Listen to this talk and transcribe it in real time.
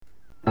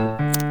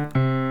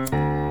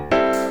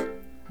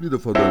Vida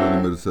Fodona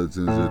número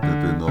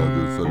 789,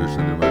 eu sou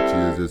Alexandre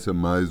Matias e esse é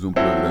mais um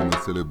programa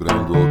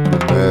celebrando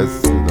o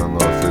mestre da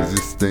nossa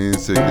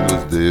existência que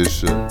nos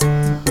deixa.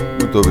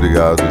 Muito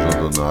obrigado,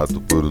 João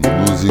Donato, por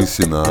nos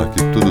ensinar que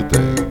tudo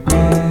tem.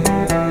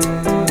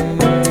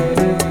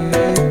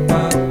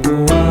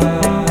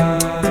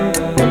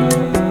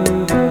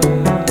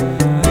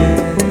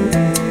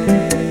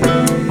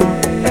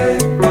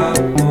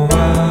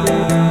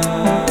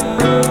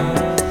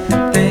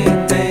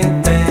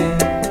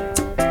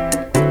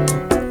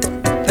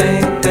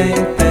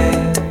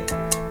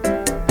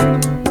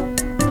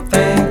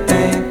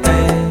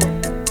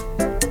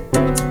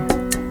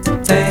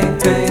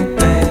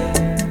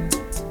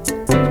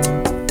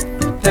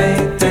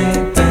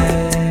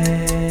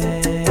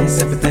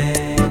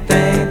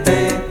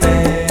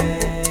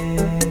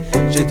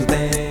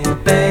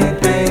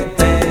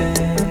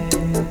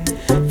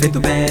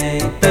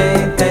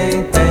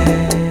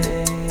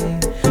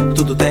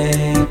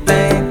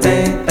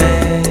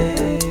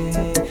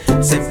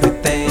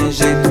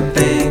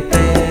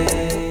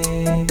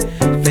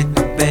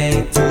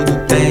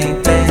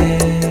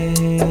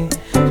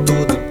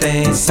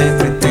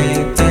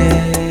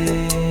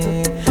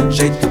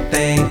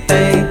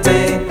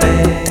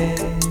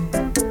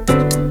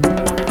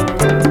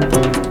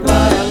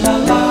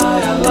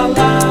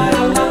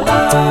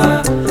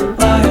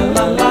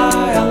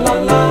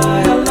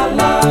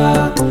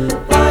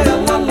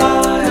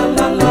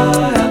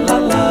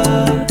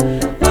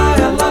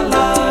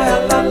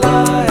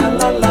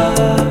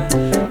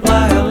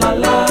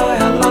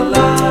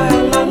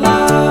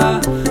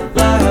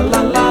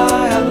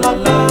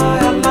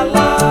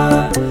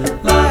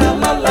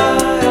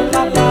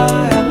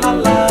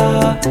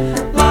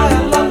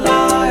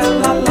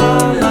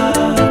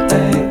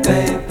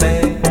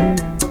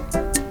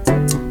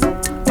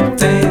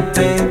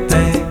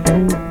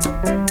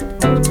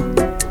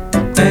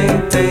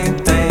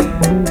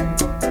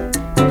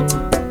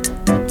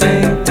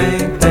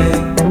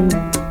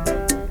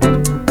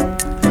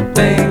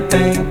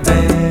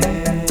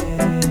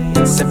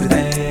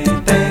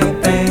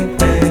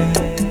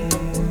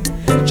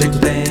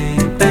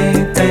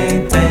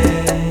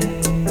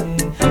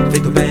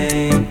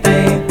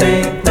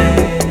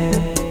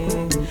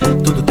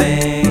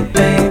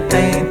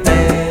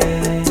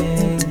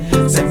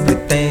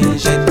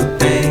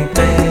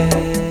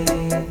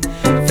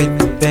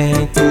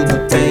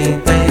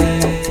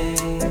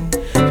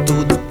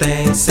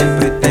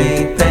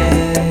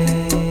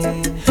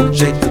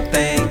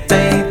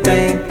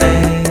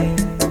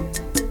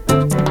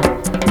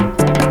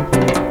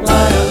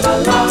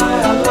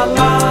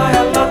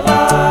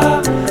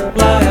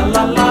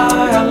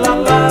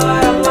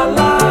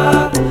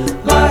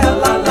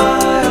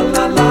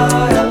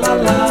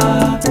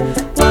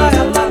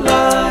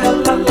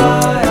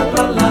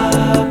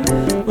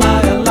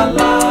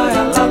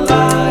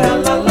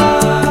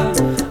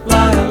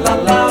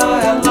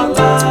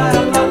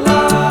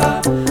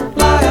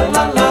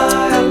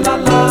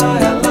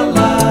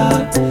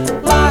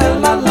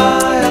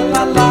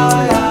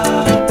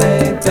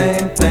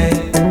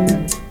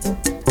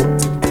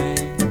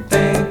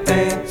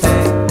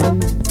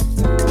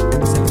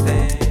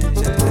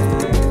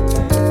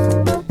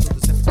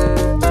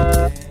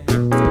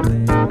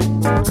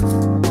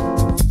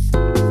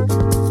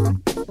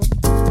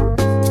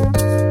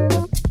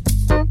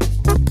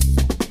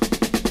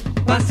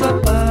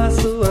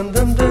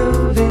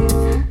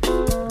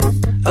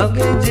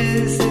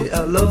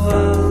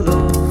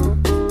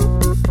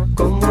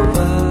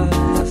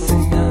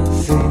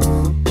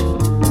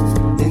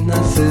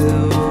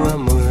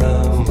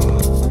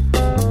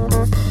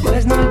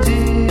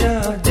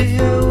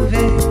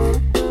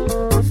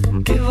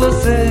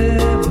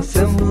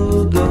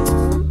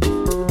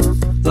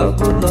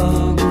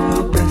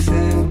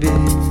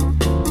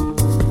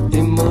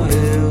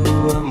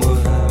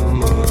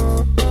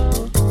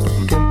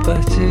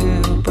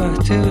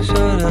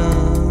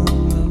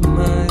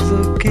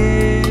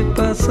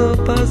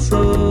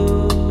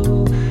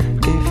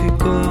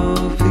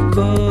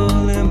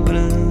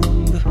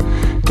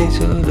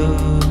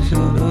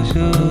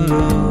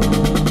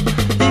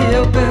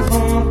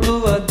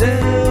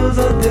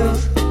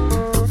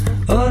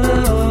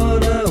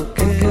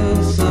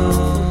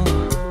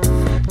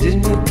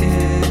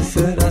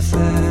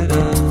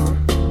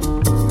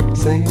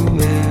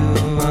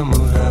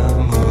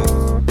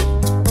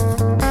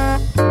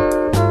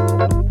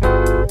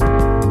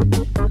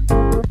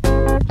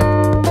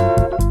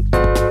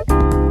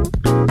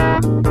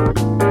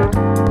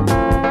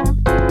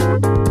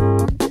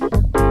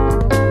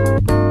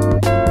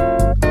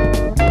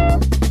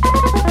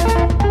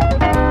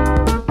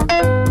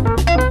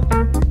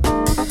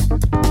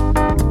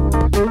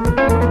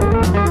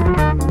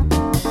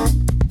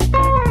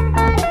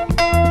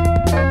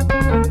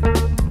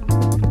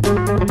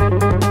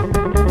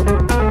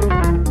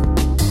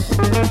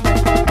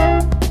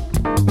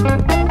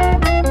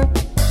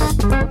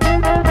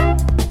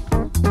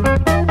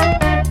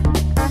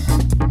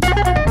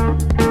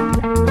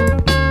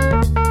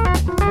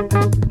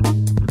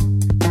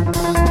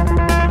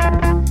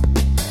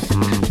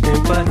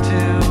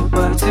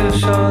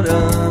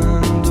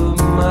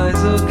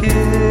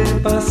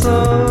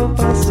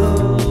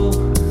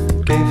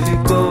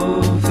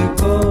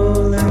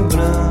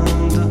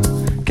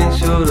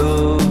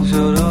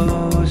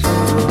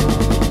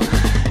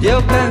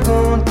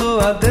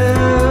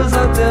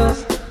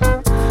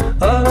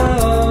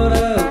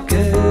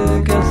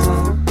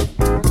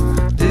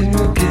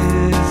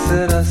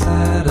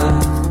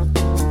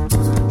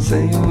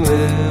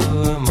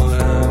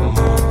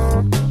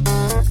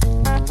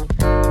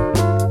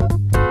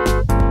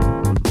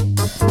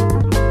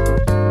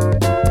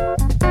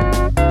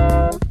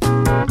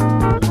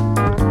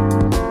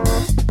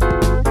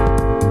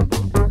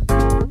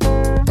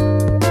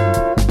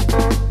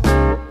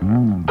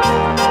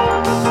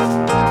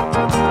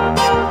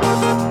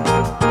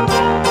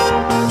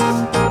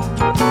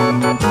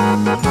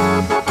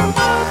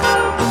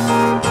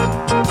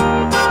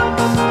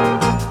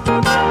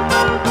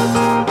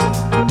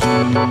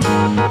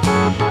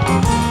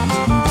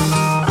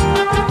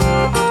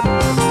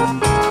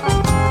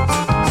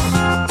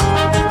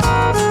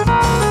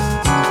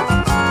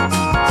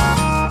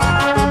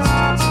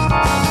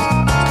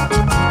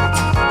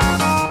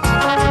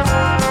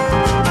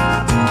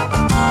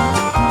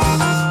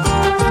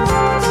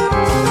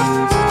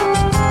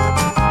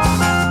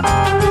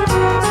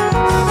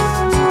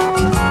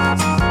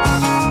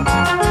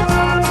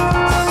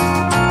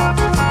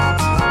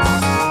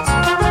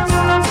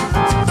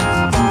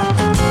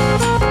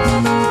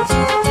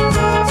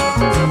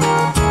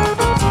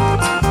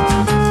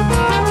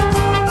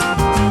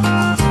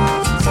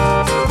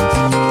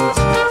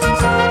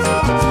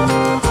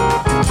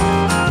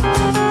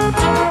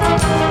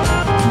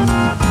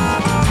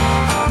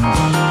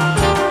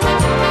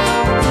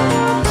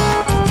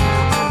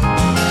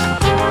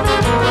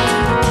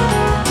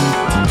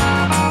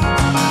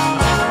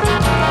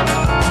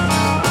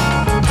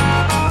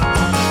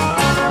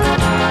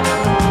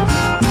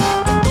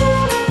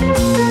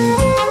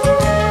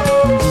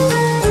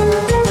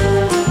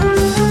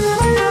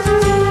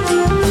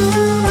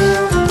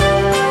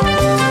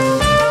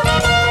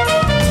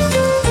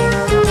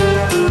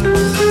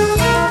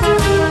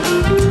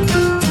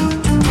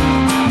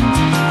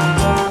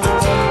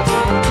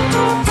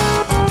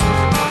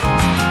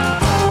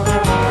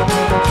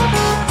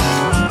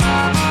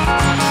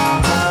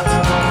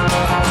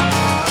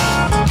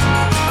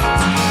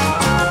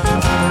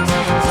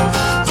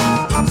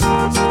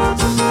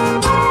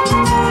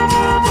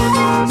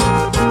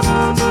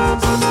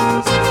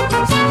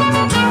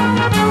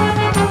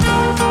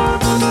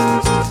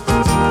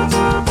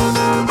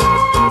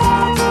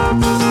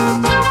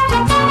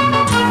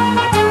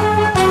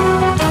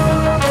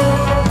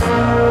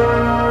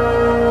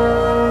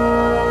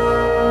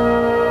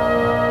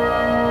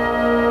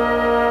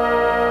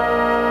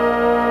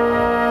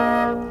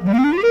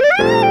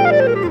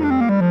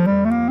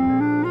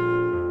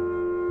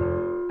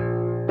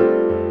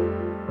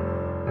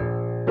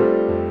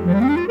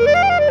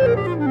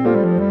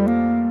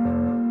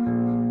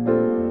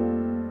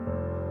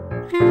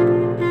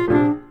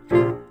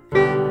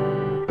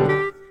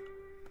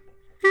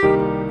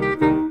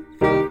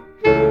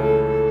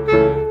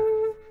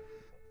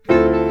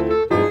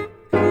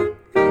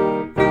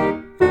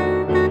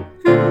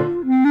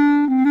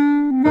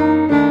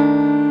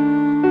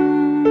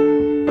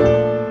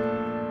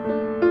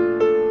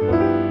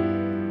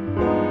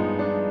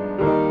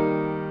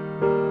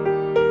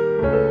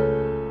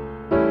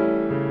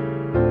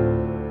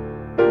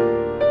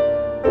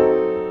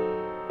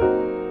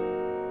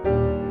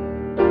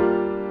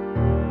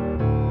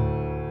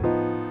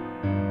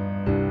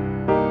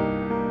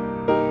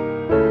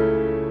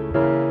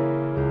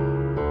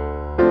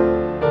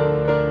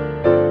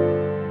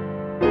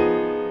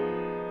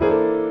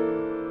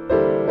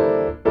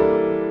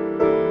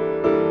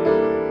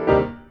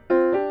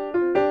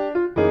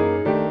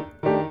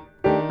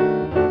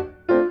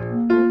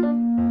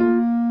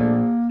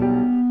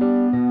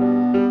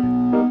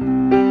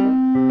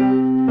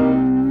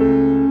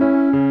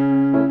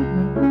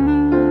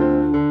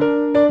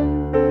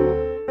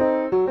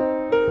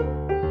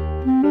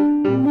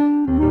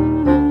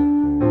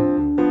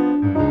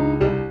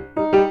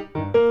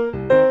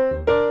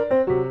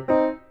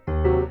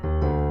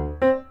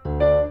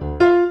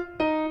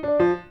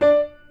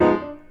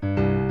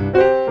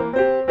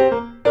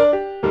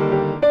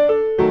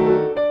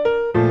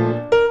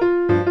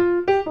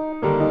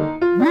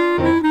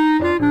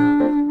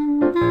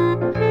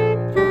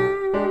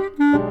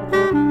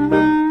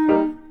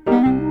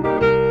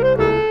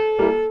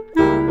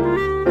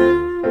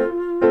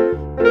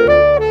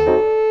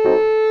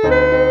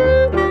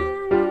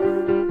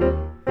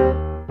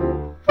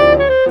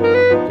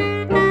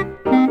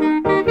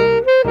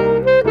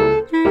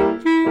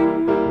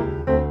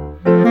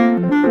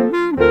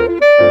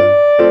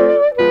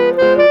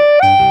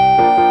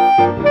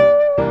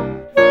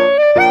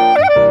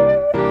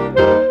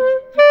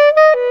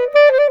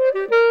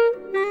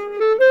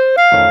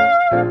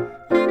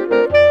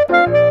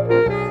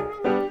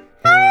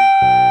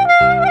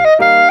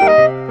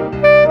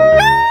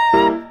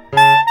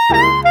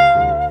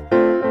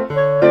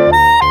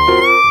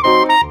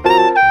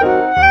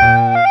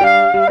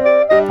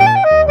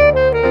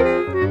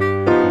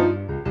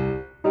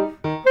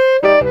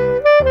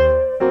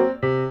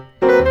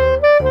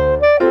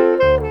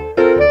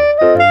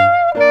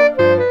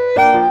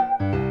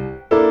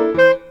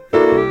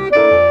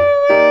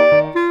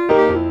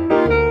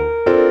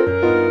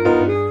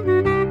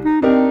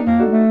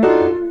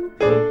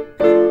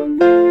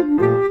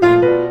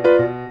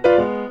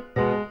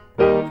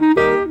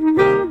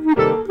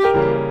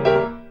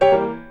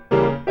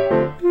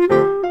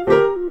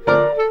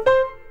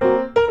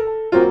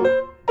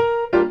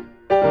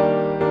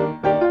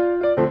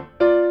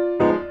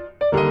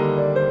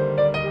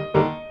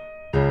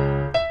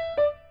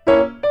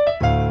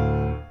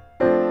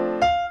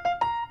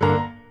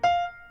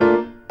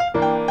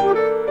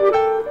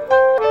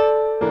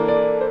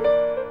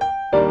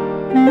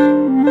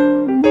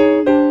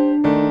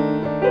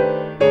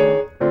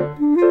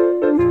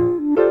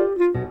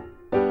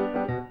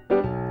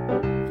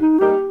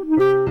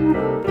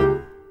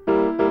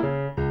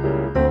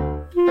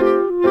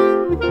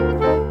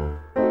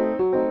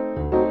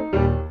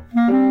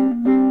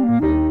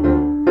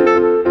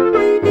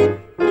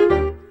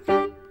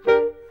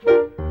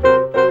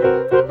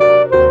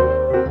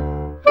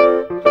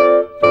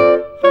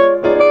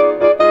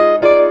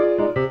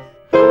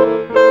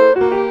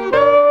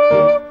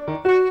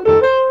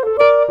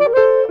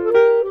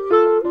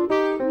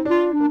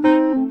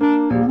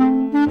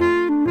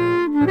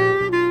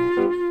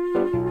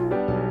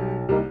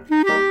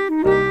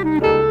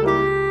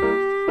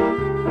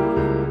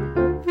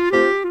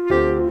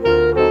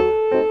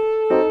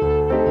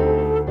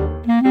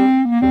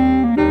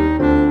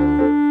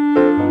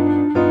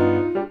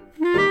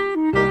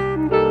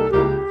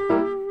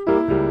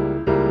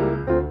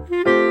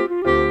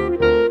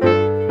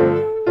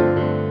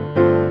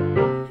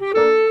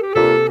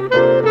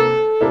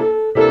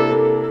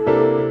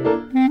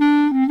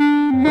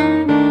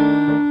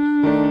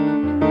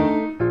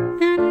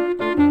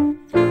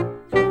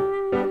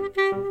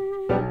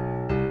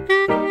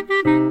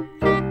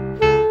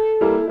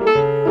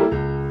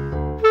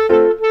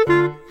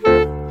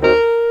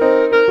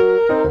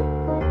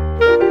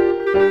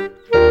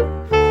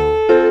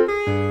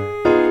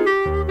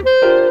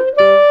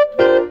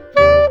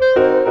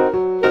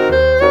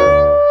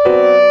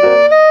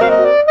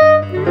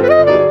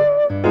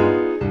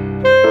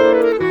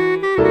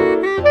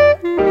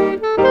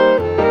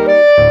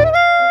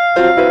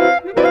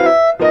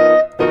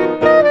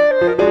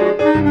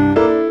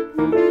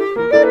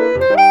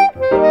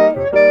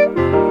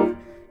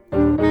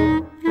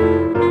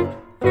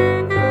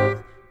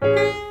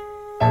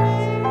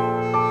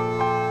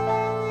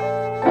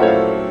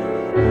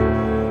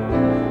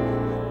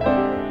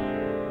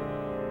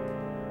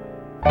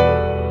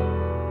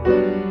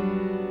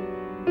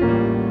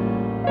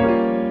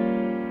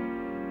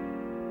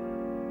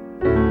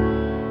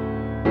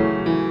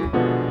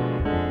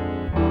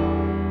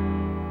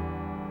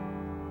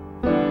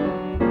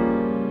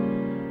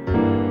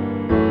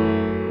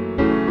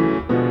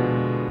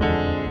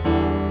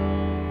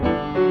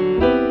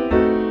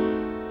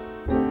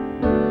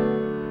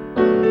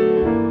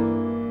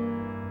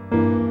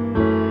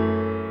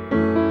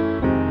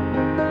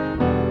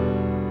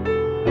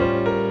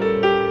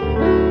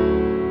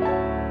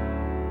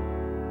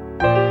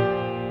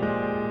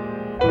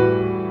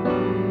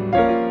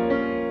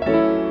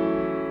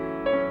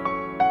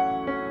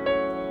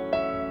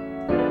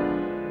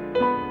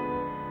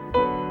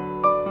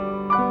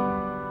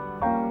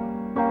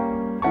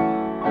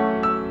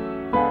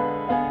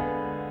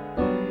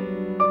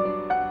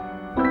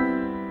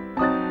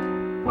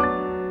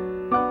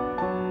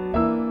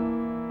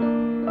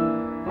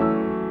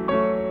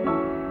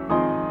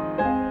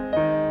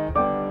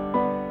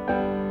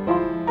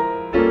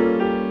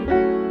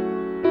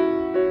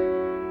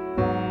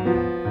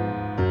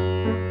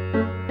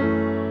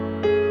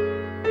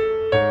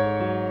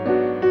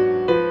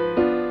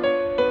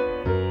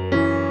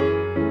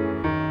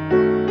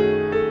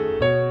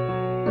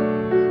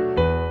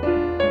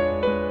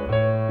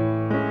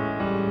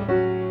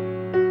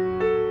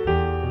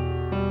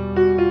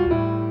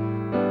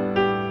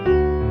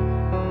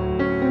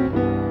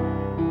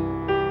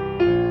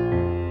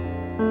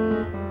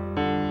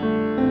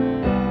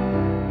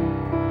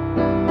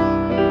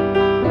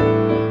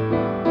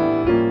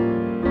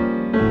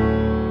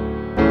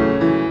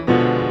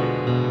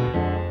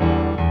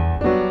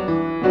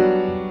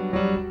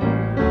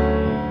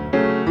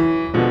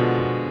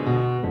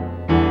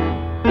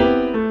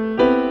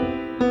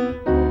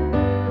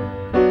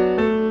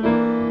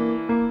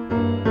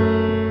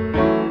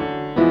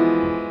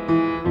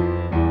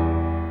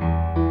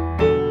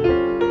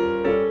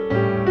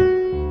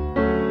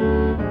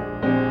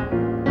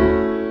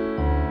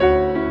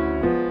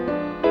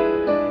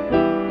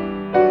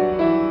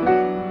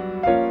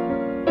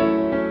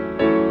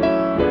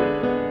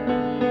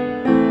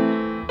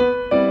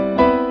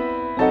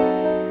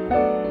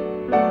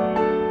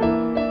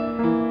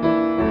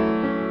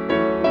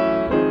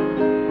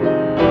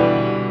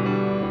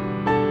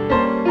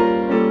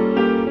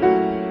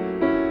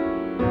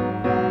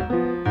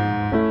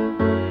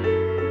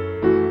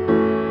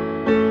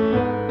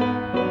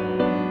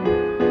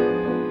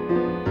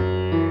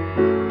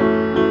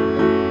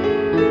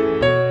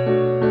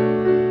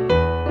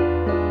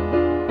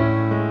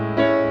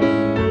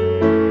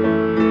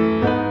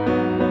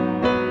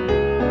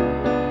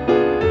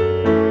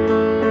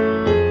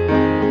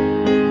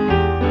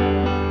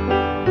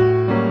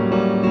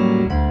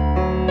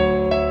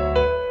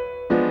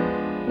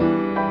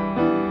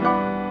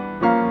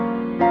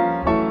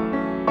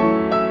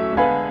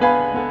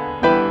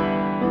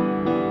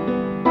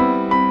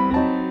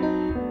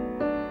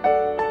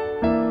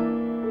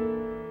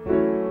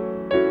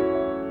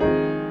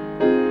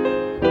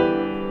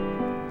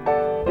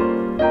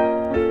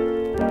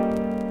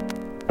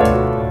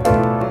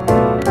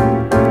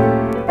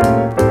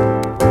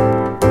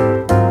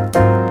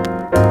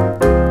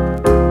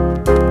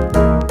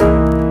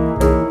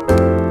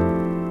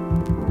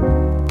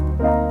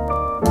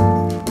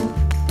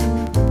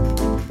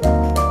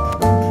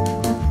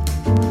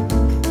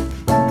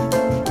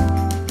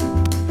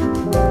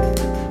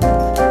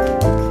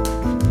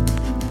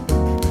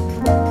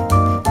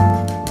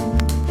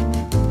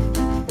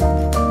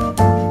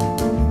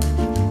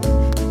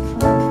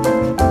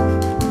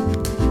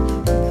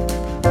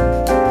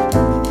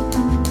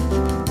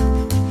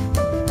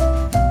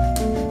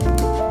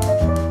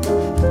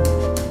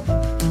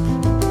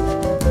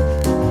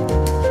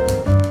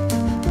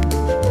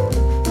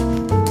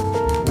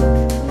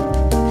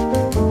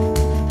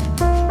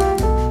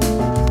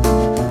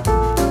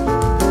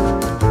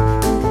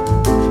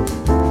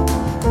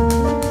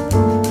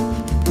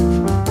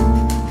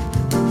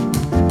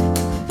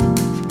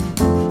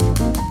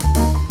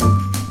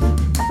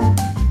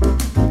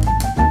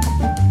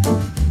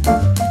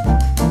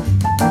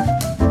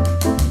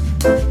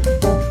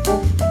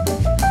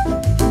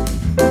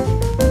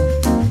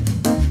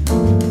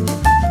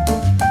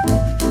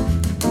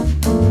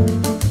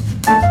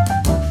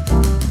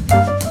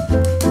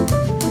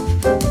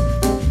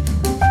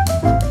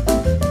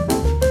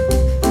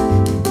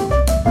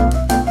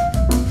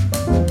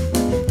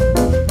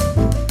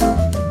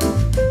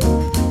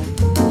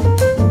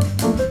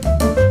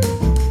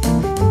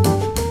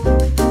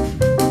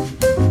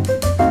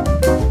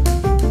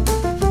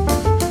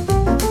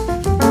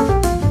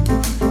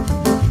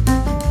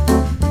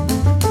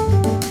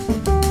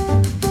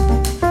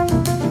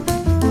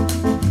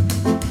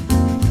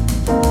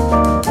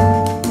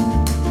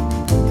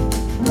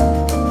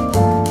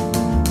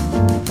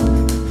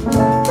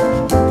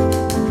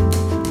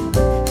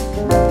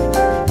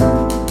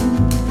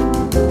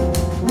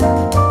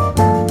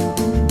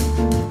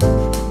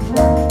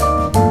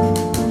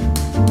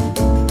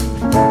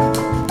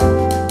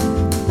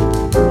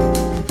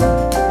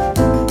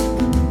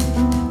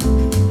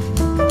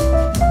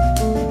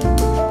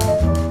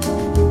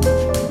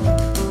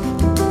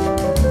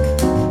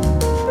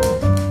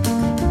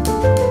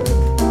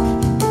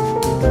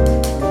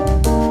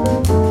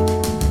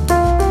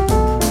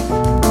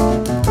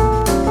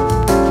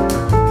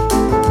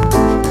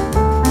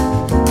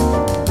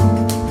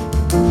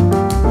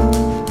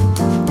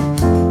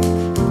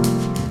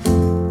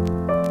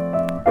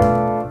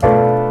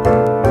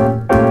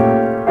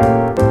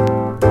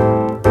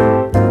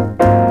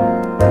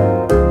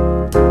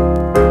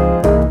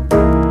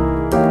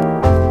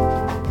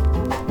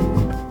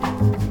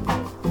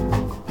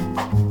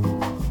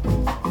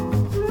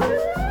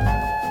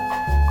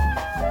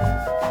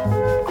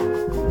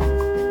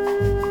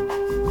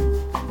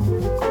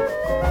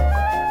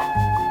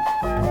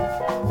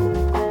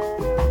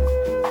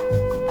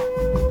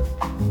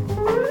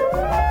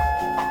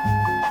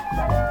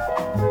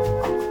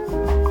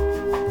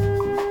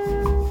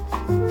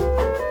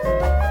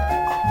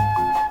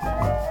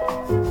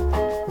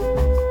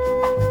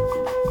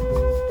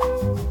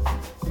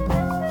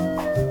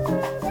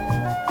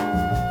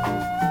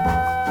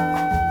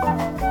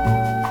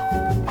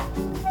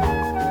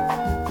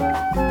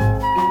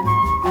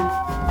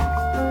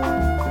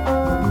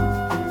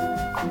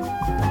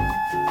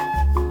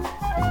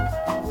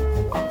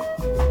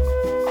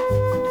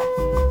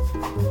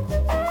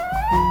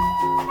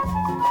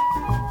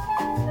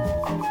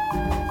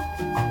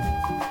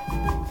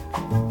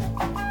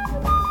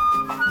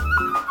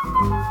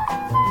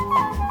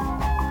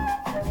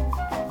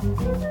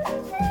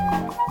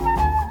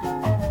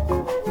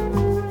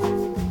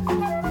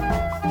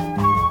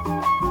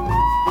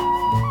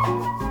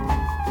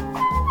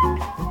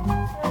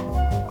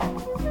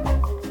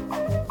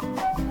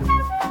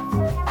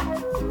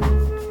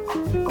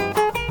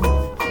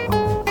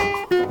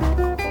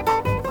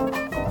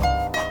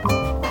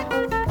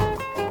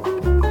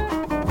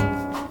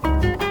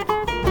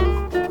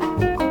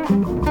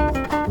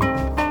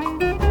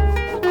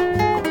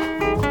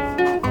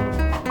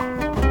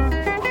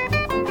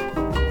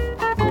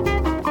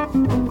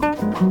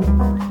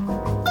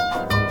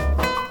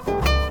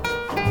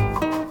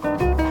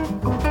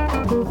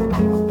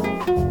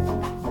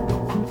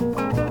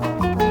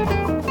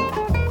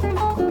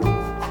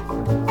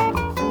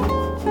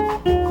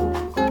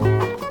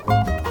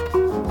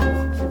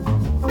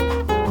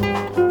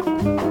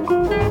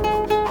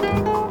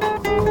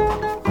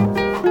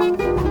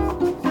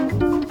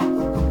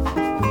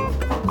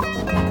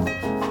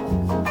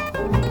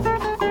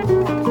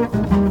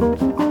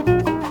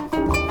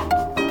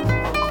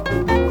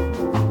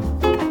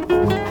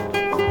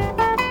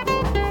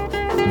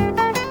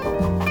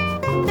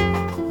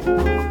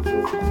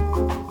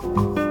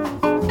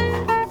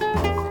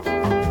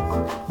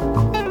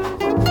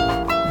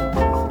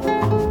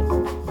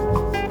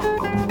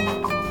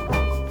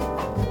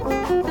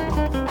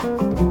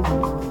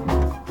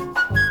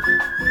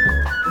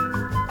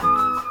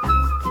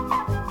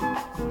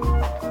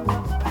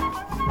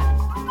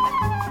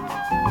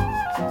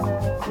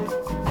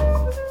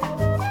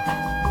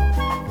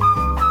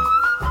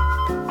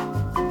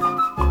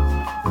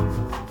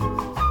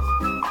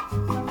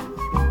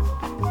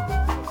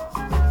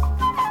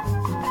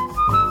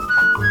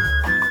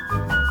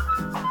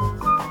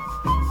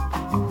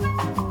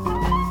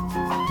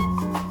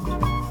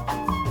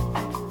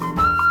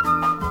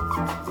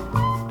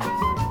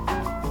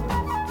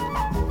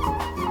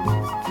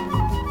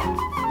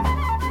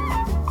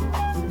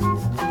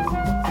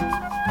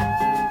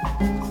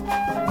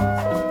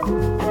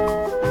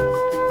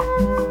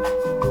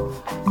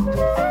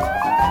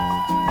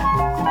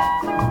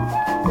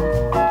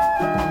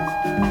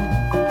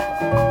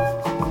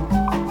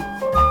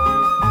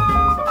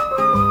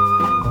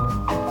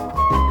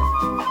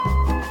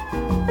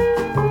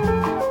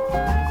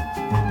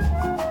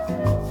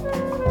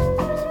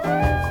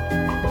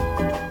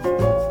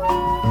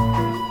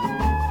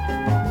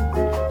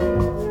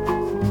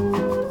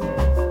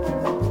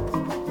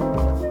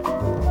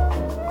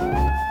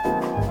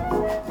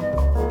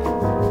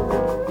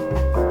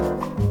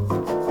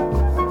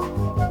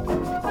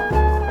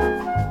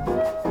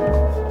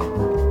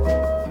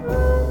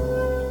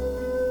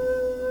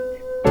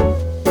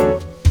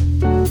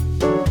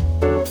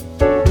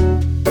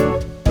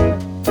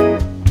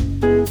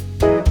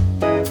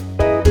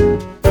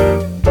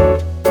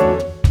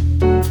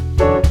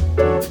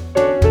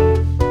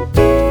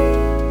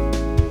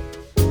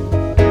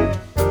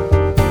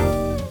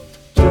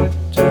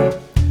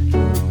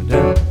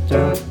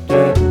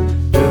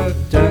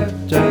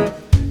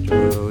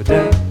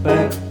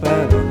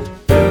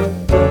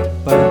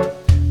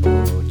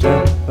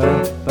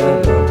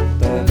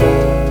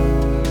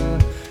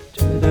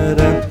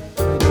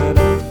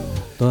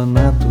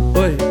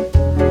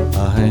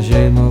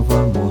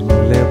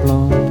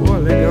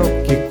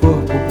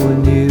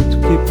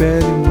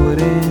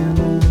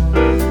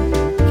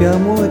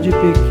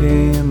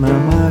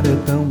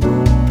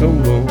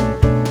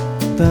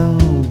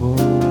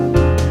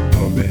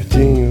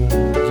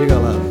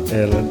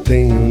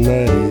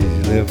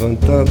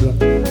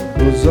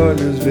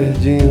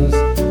 cabelinhos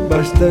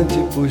bastante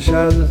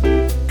puxados,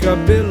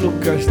 cabelo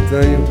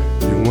castanho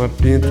e uma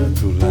pinta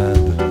do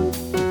lado.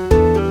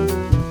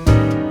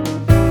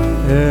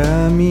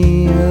 É a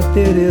minha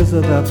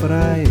Teresa da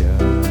praia,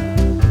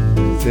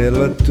 se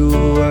ela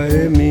tua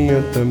é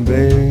minha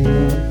também.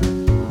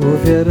 O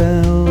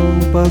verão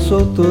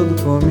passou todo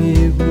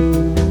comigo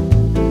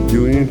e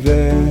o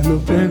inverno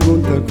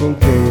pergunta com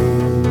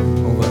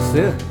quem. Com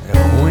você?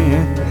 É ruim,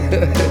 hein?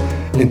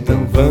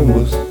 Então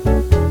vamos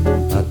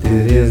a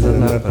Teresa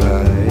na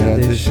praia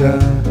deixar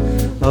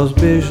aos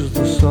beijos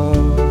do sol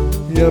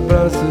e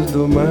abraços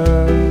do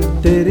mar.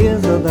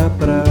 Teresa da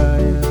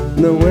praia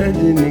não é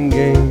de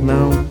ninguém,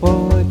 não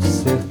pode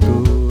ser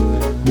tua,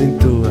 nem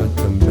tua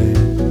também.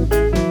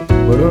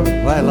 Morou?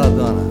 Vai lá,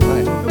 dona,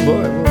 vai. É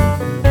bom, é bom.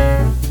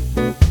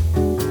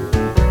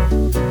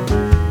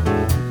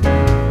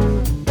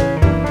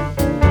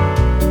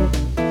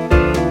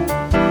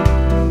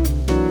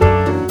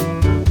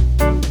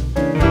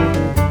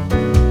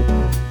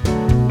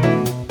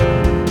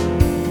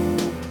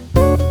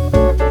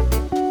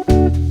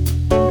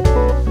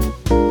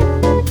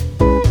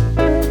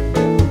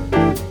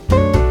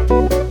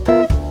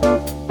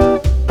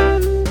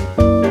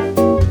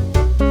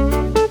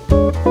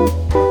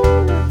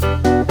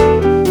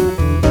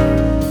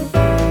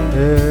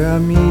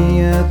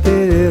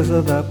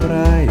 Da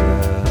praia,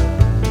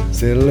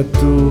 se ela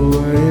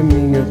tua é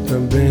minha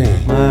também.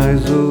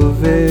 Mas o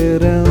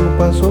verão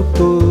passou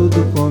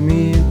todo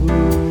comigo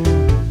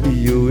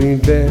e o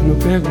inverno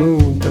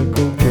pergunta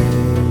com quem.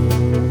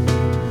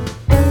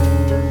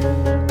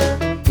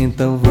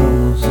 Então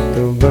vamos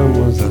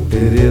a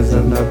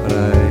Teresa na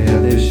praia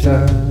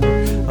deixar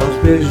aos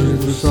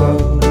beijos do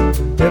sol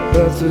e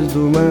abraços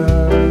do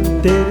mar.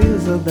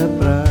 Teresa da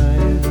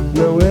praia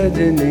não é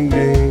de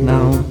ninguém,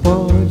 não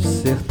pode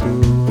ser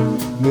tua,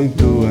 nem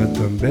tua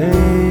também.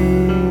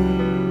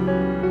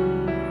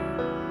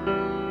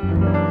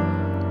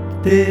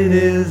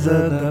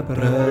 Teresa da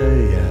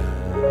praia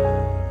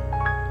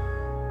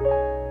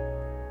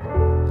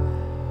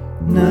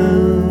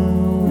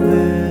não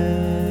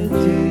é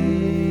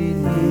de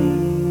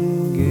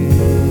ninguém.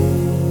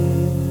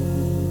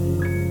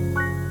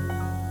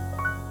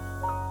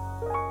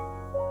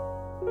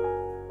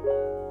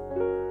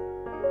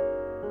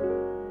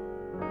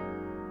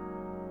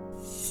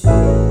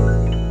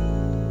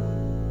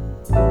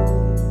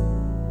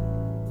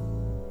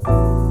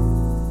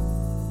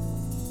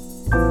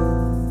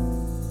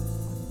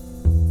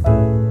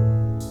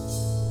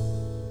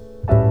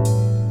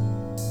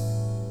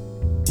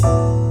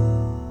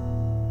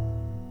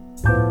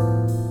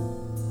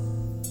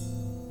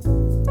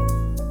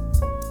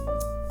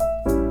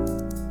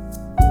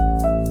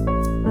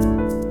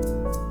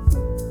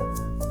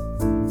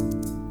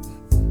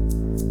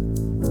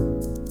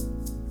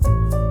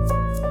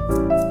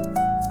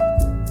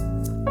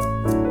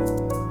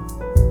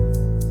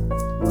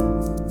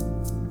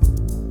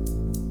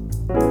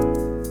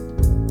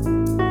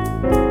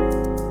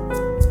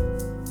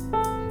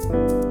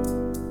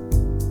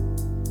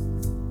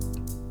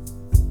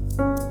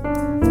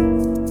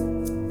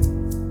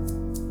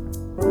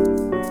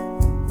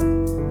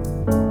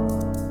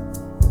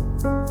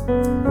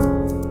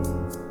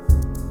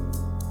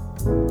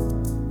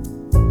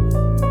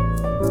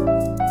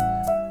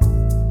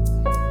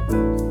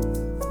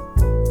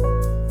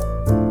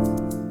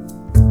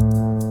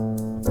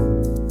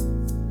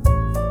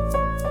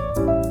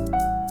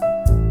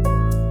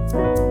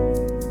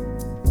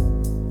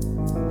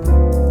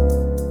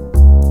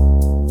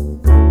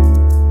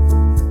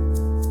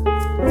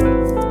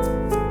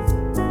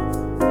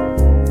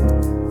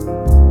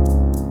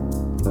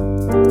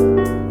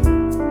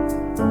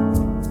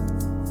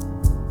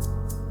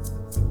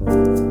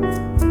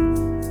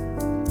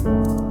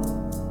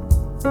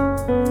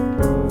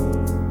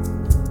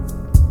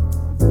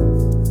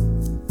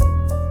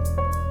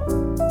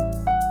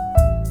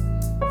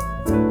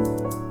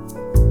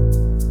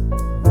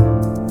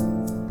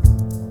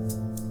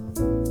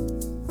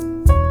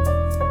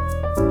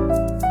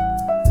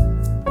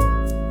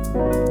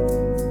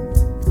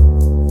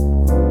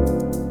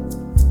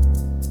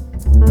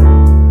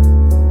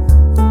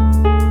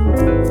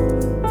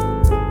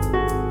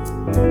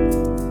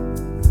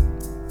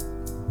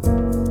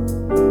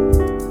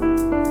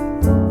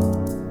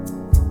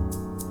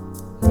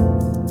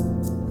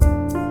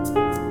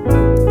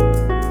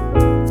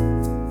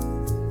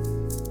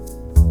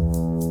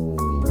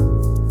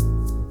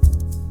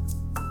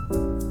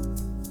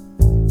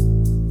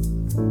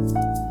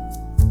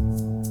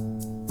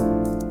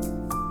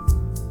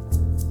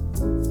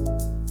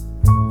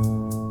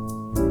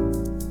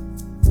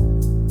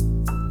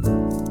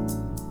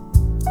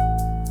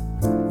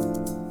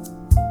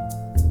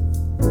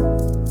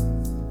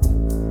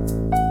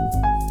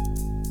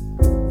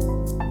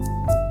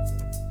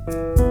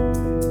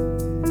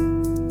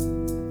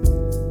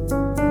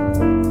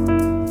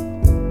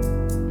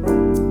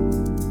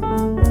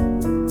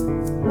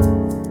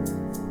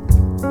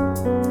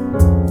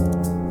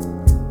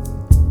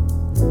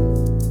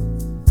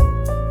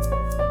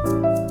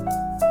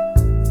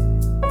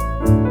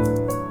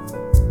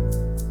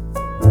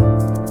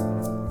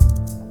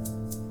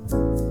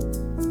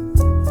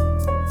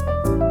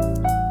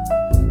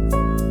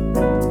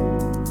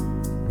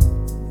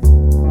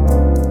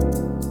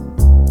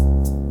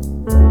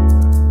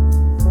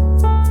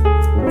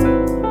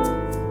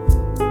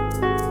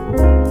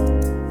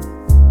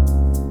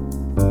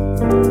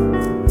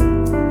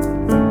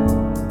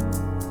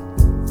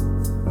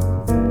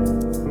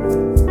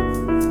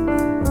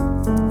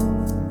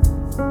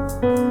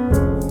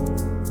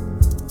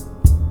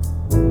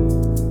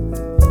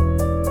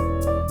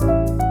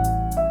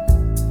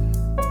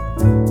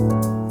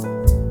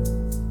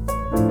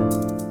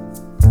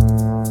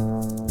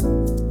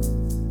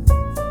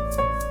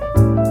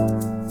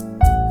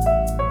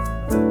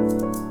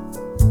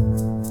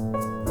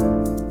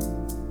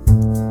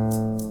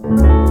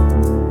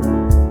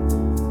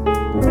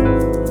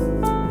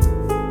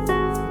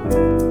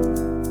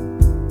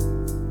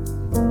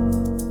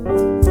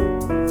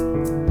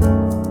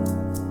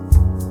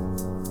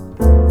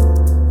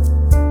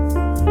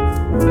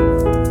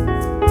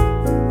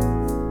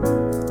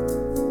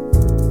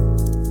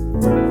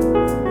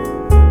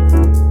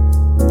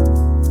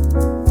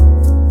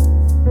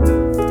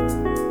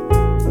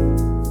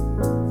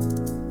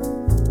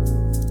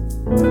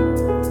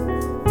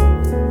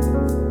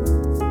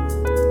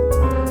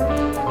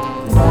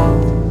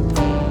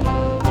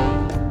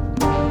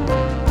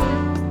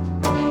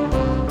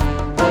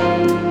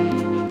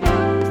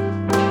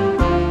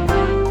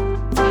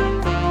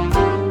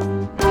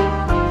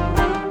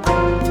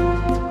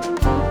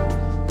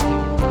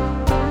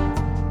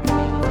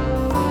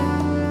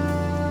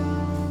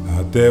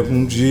 Até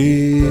um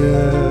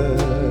dia,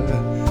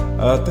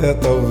 até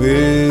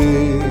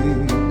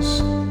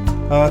talvez,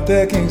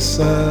 até quem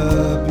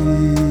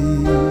sabe,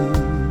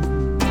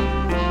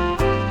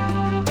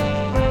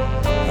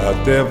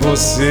 até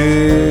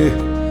você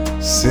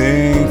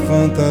sem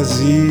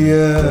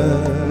fantasia,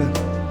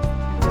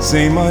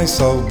 sem mais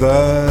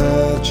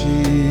saudade.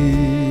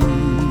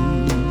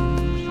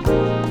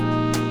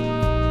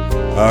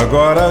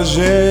 Agora a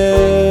gente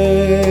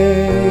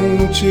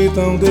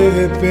tão de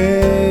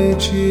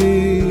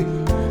repente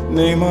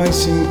nem mais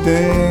se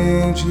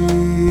entende,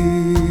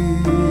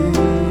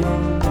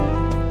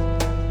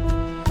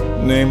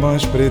 nem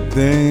mais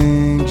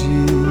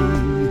pretende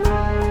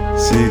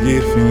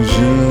seguir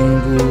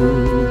fingindo,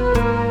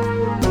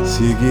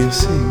 seguir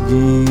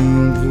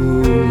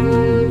seguindo.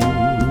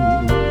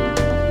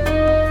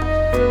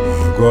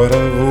 Agora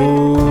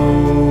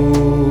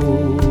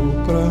vou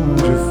pra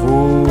onde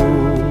for,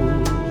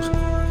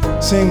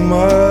 sem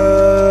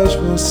mais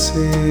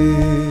você,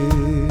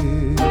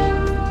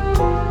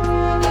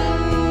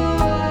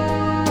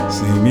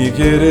 sem me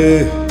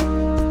querer,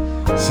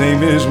 sem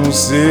mesmo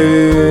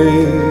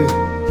ser,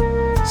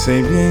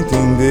 sem me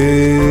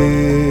entender.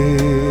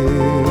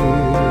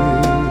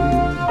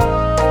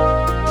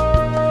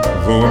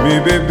 Vou me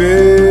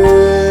beber,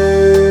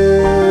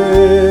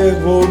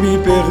 vou me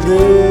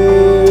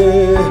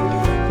perder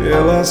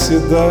pela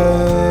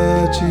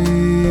cidade,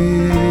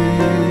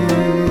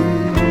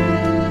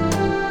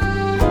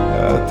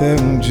 até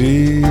um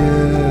dia,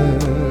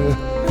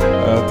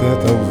 até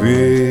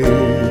talvez,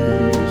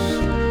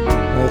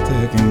 até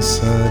quem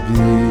sabe,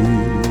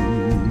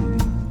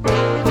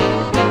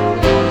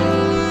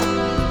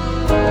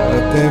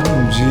 até um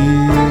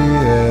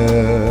dia,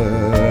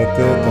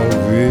 até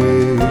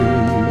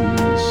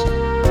talvez,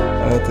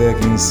 até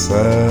quem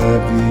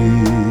sabe.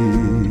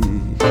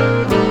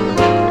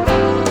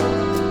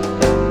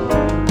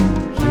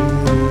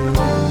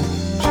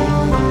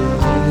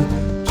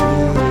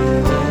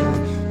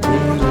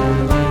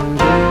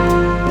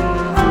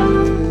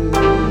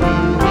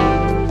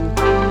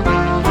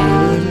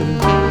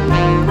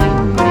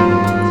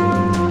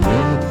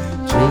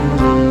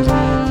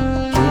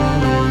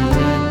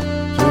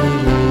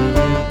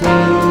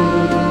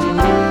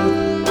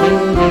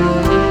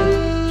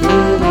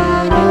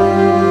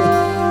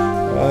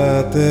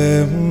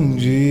 Até um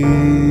dia,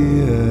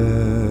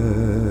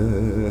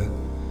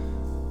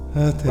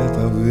 até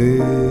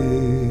talvez,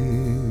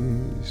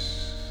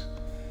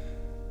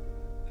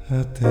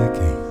 até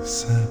quem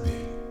sabe.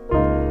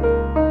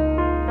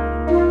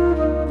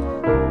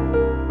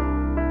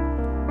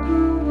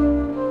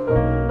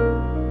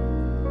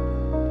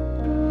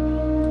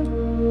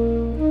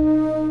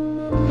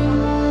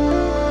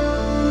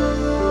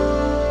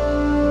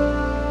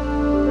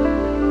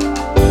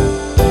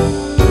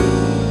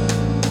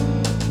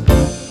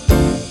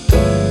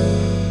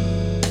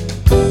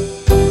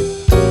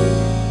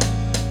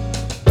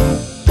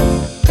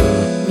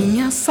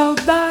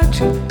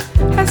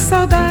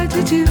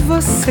 Saudade de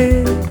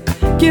você,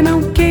 que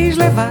não quis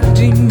levar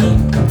de mim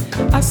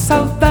a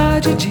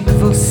saudade de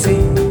você.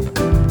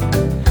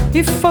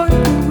 E foi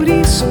por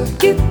isso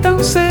que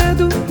tão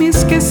cedo me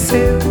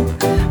esqueceu.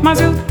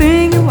 Mas eu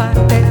tenho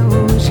até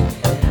hoje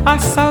a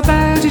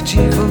saudade de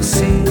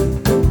você.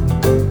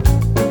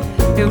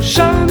 Eu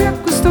já me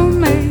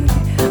acostumei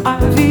a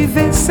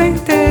viver sem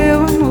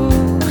teu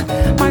amor,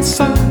 mas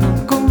só não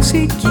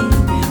consegui,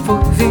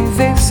 vou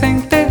viver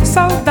sem ter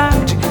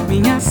saudade.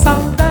 Minha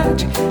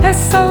saudade é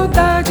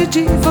saudade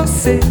de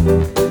você,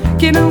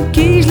 que não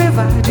quis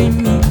levar de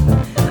mim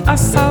a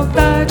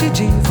saudade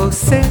de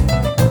você.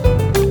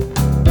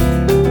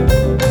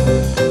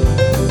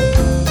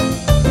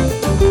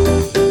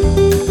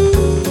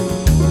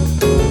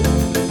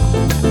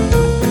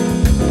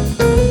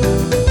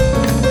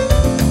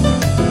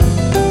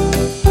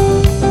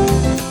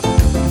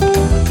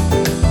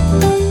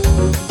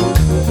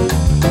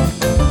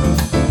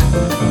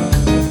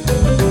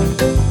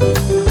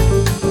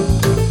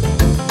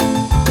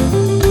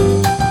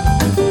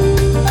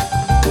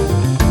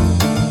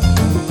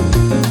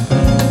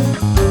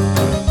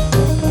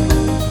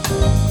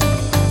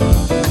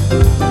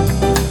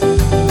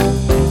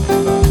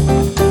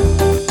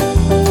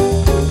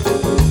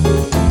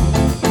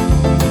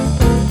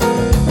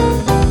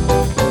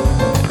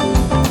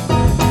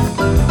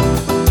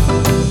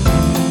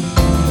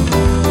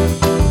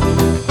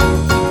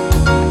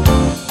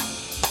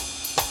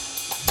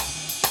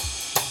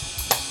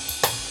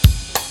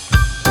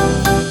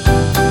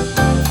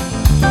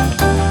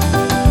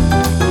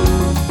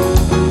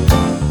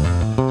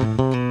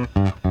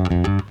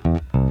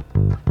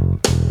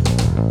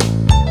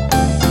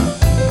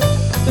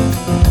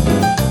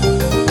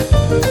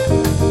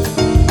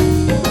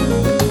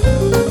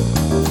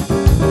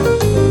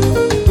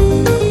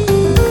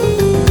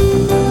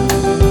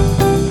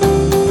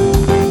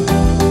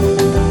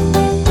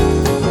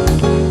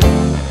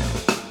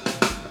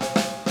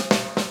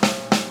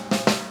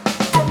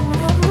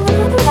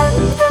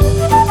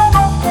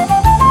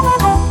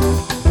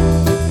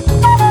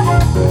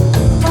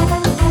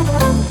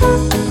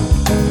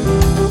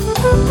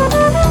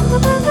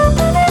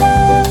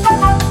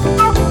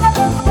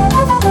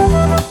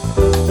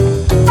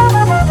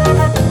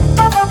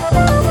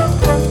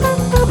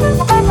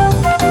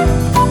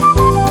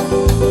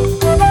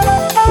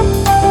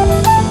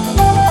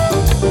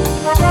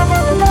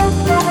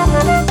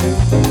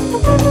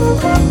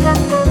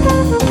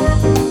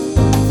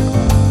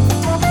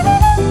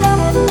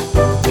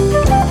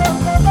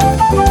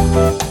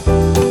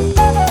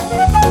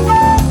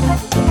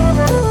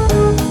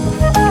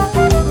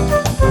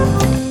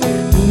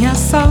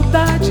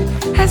 saudade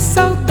é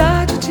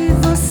saudade de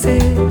você,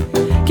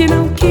 que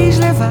não quis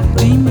levar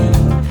de mim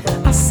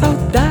a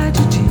saudade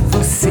de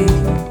você.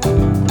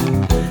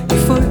 E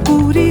foi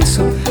por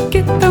isso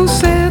que tão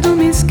cedo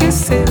me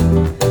esqueceu,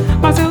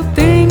 mas eu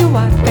tenho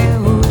até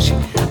hoje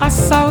a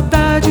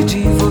saudade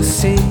de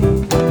você.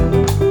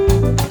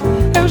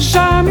 Eu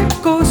já me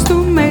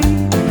acostumei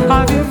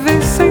a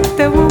viver sem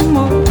teu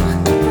amor,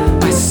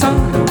 mas só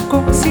não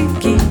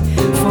consegui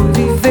foi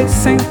viver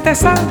sem ter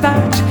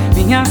saudade.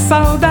 Minha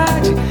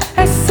saudade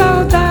é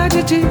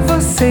saudade de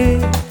você,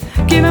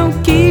 que não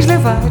quis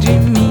levar de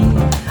mim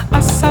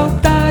a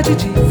saudade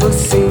de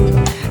você,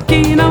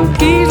 que não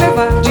quis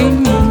levar de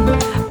mim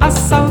a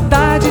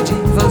saudade de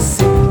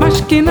você,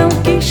 mas que não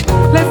quis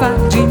levar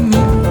de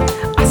mim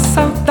a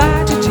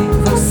saudade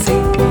de você,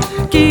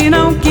 que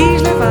não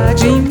quis levar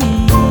de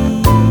mim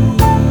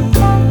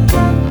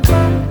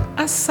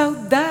a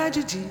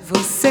saudade de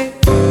você.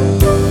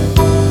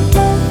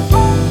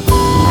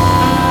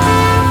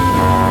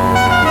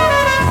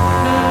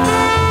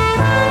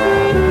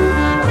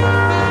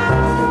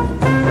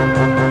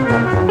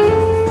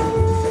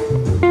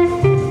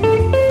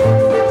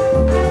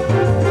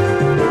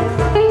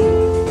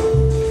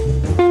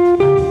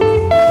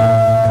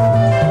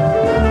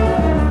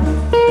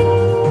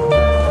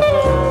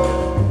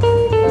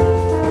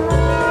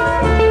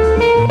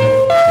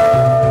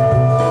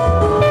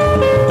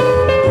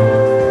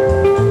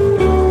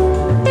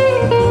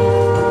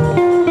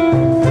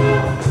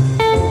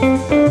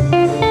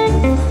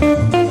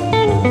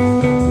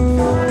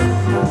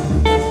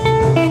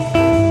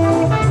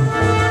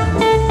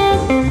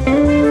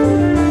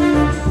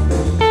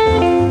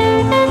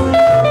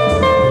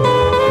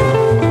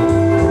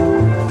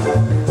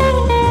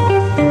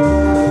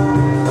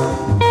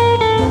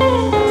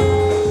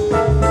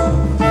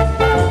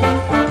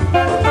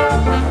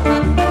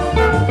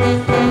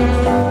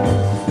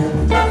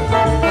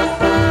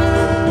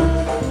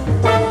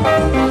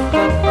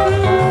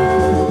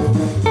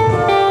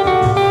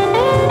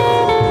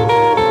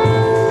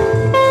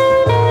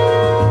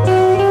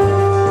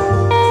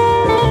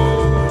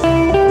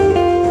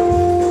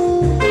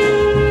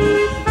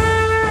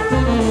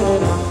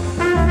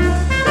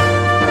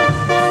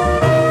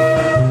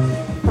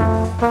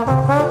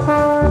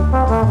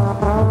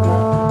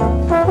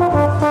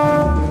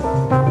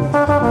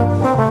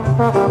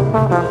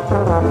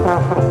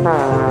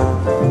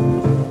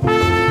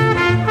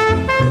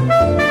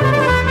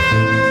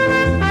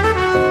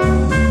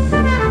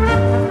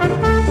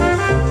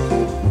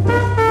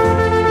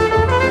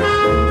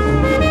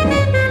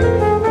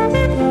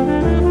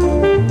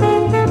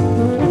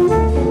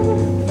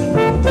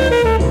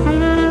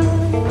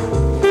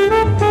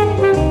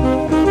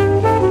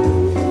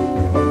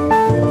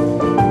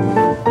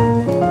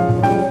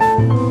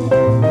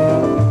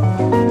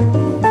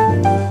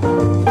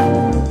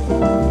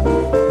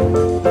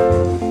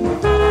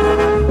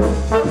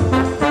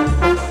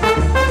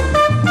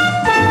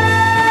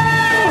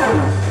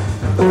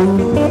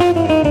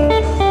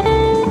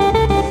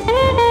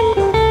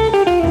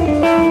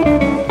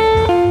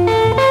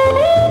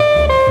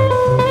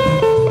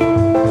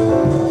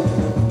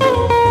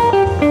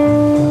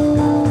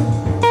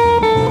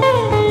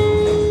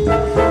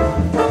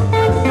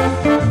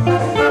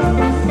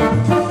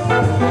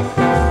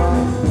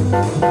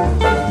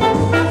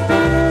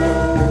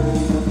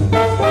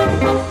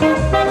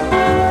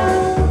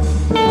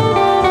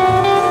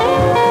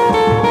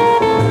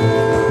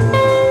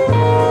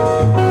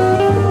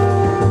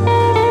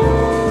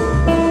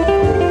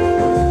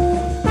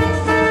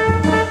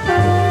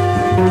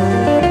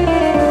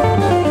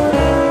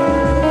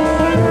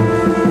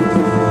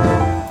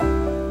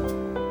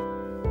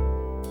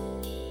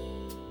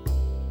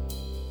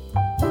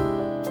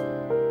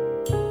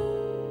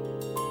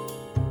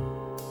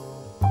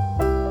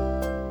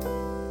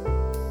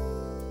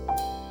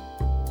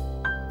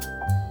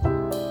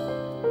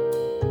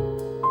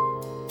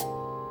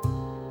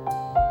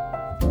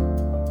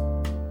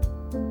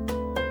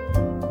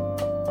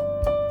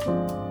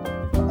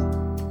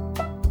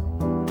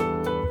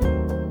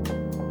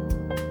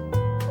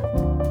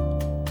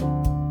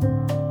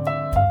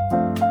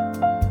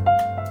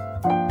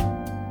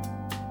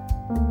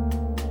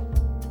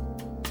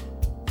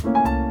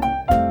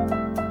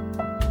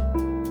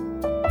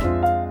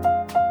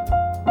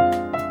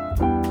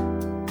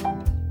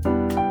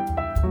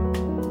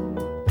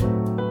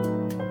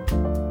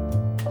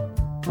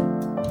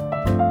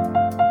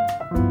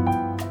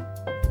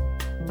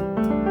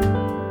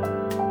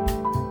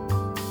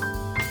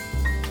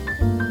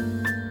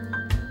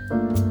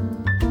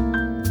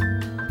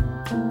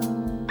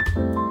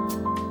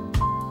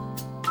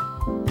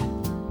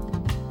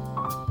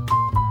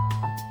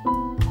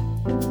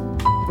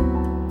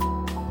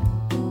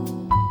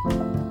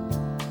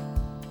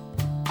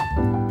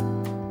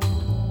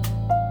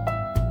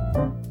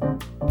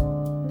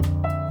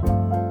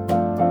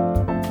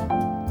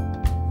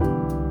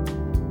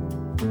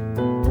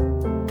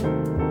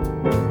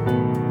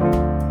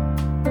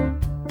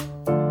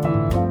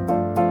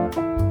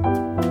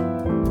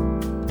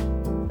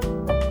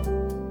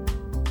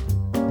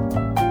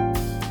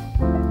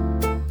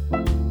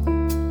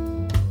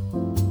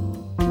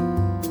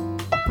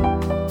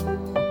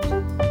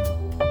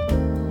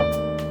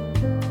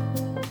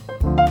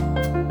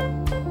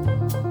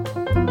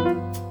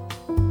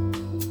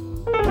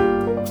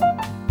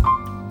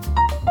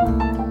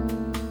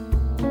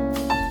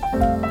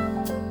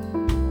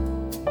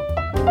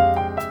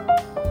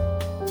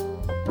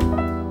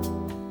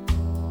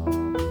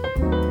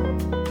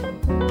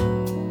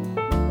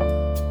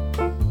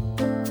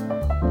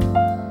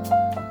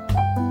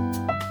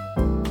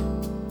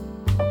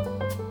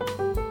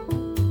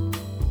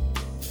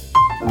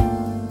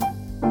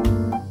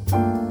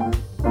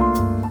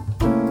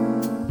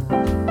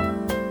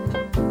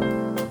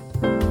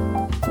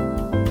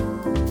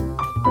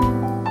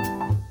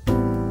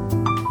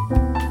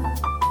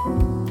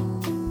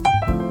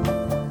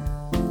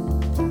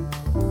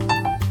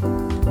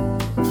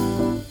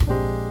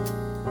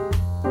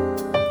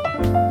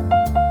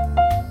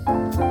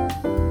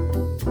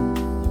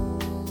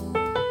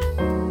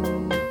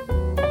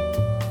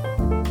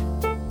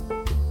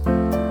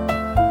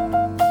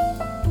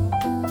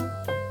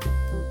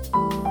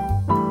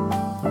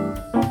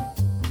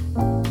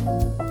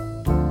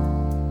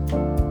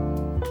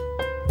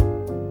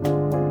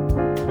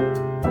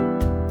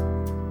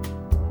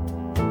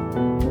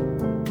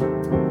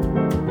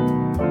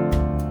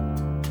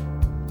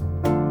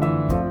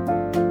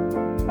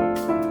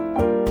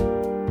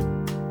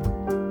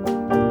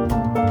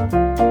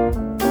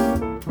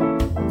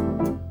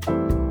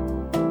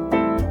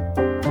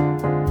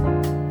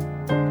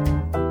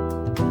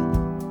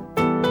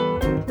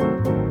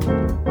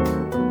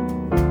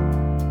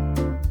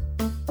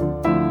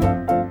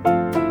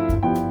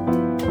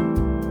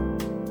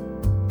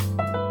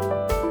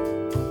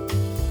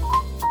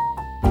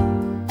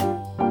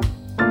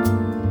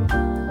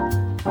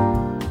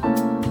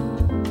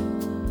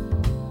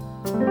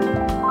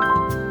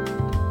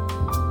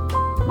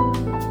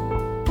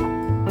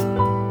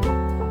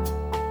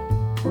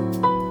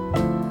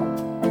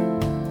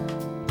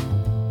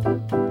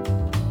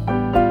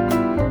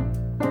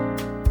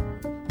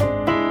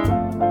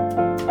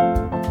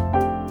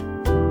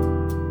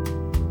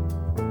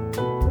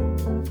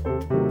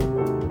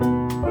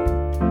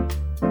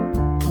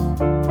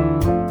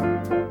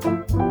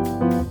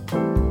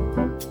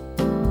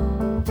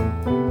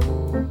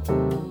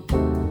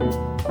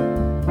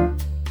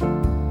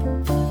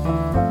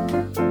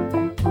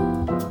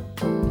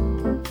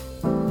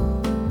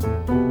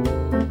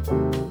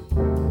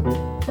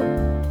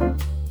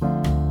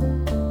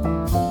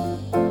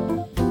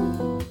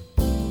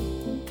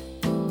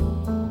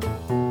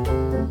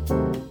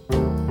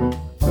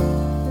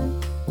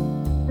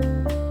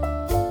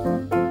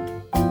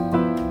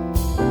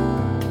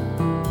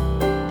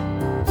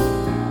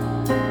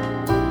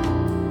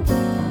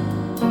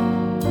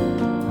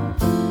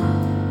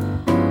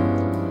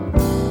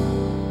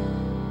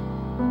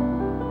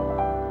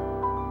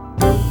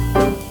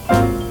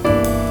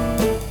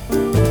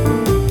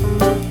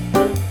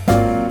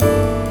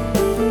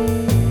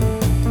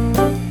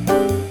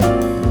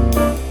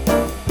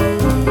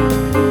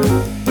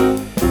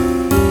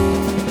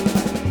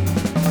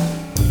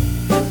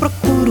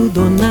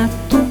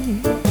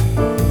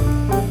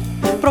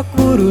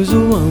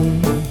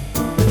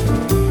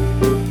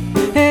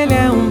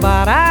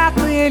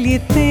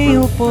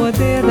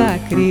 poder da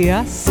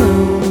criação.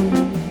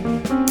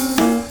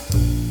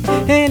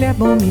 Ele é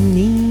bom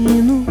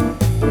menino,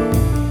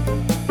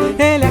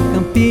 ele é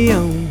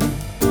campeão,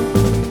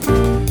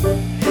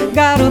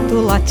 garoto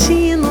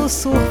latino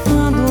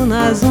surfando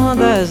nas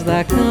ondas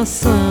da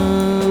canção.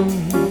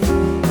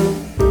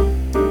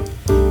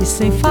 E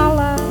sem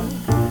falar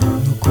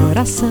no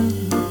coração,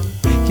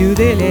 que o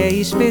dele é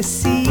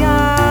especial,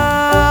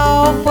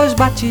 pois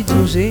bate de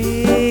um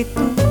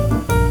jeito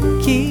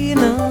que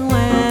não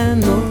é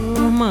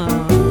normal.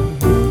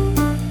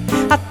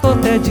 A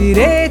torta é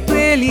direito,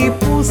 ele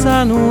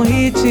pulsa num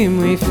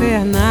ritmo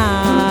infernal.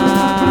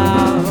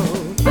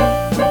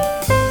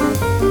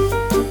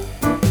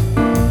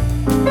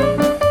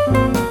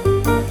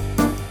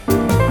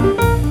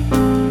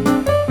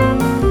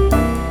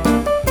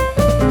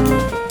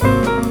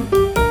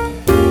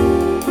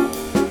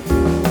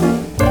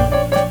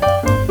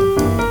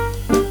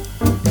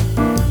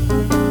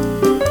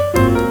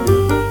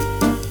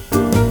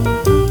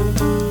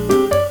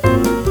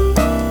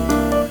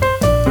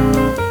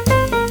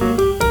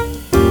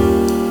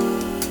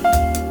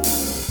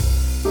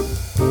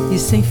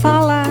 Sem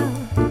falar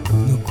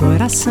no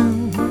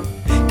coração,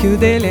 que o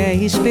dele é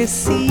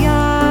especial,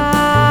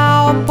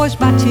 pois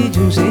bate de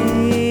um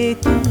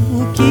jeito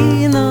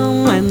que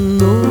não é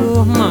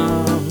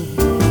normal.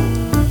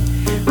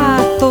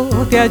 À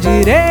torta e à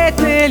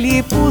direita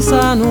ele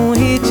pulsa num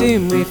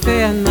ritmo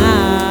infernal.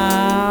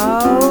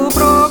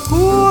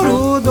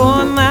 Procuro o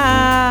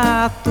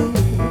Donato,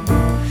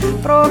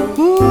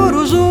 procuro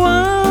o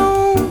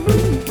João.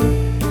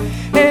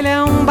 Ele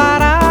é um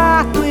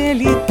barato,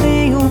 ele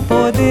tem o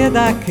poder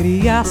da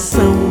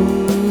criação.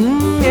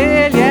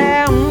 Ele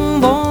é um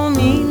bom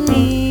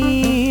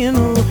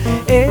menino,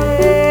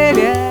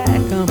 ele é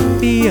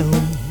campeão,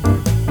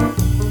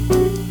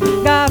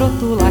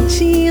 garoto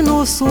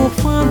latino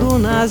surfando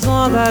nas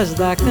ondas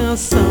da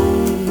canção.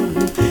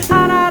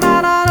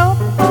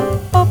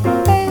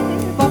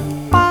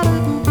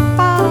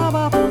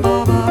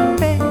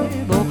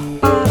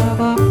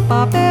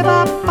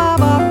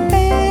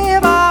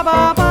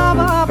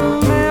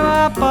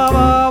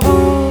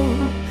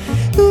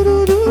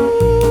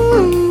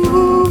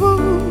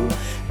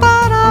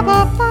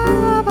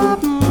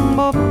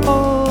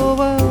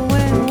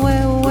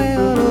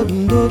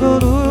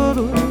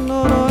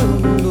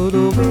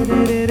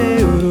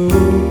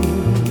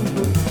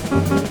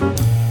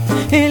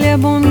 Ele é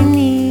bom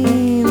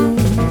menino,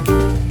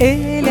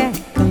 ele é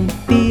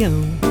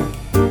campeão,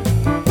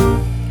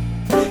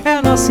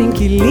 é nosso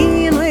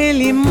inquilino,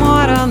 ele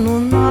mora no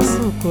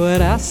nosso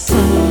coração.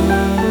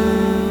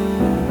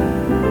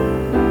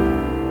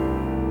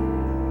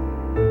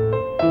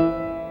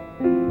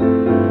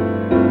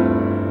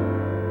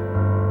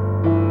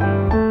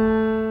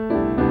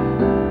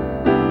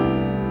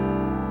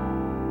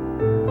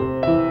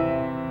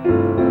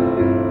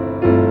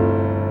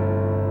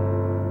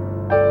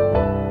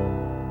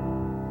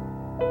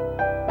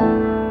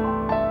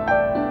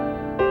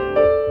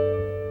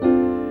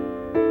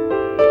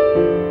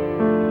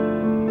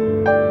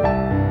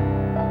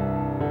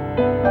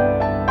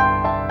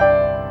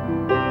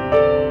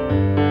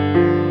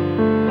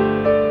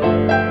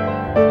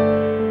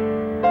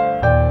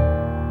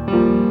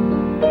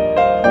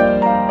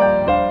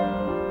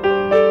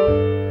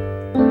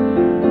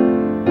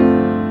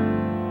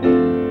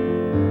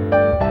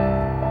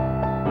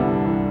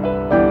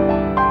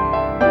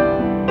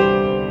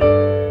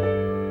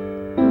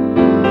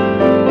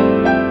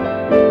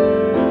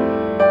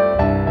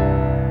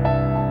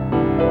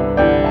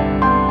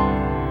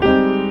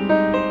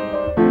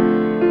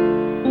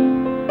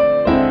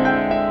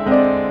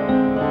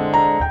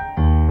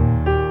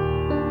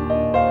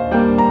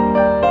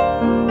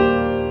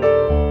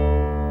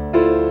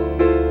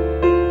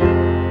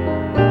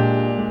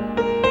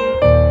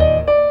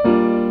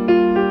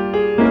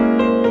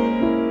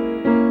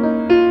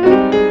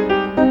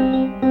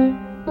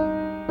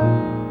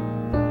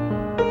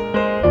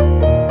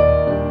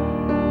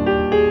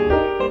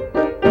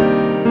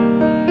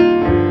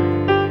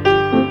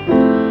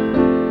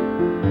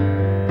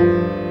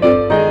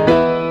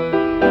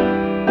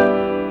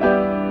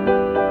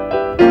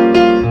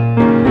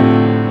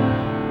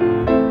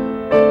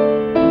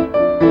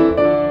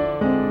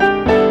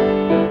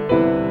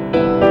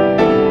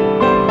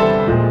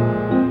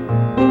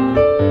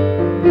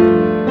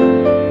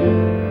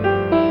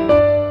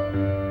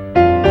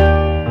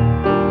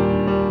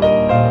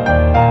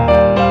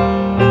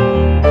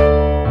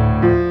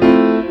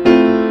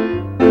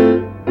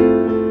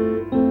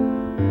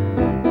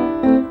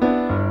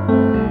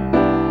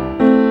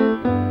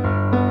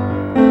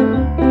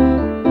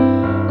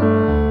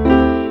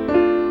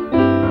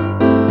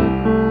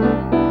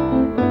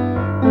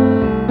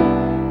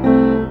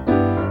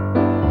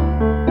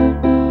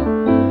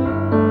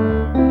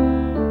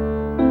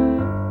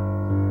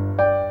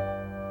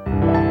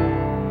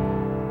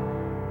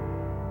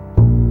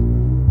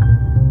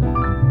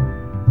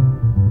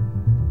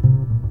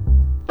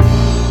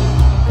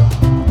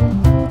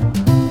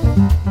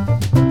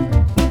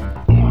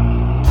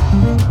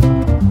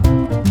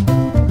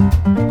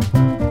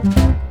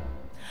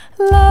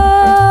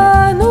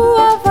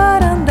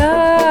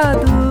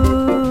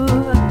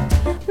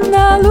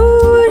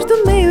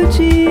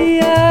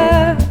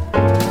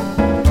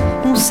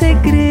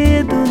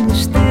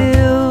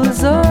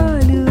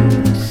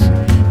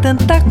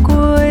 tanta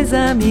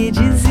coisa me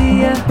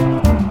dizia.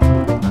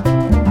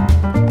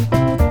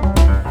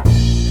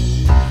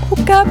 O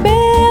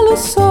cabelo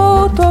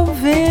solto ao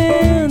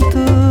vento,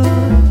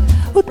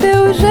 o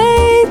teu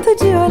jeito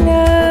de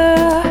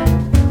olhar,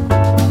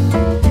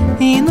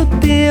 e no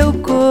teu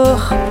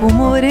corpo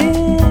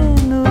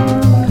moreno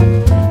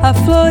a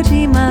flor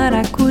de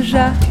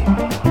maracujá.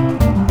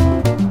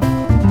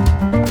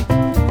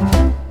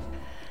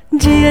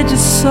 Dia de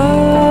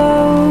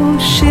sol,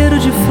 cheiro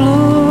de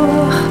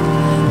flor,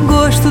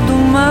 gosto do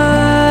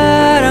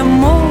mar,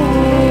 amor.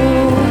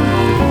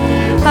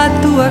 A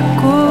tua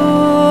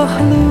cor,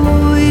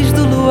 luz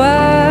do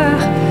luar,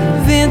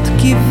 vento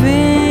que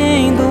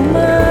vem do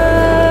mar.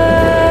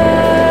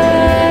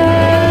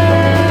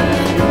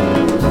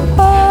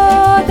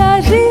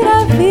 Roda,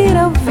 gira,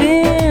 vira o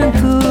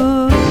vento,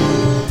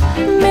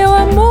 meu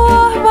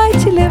amor vai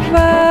te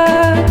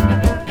levar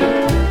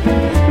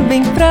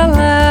bem pra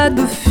lá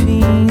do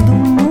fim do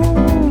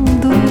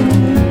mundo,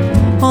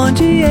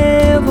 onde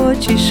eu vou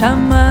te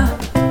chamar.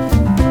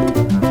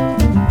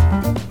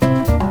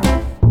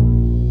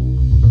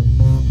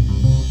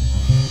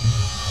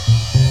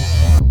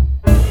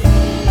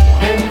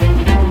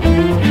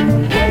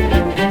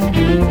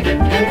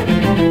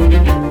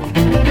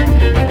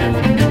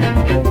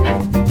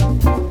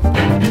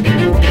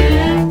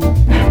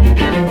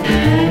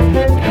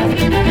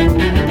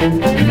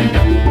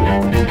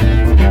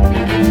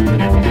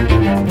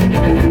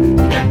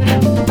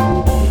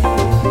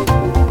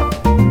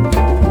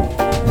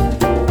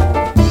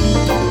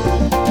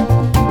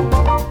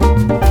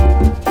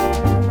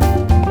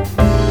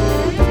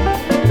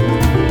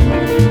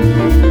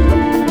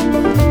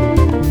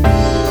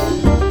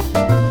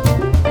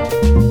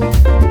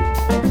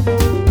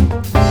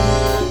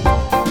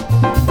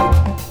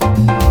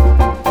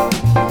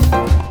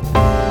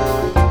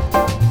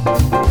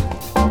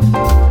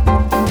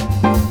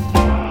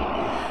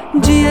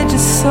 Dia de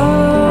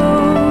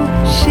sol,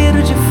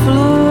 cheiro de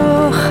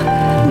flor,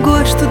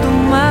 gosto do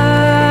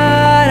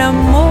mar,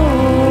 amor.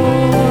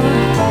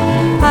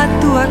 A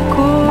tua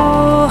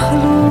cor,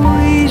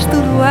 luz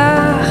do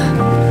luar,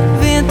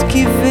 vento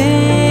que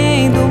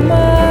vem do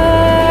mar.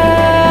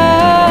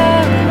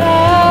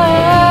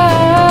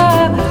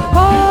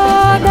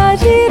 Roda,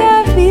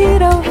 gira,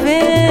 vira o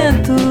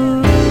vento,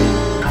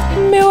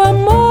 meu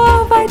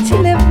amor vai te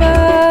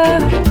levar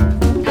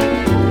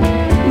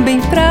bem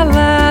pra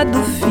lá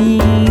do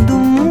fim do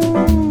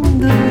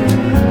mundo,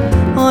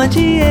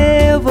 onde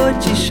eu vou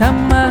te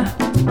chamar.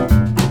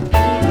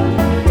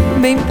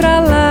 Bem pra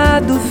lá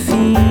do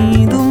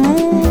fim do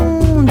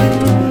mundo,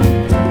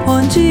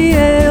 onde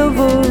eu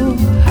vou.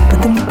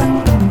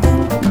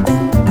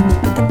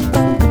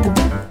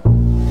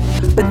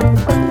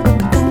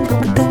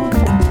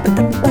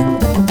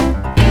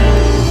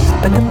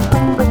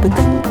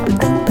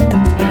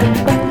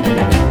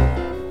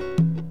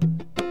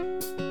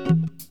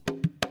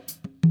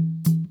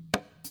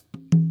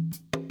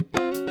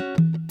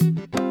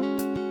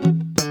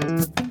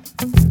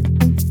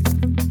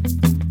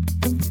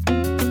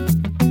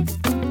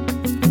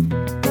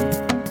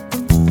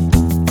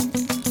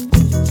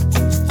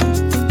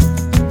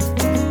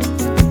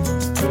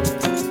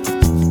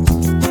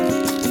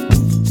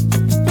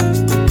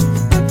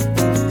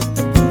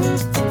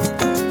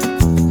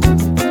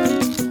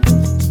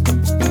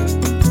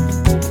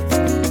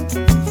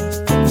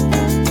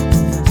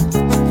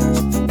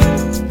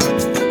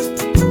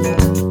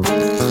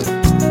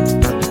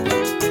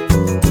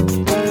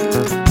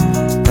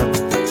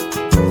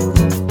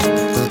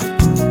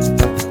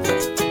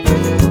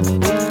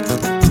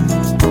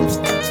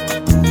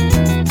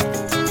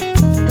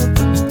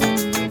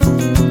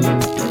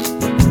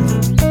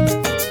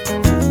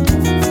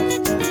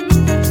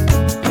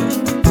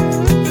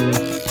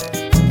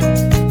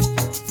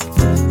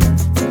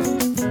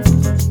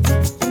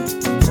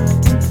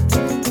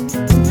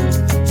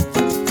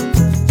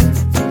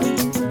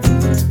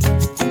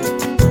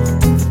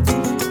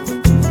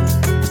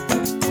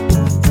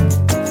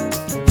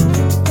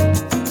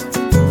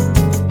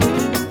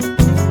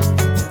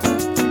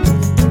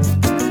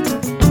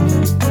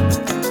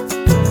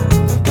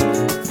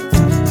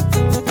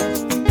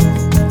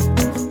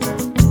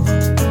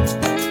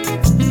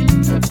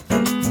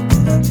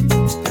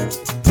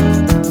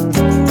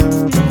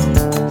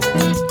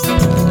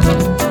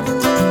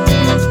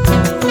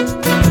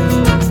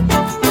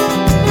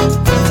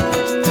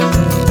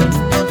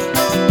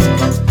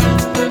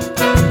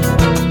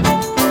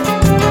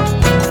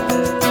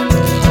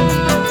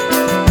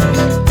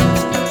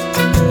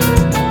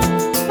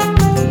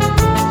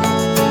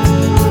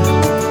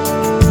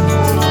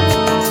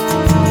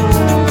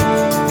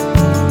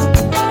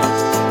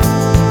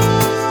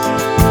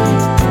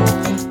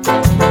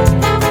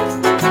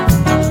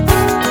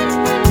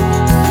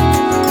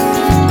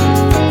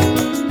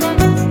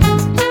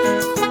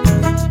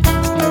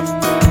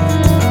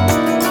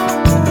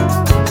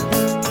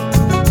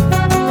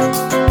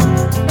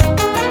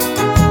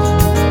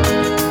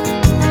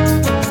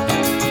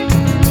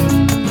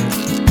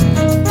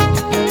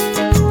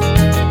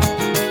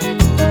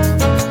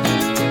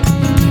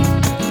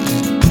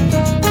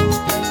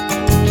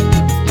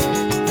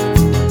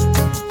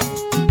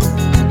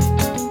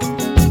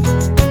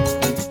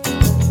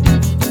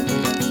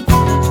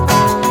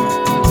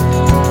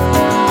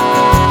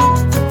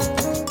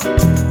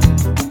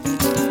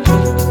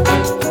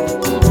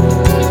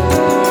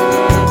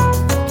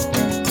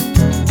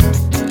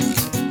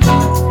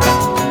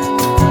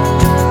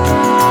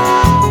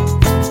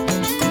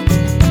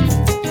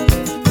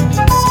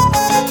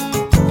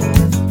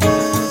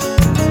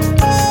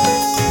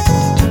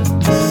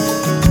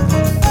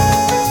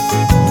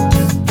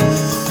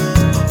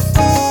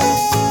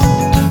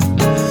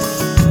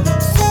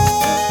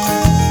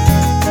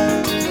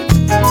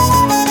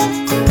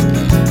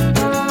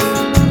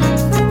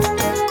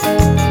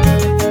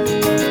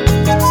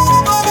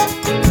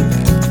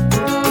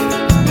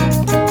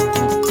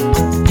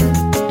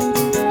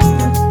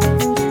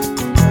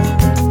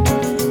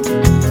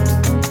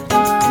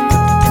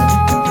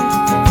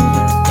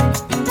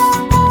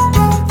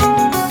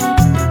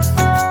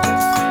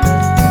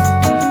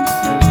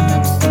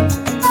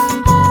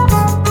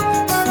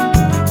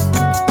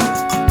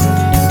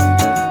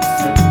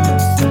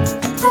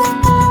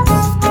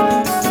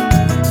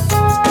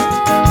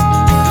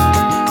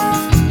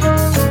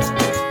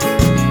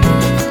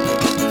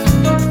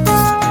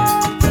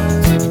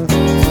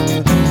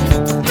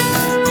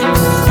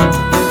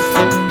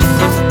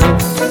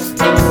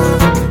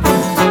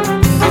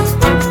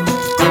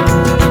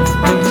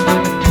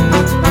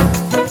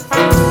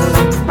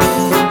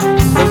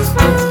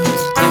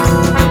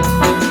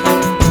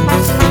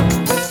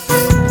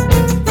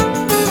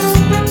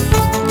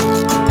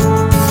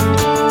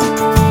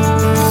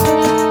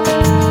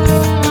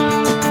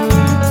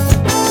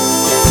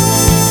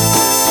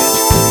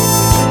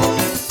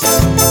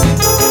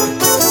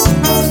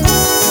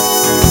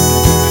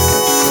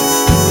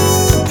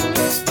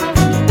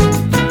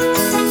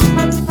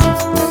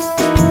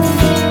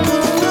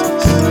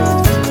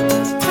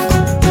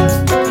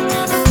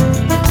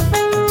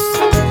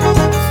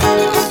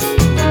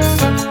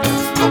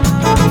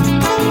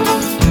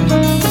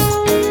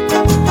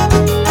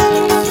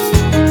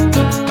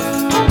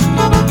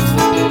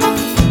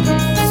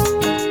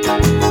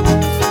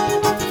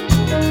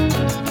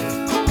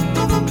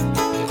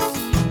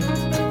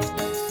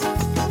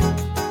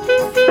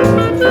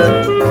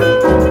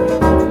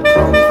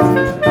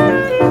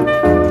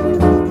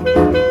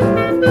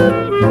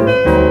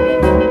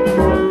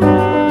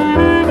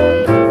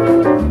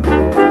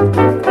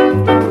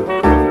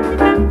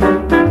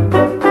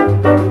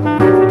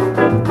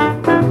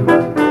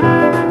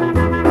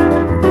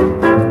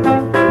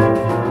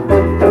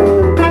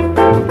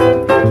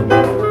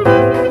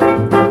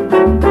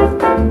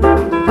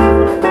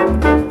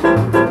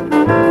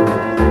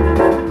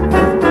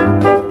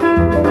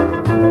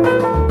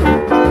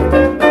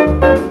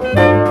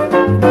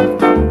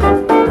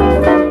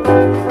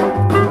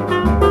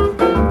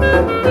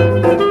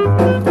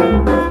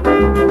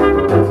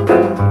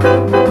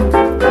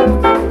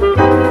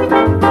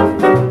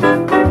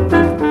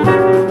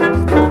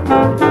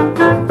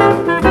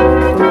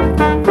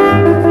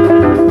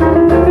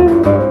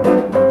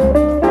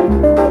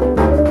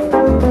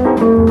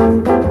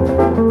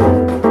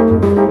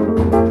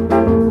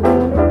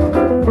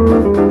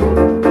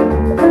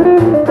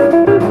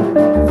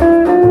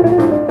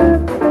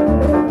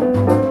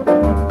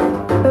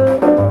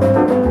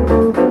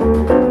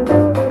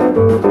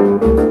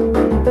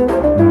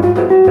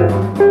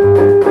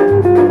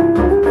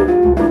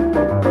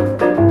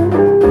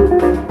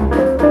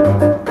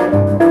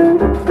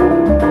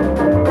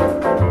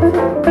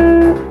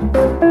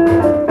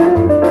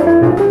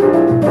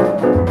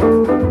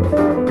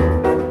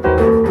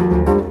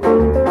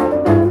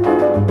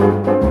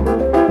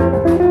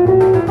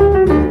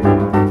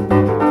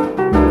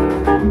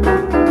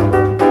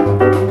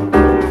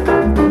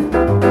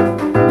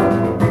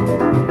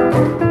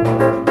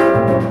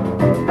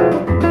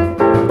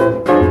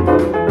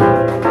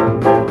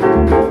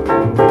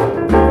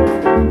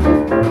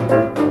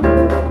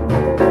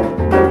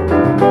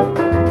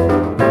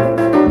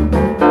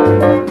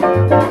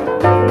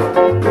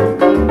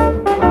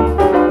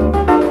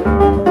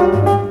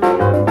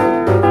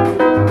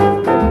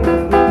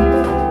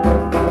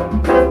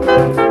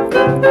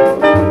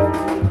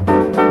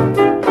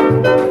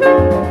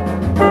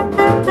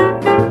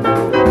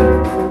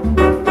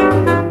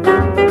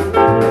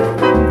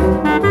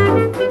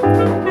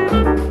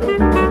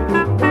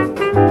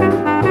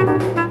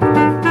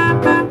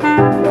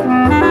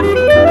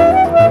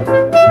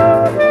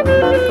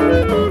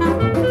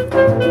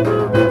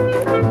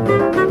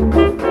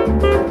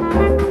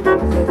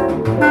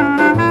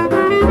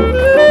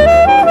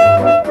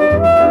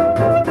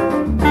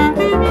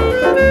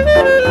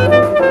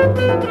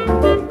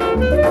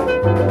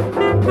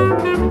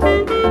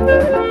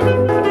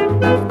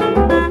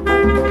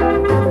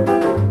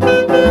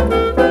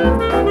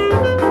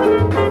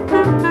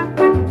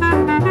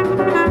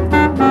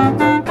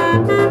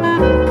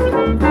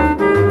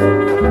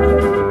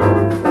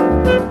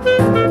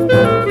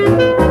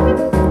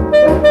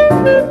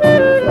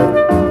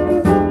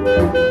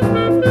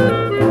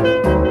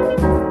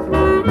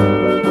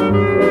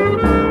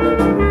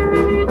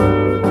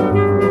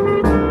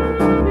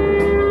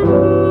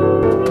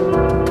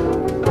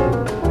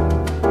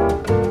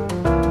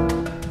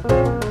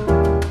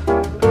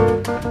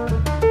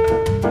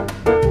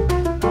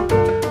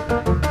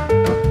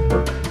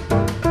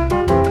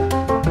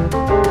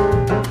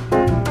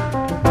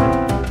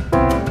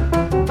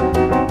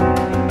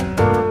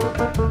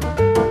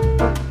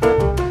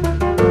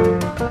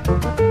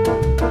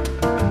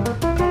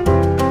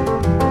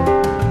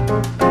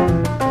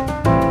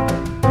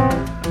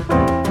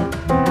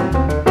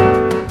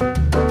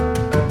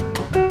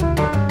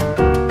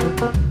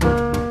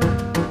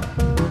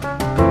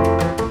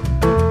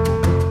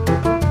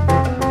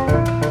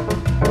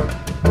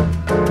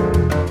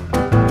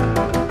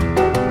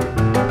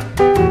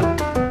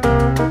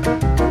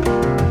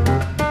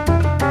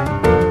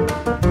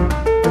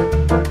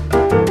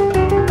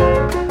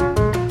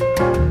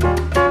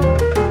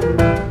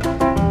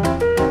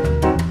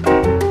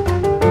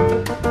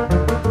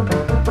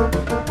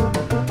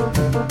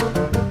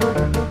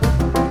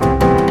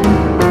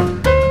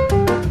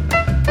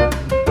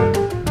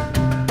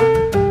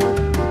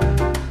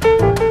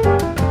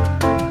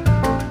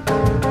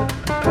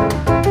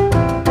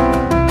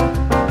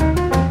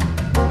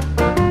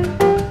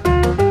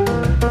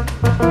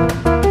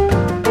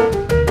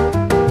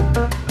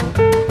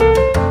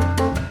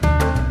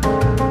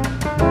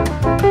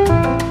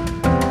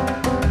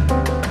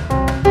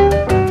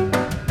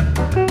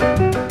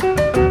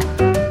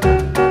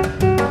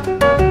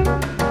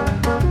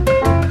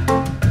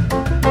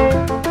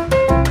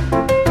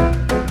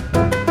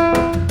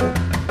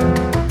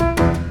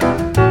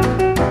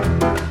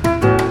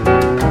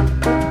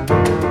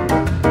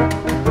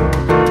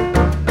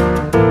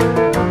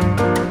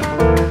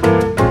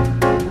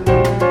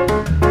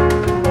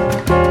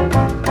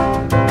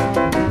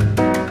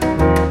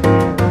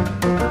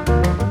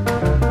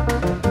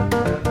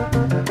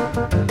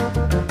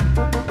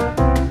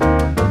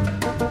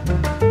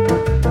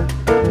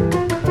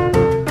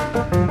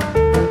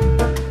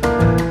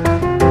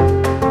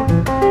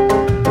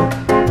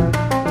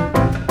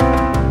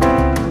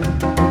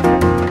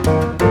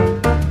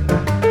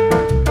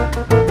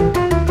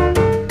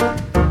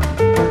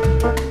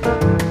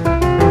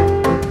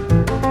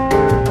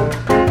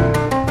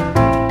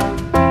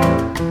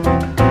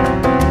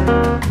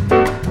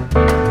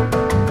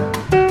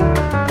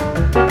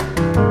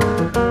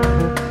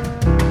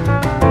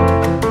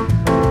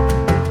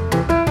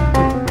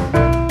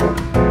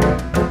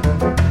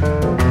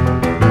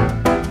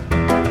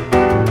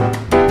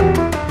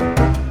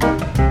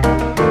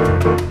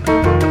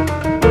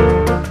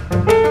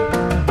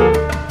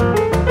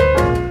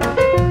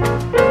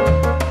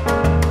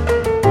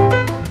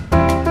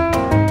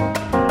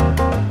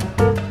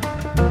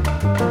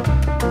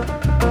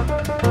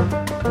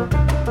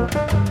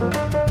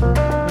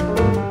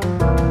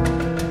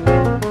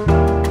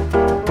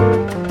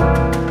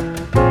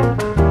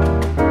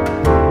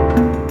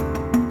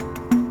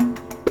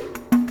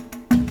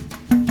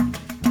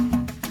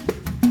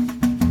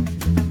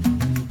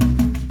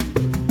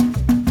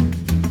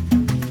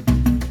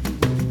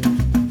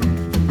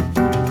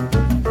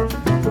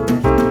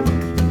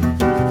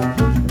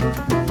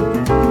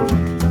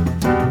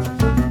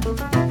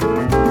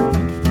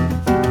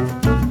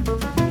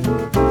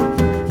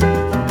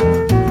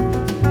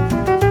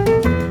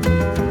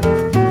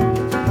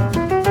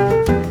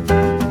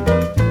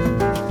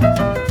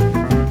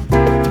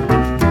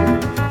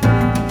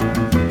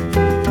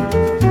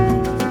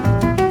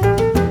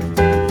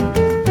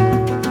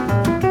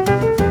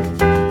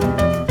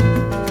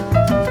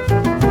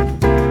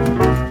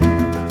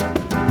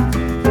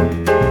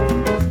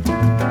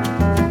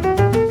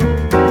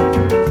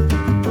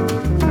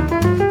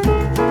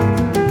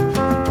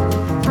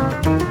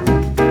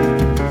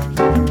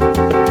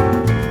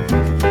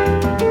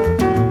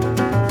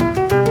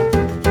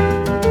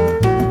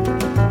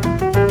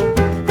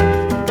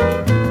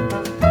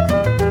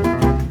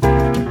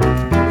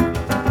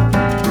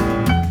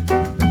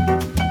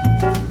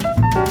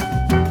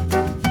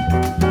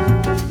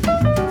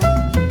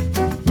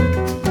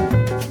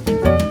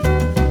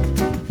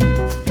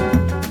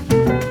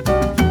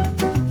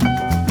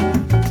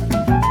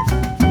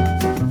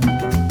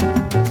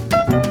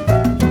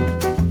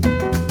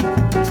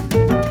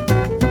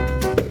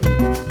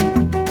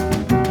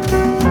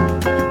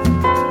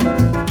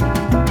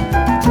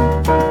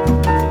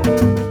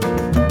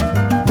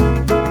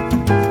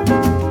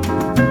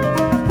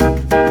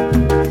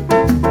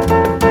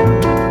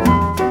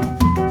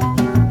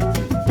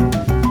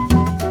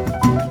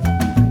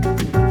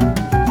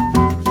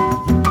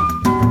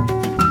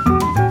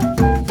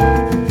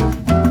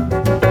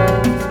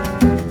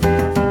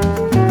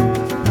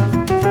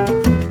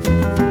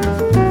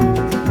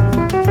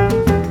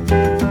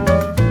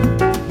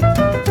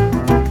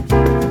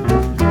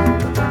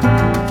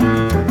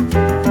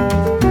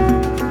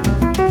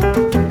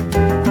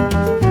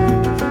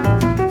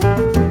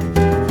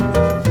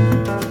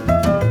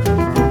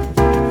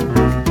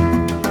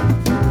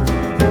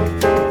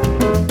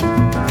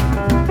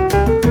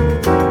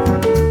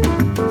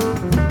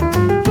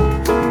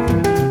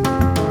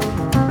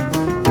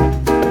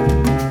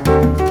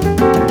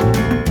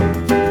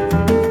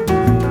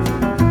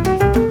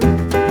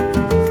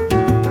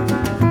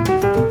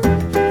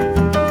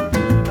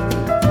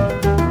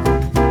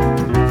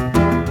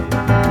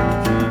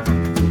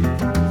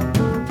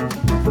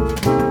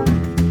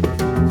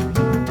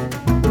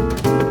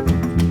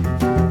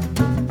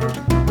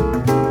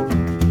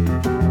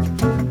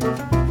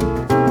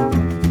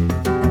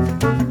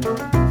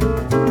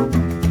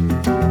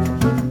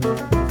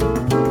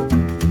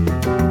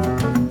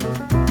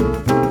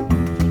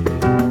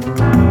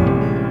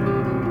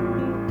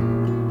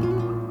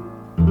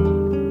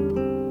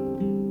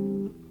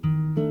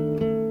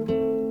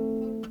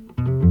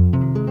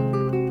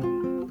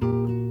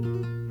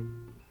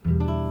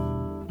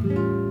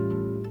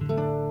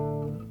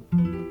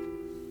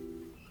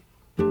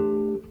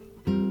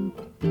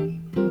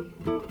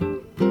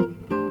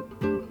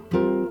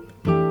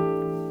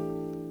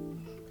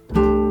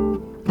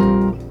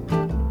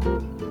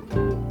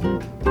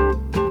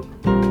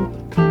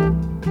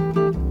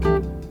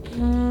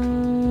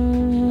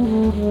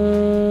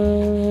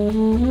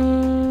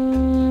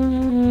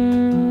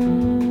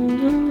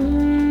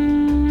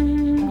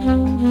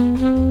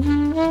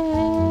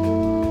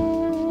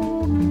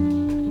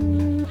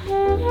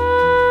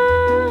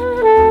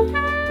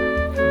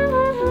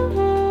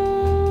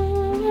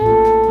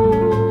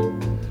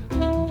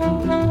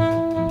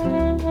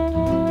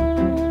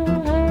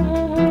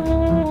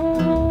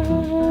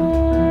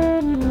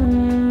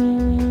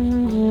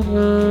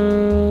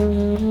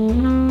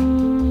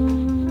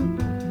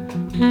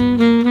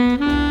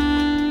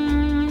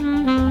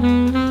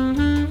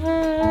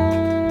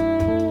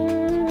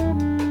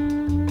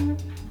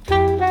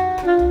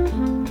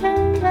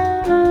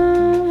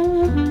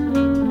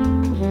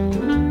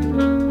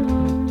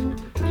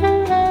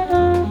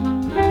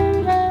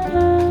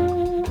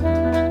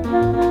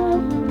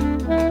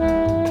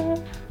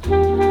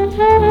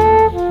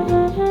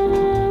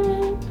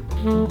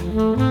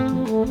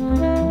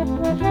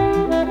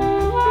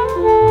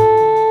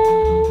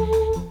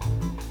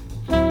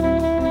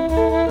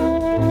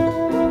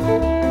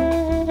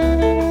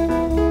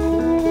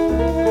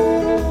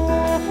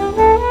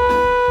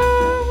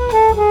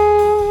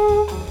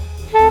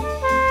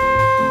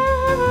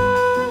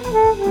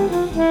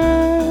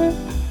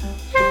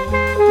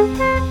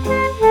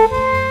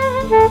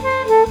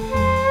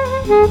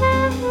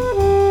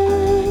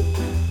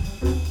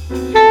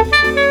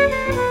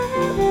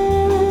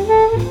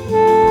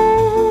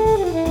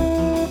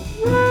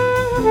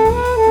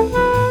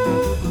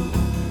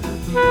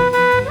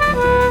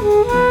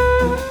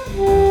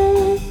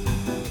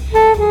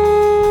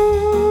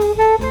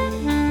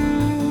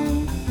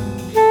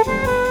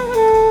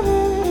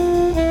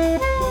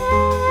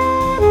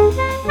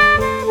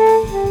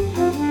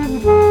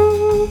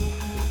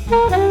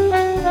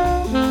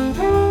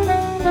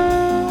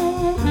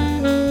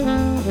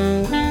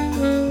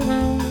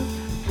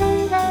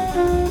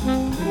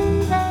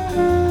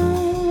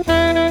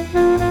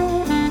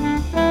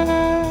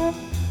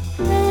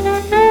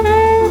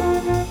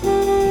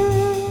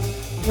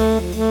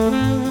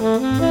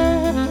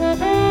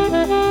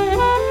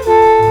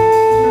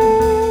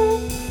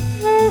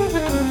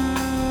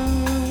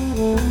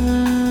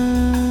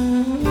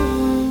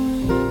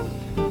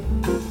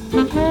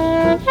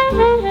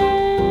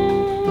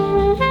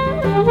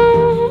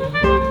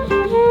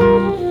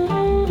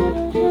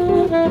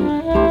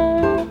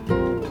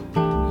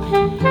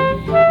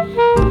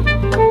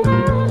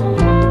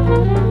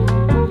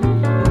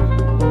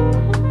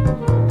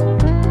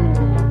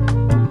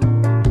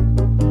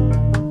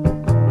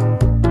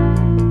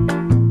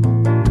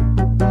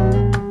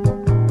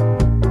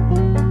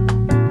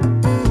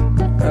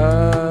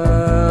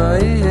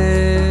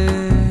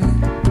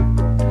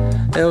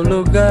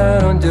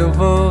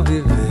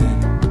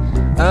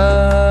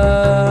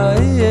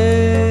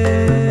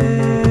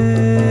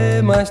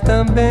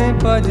 Também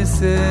pode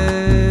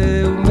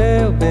ser o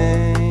meu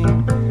bem.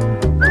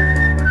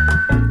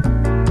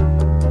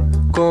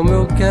 Como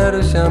eu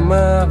quero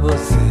chamar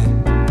você.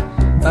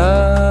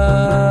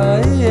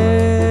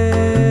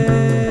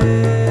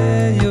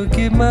 E o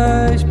que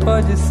mais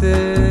pode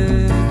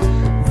ser?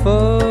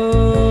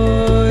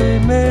 Foi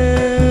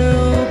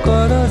meu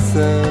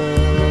coração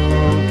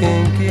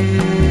quem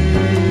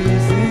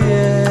quis e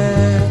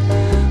é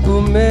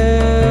o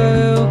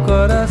meu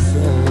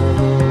coração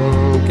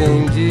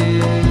quem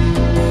diz.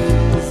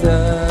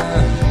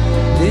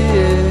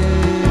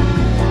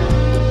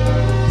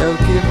 É o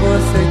que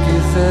você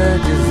quiser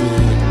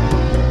dizer.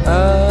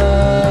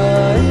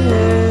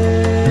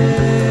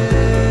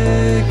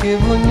 Que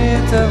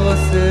bonita é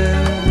você.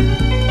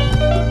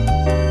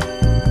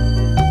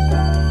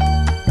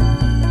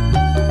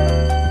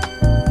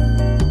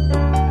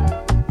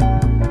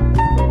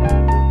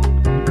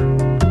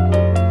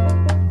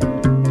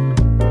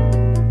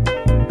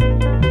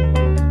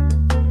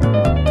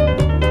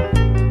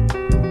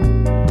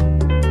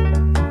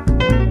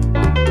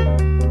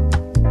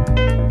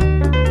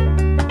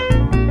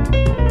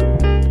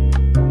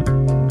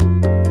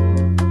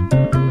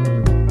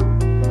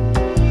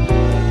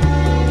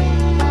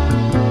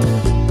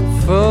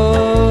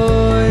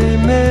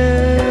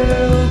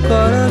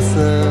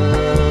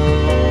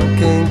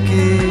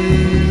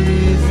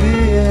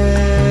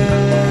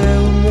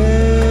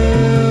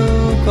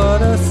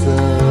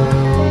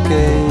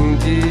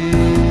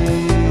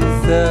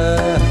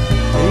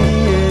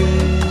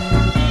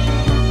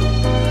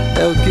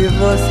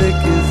 Você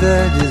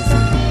quiser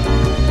dizer.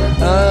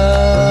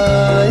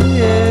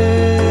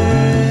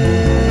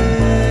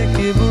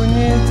 Que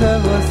bonita é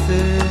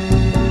você.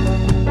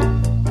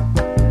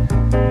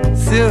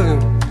 Silvio,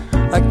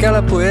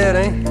 aquela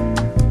poeira, hein?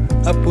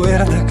 A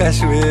poeira da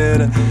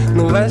cachoeira,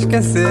 não vai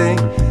esquecer, hein?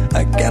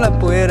 Aquela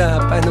poeira,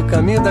 rapaz, no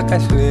caminho da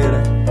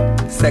cachoeira.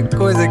 Isso é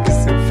coisa que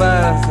se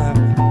faz, sabe?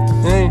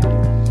 Hein?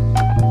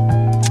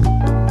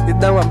 E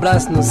dá um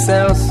abraço no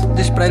Celso,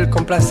 diz pra ele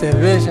comprar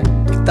cerveja,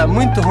 que tá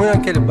muito ruim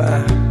aquele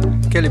bar.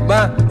 Aquele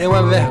bar é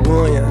uma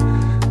vergonha.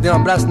 Dê um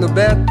abraço no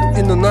Beto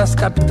e no nosso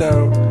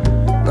capitão.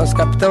 Nosso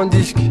capitão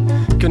diz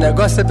que o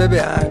negócio é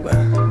beber água.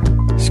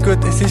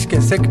 Escuta, e se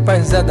esquecer que o pai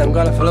José da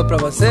Angola falou pra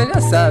você,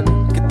 já sabe,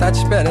 que tá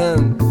te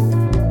esperando.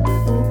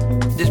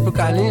 Diz pro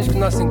Carlinhos que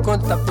nosso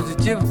encontro tá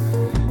positivo.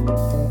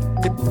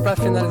 E pra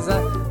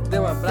finalizar, dê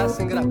um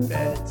abraço em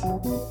grafete.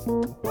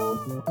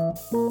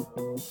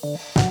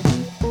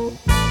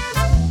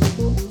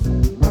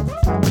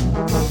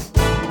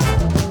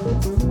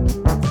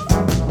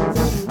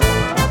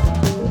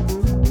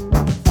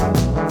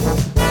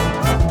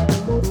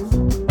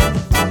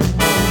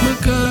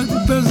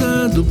 Macaco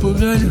pesado pro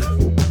galho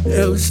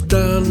é o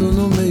estalo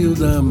no meio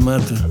da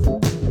mata.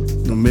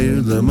 No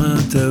meio da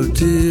mata é o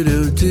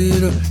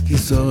tiro, que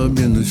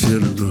sobe no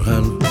cheiro do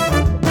ralo.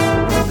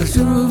 A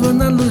chuva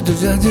na luz do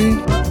jardim,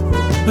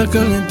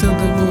 acalentando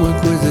alguma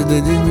coisa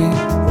dentro de mim.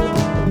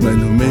 Mas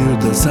no meio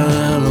da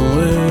sala um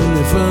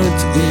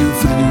elefante e o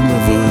frio na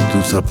voz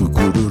do sapo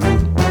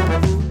cururu.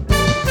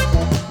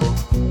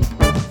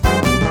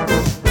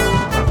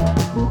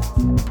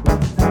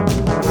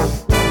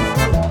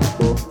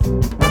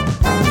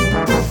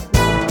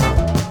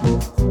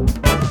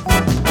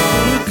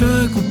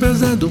 Macaco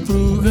pesado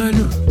pro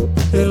galho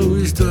é o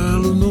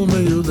estalo no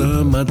meio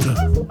da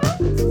mata.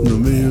 No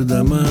meio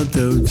da mata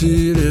é o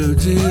tiro,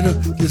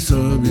 que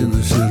sobe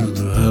no cheiro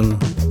do ralo.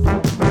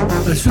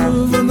 A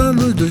chuva na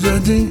luz do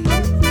jardim,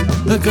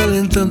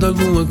 acalentando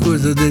alguma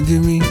coisa dentro de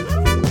mim.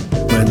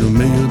 Mas no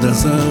meio da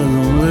sala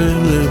um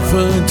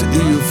elefante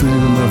e o frio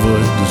na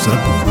voz do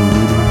sapo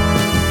cururu.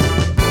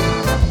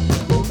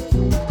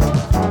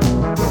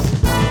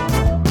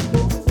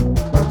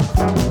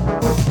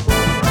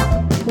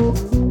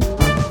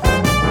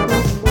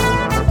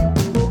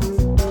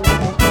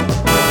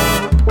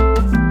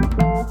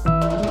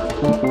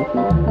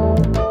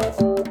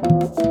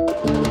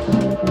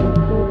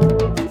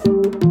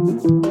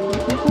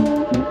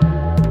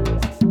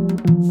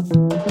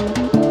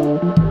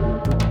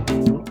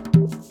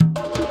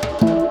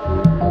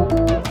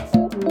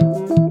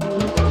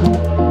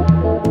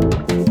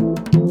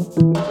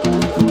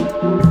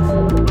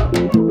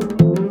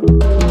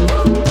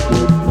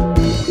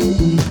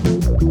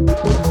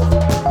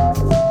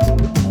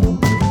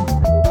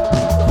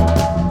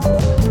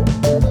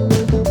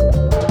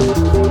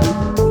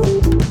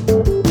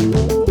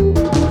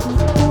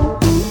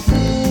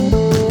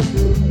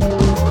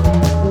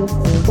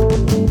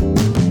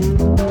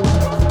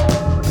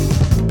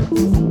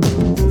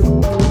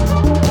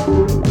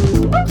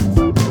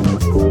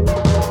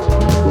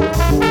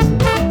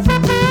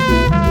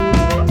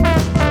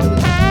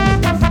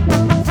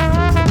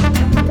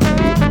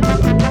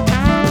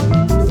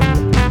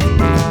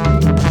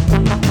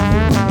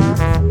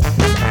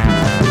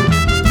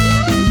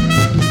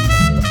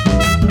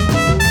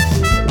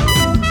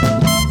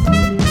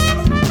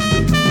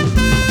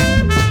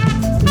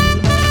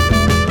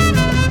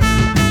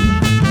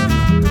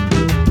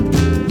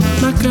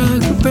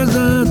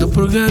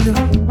 Pro galho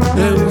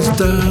é o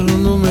estalo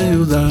no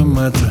meio da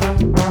mata.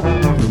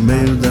 No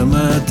meio da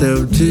mata é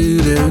o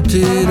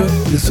tiro,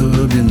 que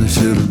sobe no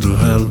cheiro do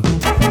ralo.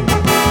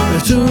 A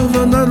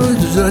chuva na luz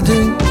do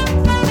jardim,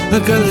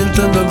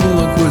 acalentando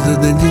alguma coisa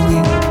dentro de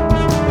mim.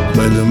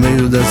 Mas no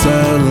meio da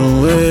sala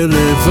um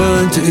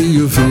elefante e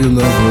o frio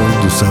na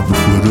voz do sapo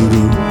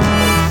cururu.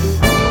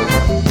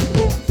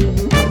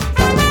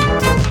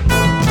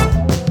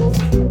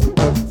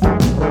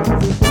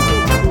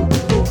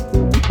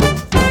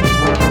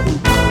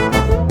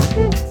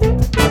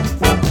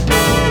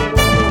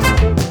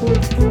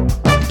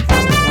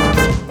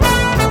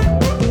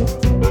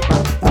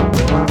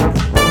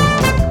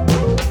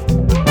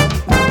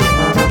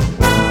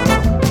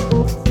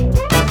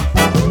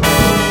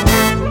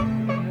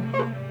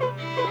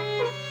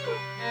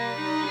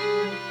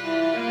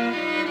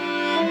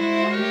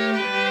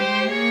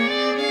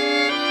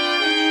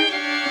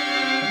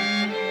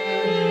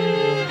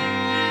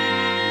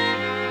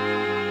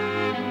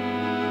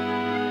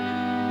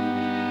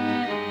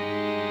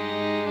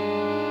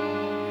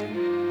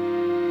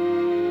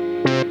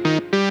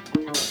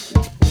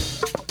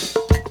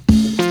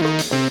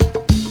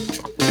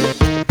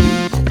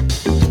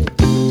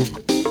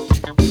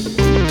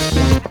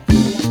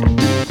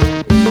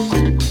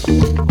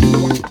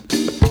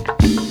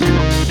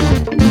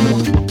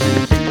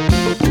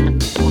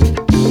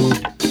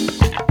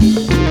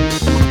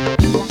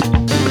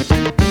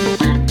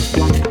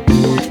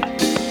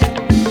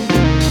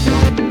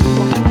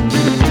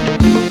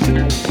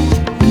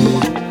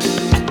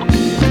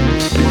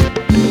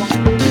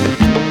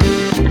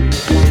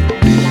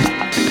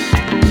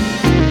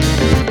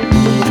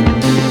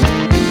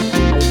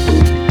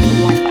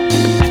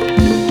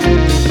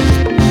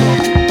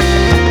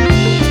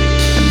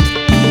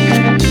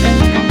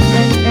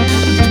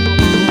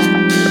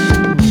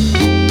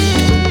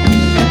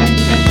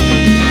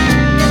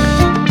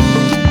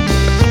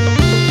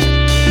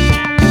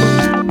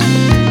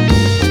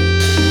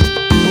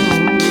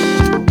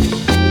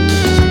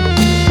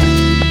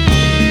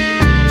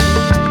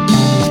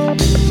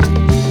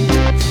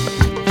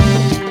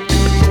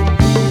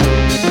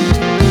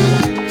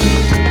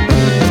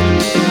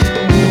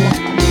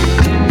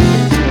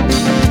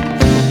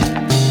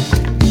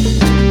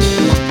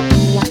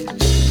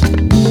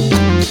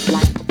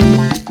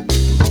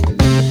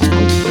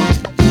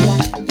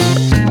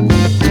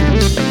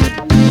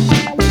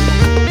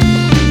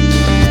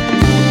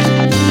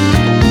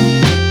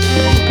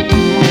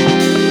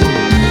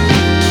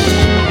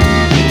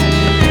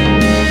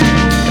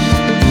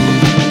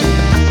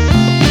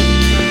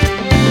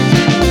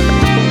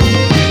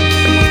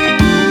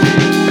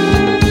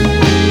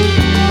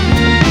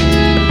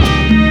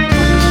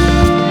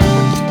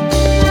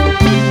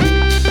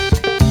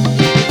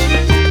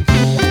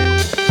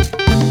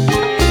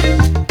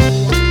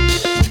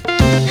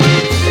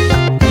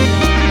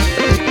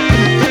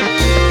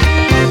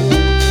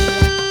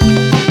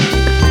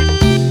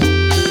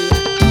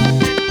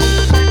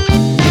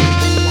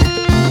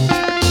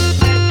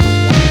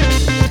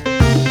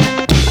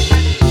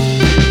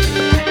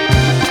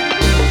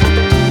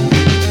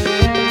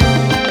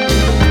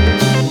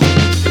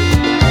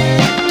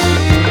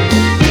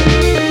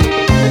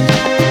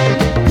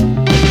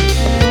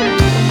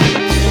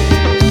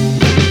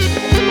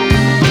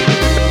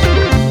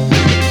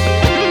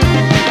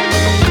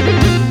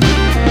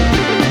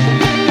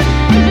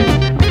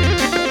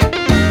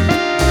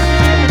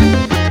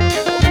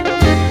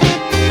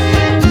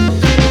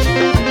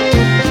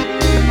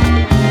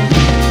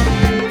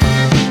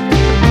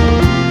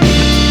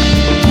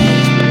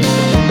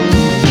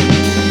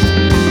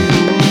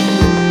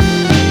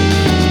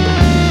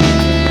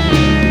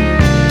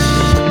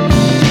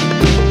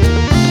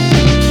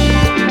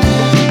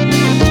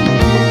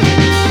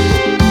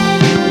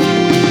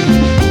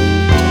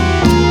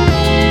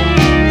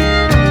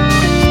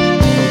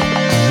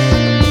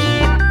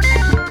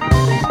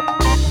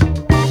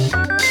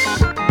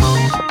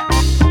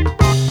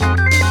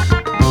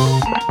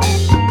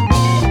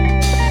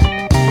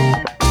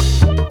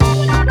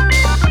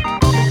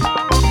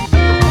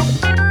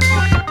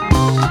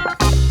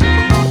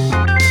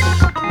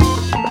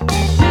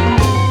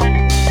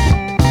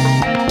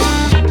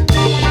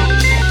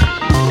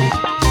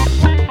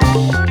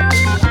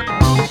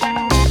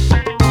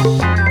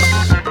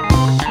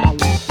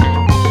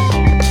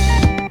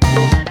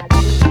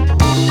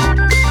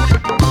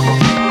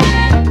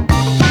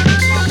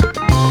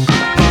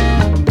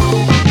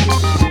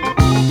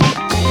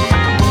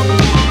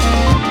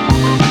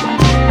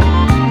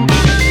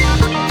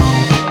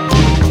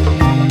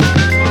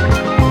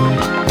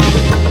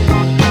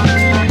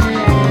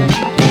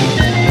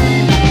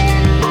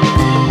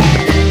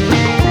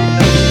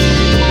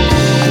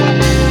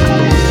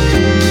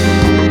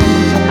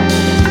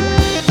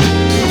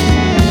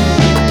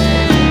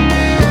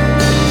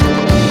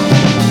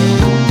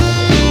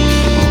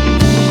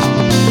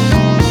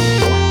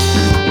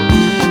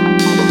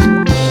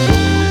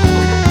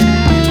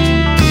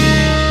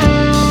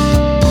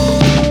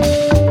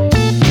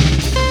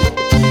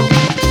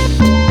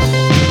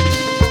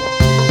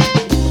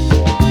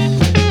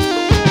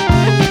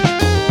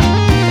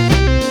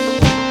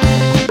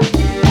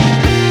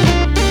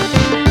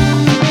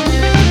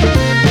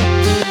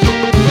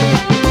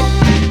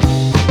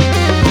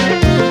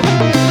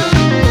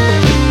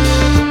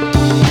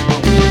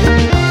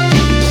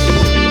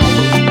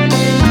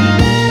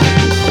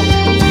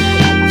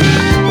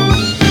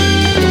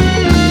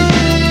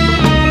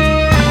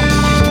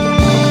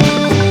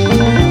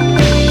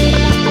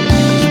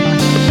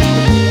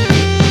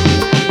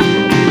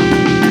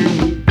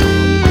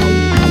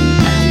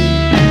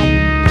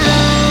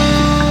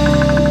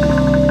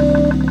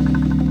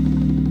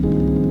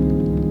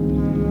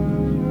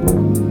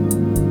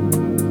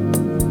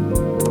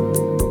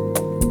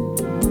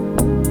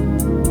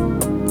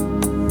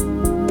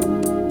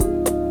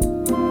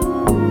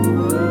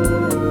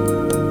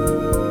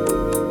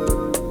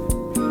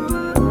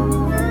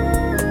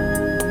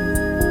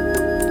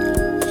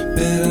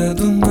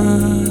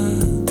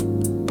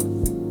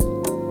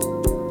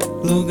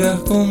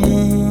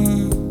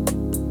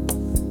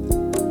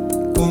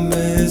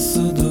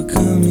 começo do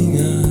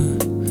caminhar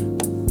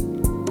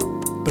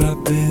pra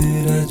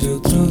beira de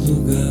outro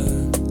lugar,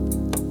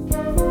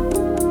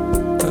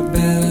 pra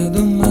beira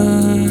do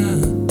mar.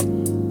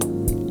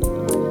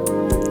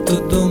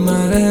 Todo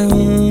mar é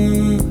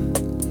um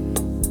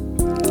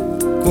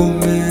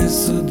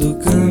começo do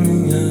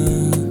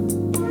caminhar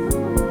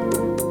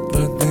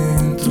pra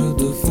dentro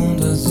do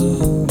fundo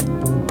azul.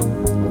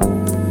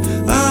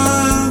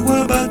 A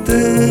água bateu,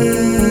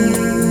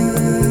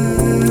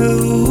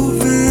 o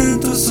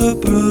vento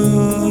soprou,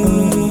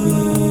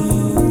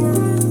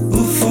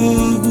 o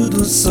fogo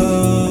do sol,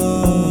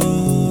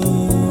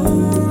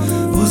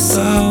 o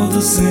sal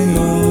do Senhor.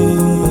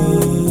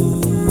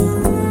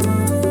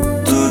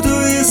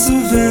 Tudo isso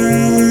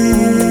vem,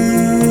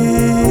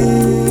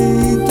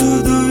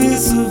 tudo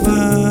isso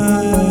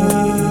vai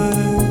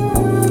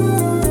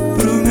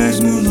pro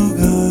mesmo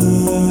lugar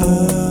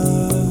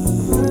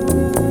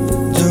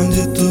de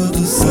onde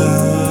tudo sai,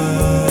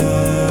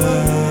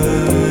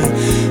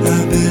 à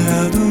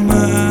beira do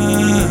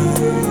mar,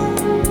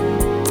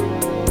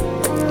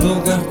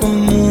 lugar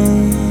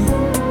comum,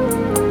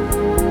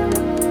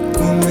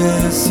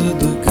 começo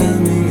do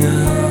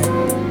caminhar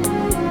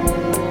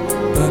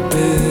pra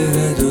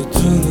beira de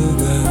outro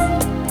lugar,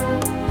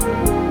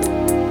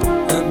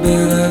 à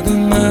beira do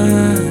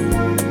mar.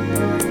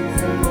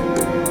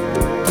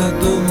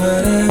 Todo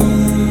mar é um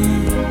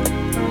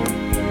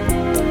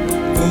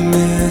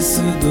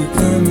começo do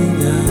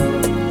caminhar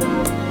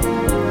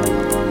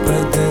pra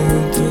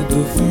dentro do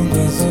fundo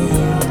azul.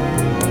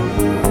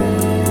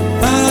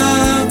 A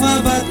água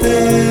bateu,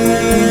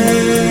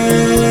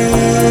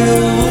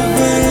 o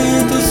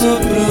vento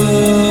soprou,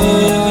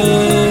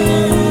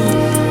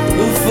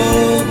 o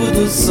fogo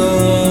do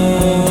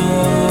sol,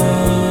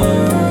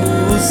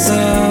 o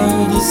sal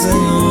do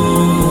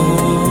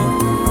Senhor.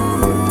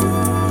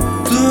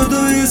 Tudo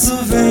isso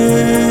vem,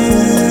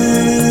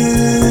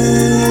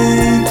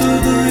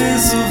 tudo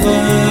isso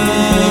vai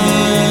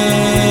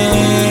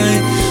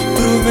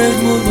pro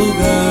mesmo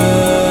lugar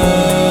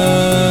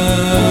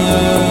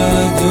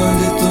de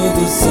onde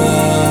tudo sai,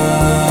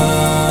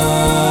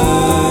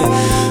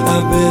 à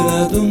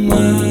beira do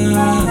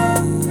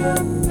mar,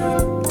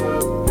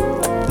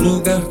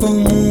 lugar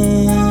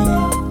comum,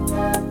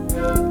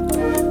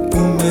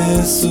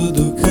 começo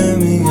do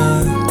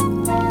caminhar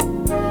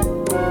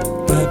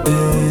pra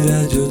beira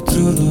de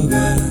outro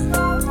lugar,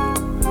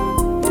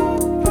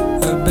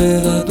 à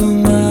beira do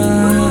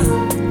mar.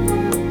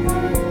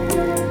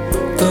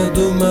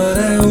 Todo mar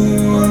é um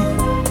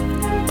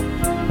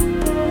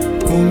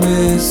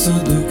começo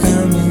do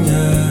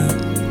caminhar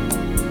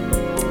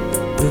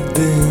pra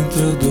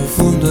dentro do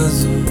fundo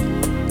azul.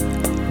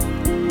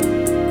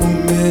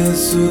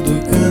 Começo do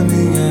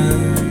caminhar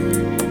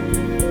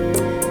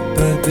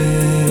pra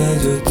beira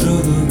de outro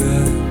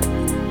lugar,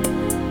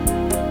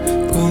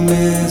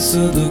 começo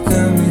do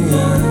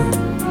caminhar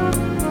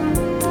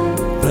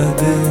pra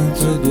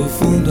dentro do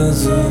fundo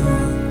azul.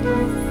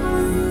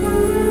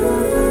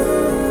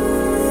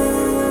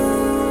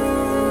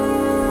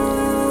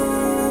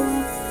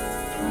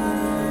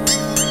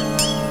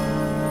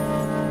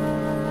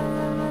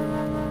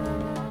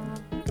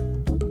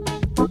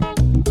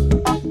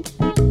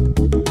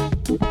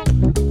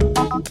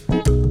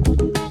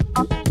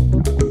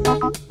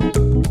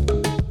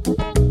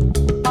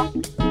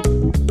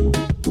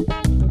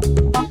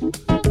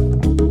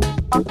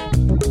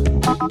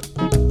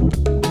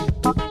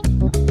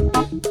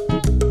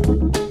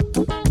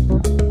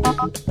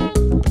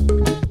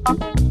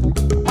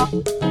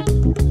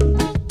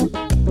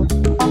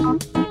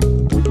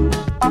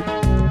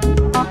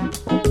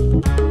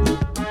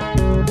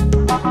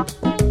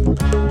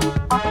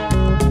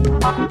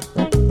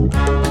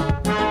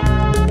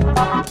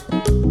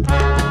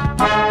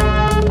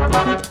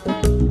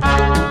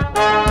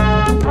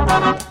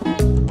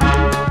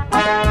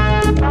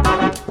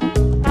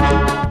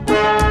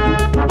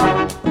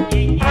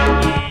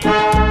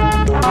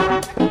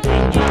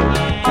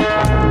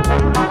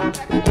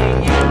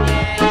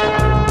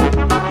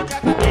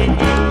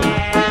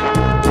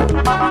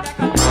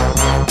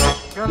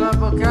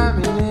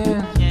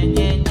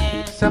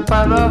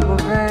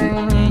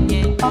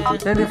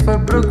 Ele foi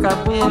pro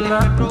cabula,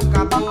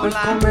 foi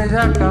comer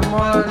jaca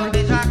mole,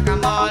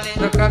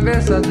 da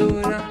cabeça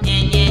dura.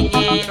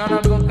 Cala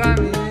a boca,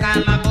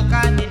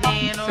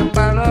 menino,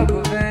 sepa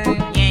logo vem.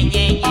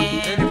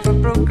 Ele foi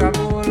pro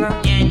cabula,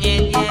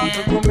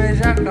 foi comer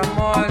jaca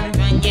mole,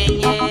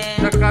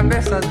 da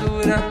cabeça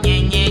dura.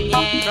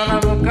 Cala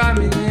a boca,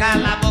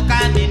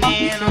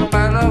 menino,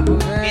 sepa logo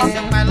vem.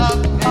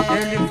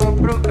 Ele foi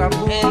pro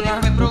cabula,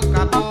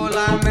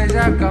 comer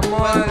jaca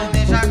mole,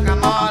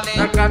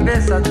 da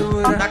cabeça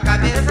dura, da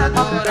cabeça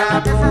dura, da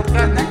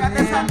boca, da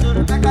cabeça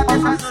dura, da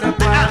cabeça dura,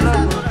 da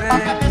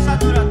cabeça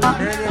dura, da cabeça dura, da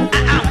cabeça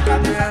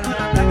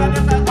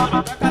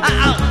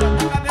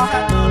dura, da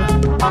cabeça dura,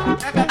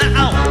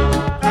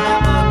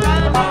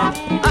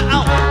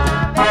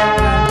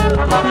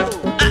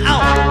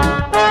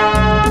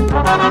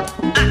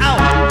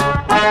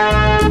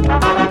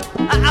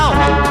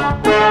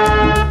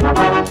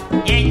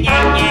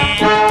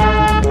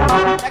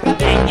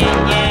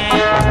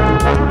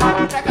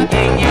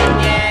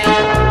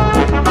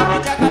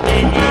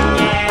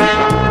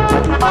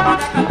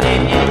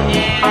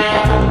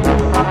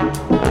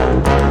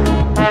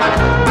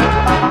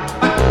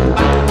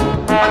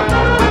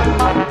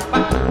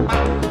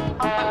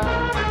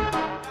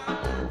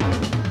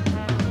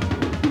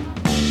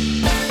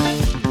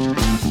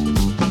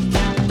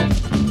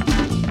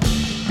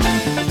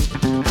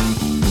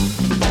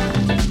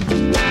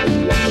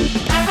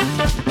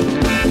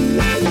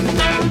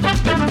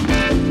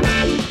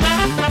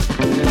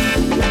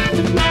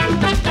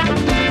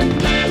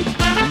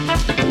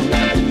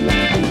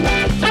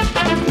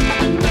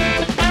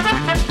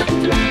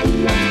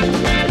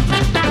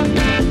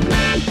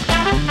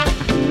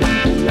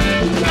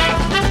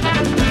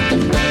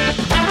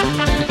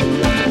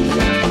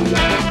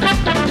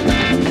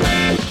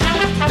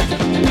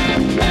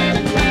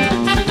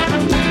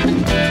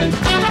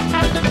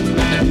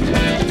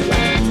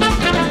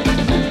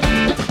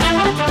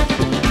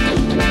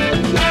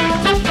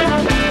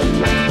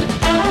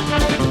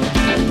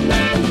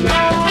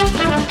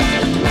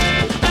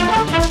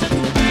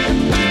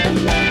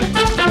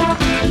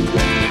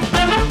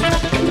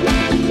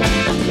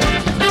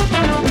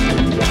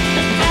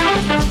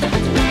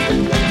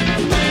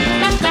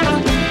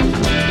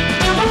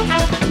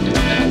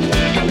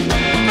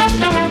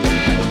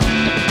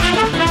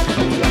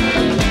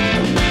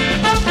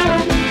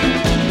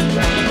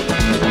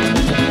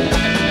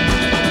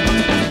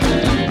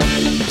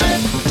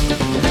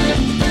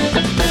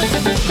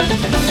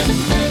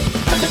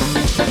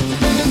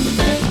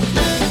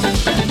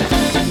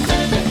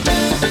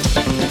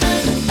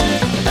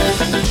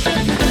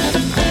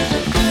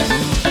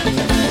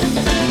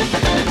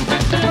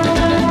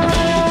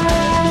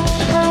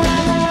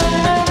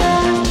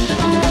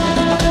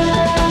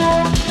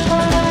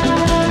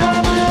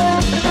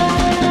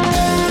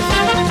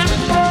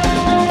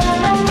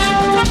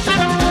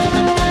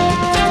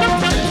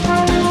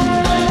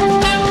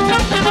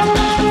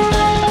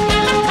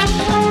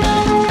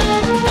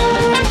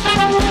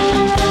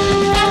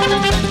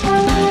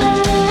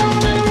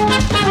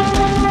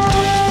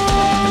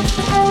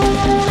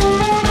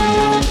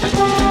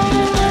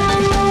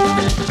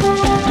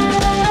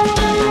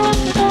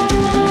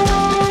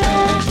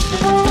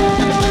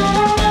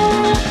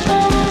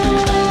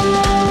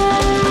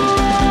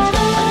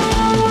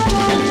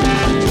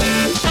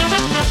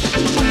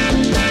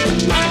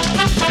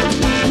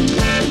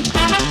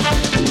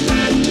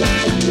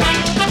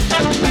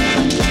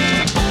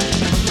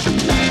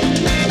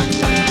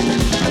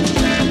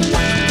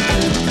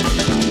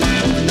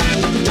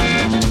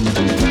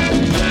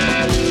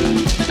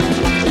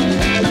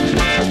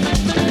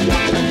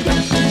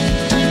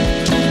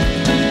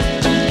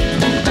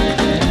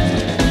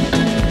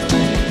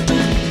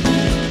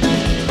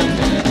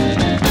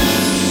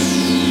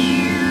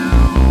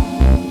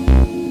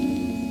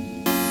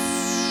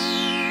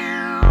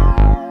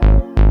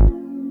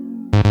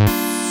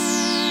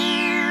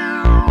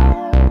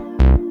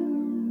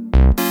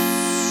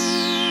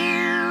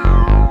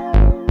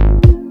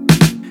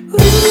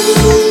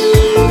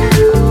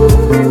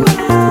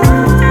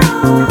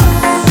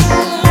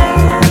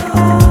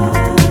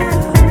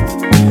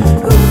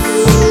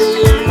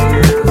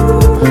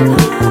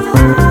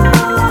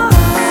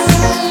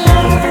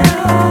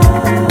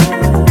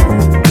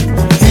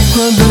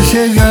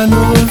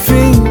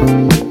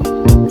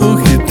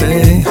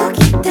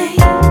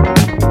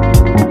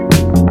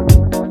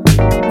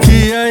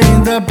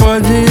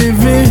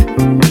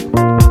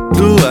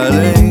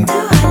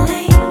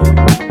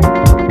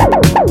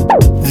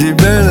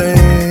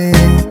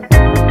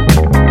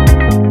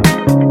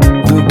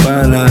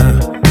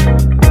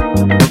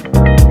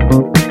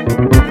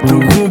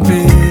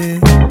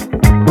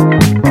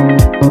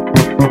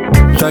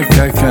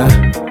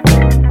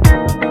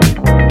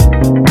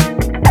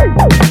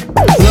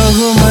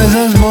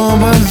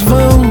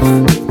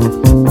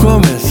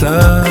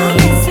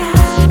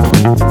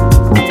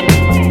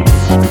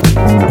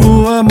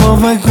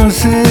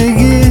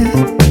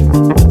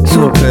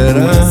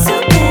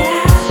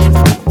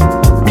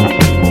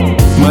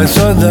 mas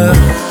só dá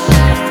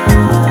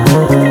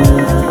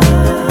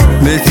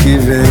mês que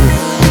vem.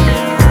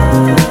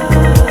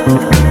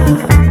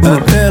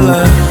 Até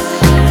lá,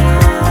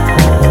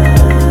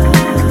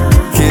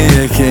 quem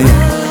é quem?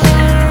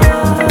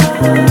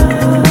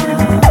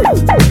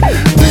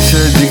 Deixa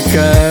de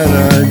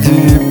cara de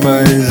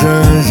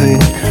paisagem,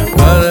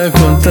 para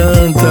com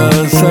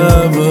tanta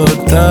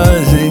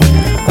sabotagem.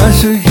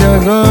 Acho que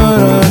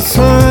agora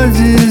só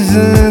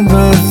dizendo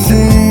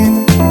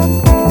assim,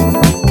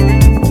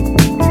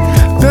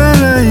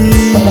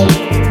 peraí,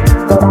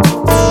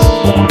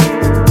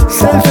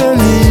 ser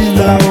feliz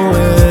não é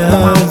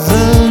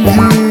razão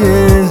de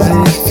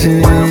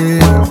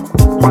existir.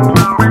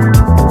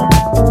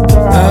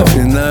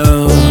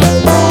 Afinal,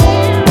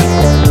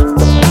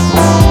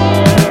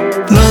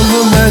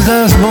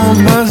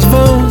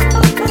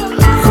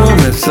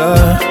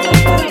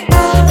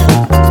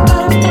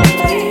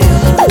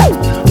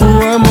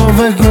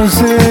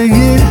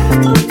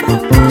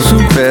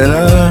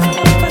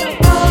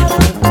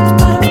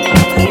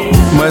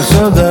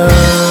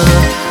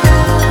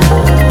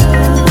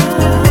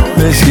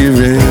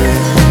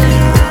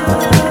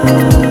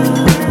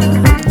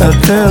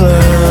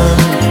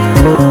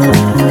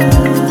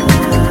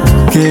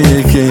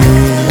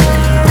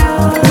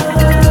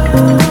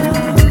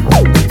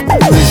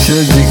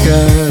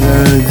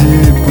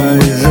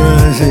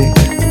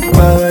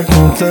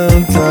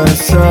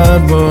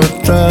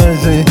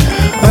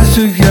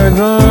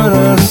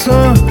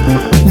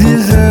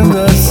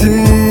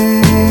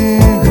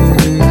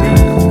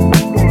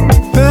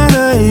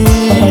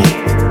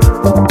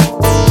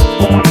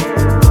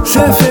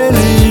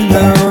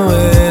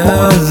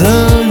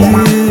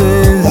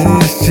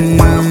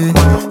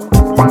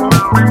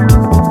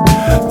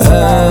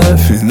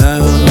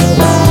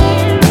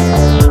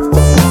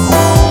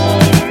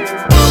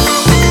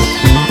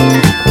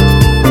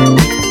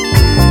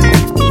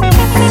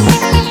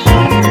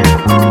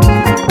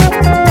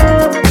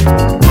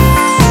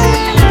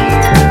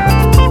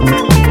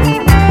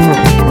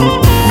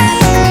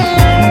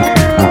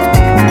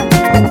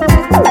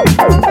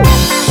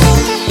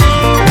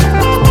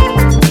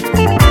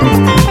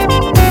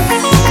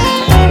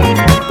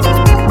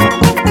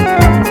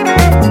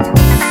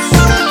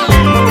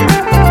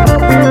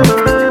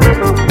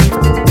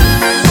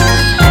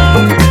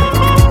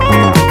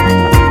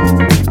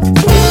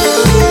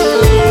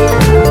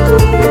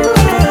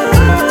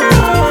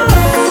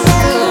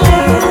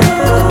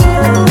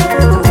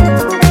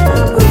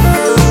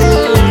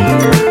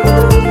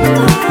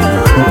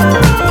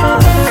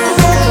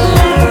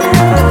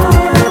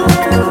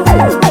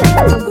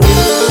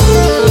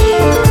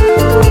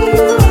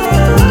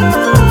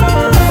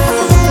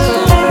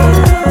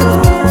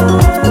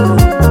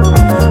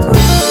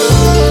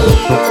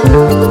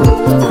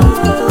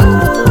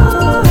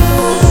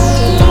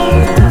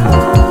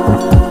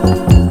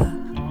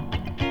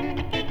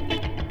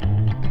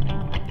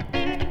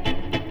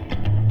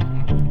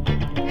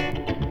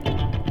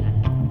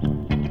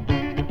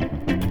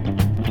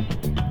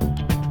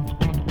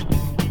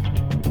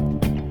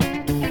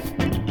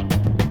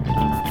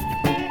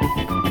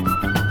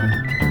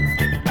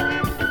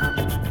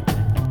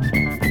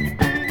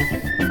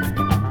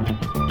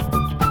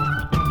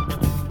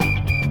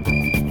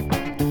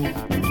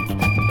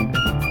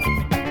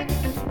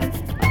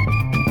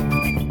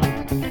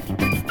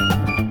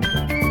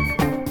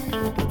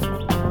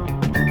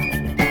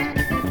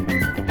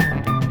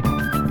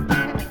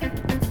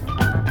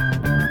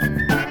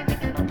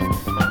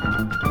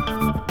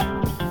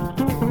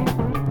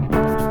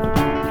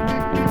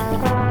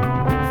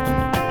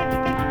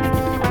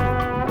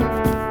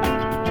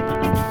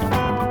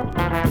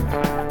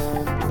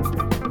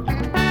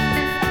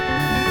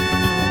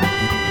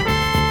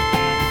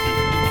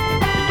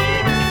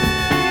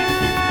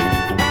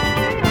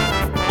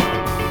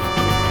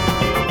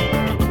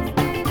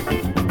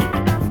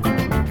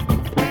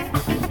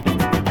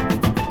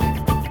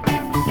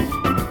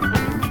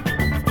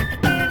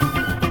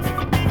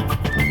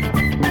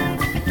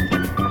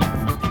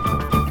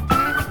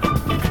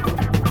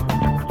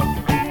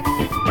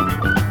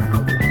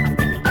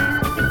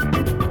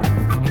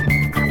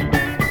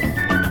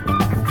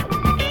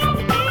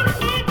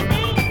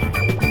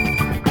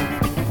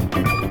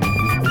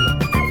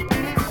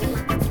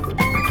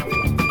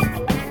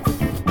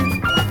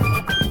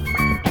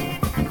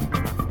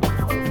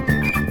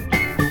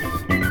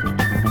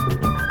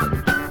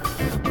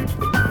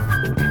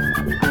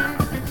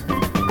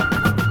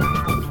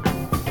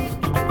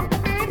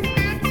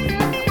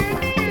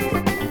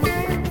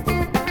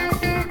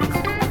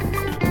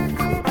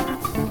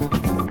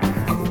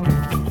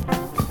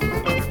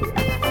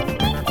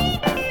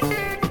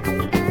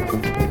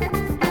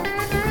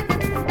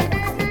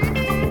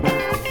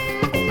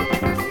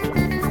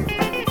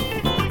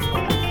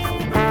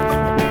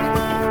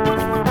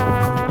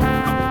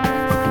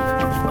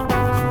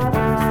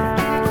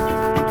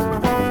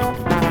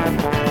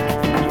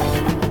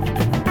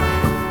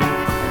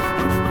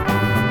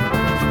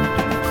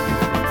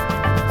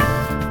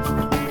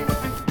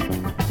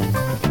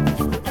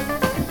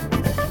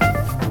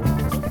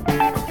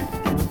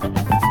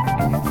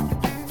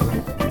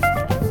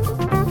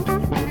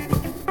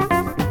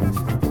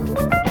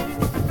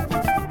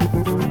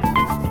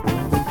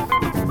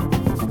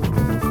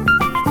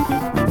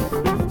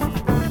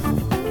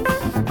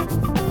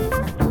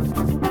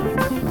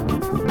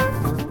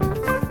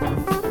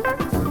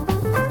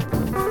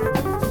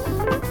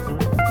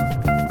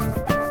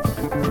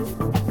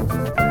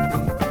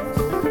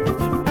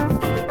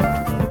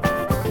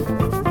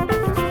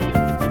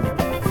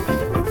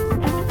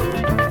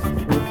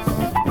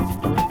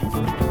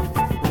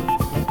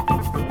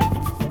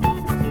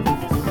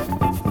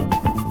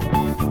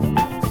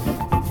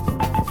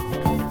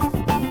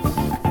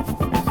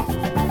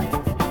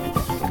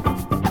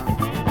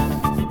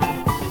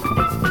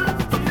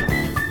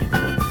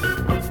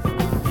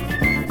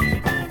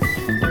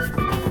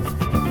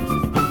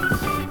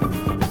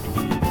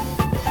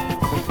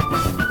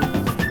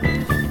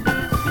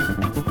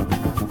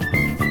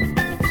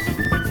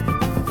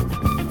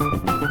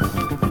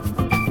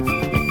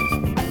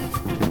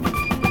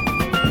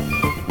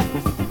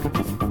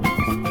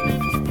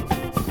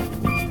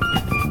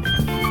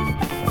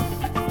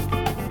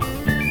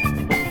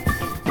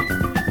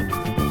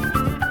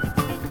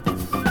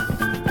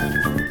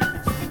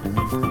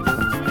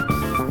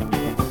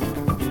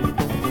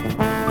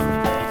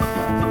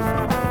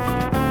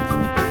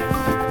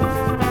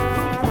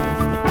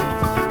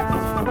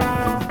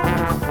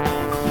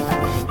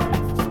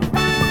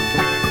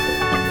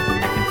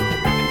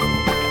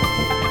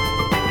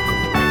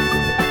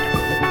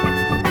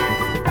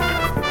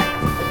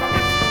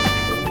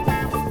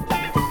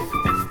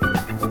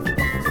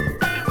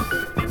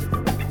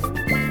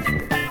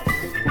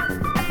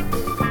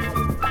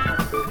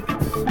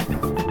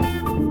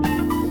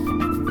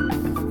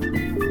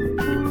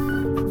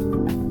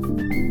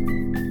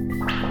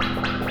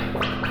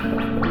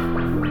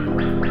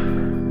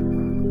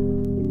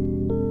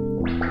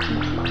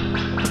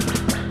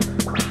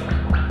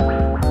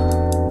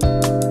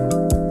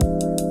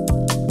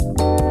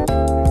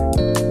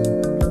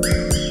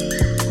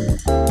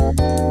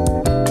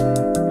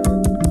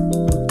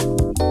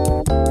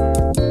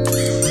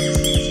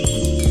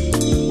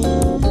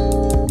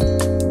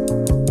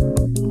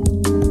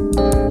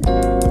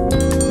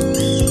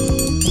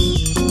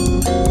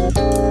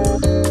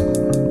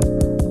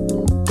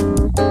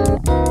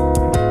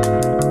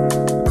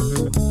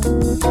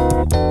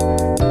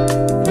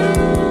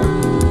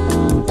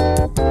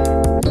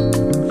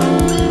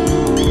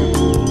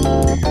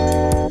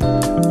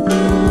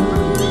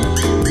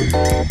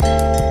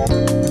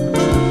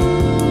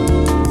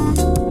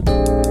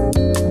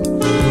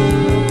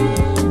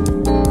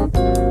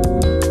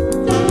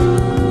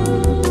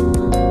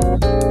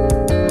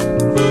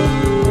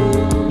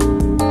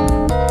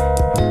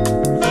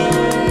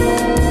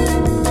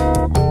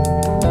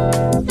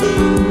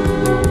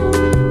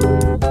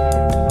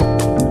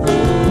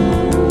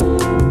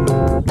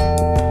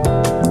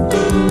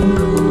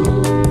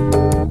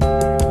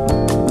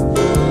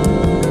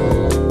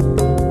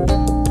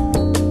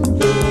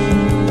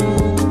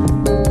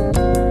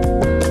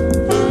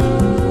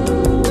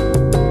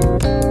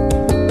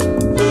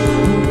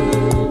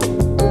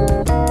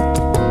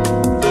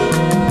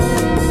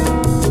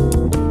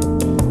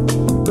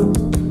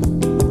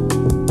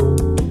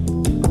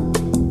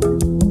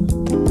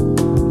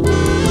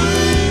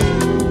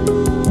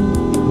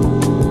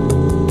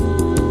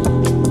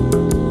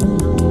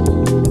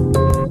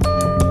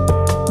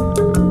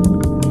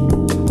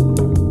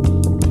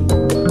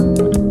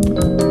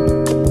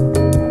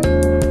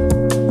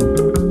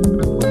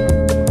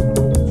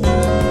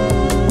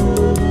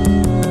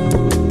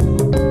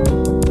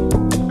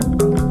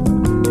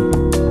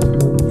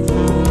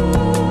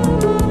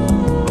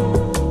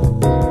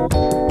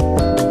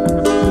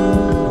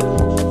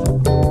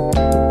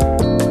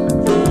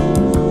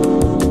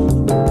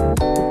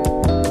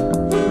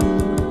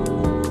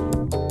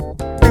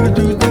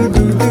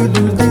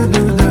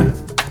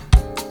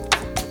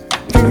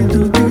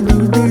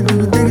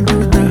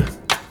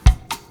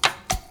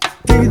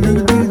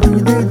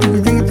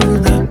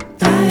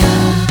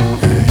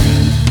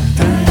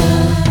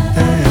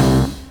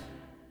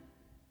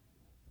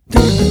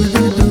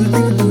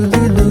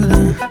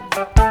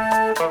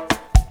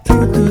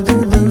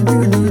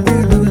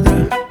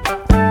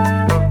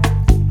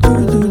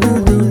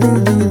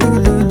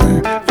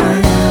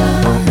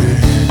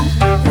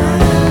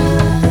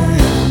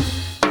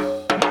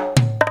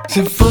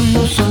 Se foi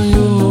um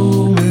sonho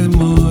ou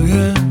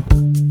memória,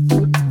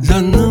 já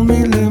não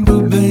me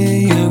lembro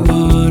bem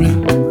agora.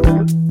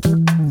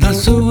 Da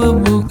sua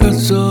boca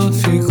só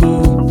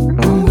ficou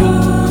um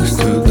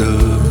gosto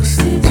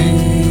doce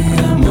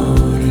de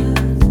amor.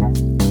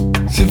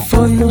 Se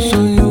foi um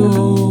sonho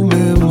ou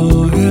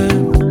memória,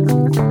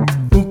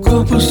 o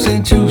corpo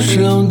sente o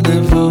chão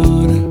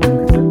devora.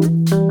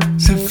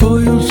 Se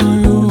foi um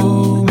sonho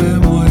ou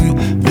memória,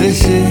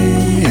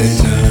 deixei as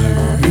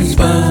águas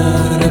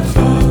para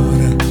fora.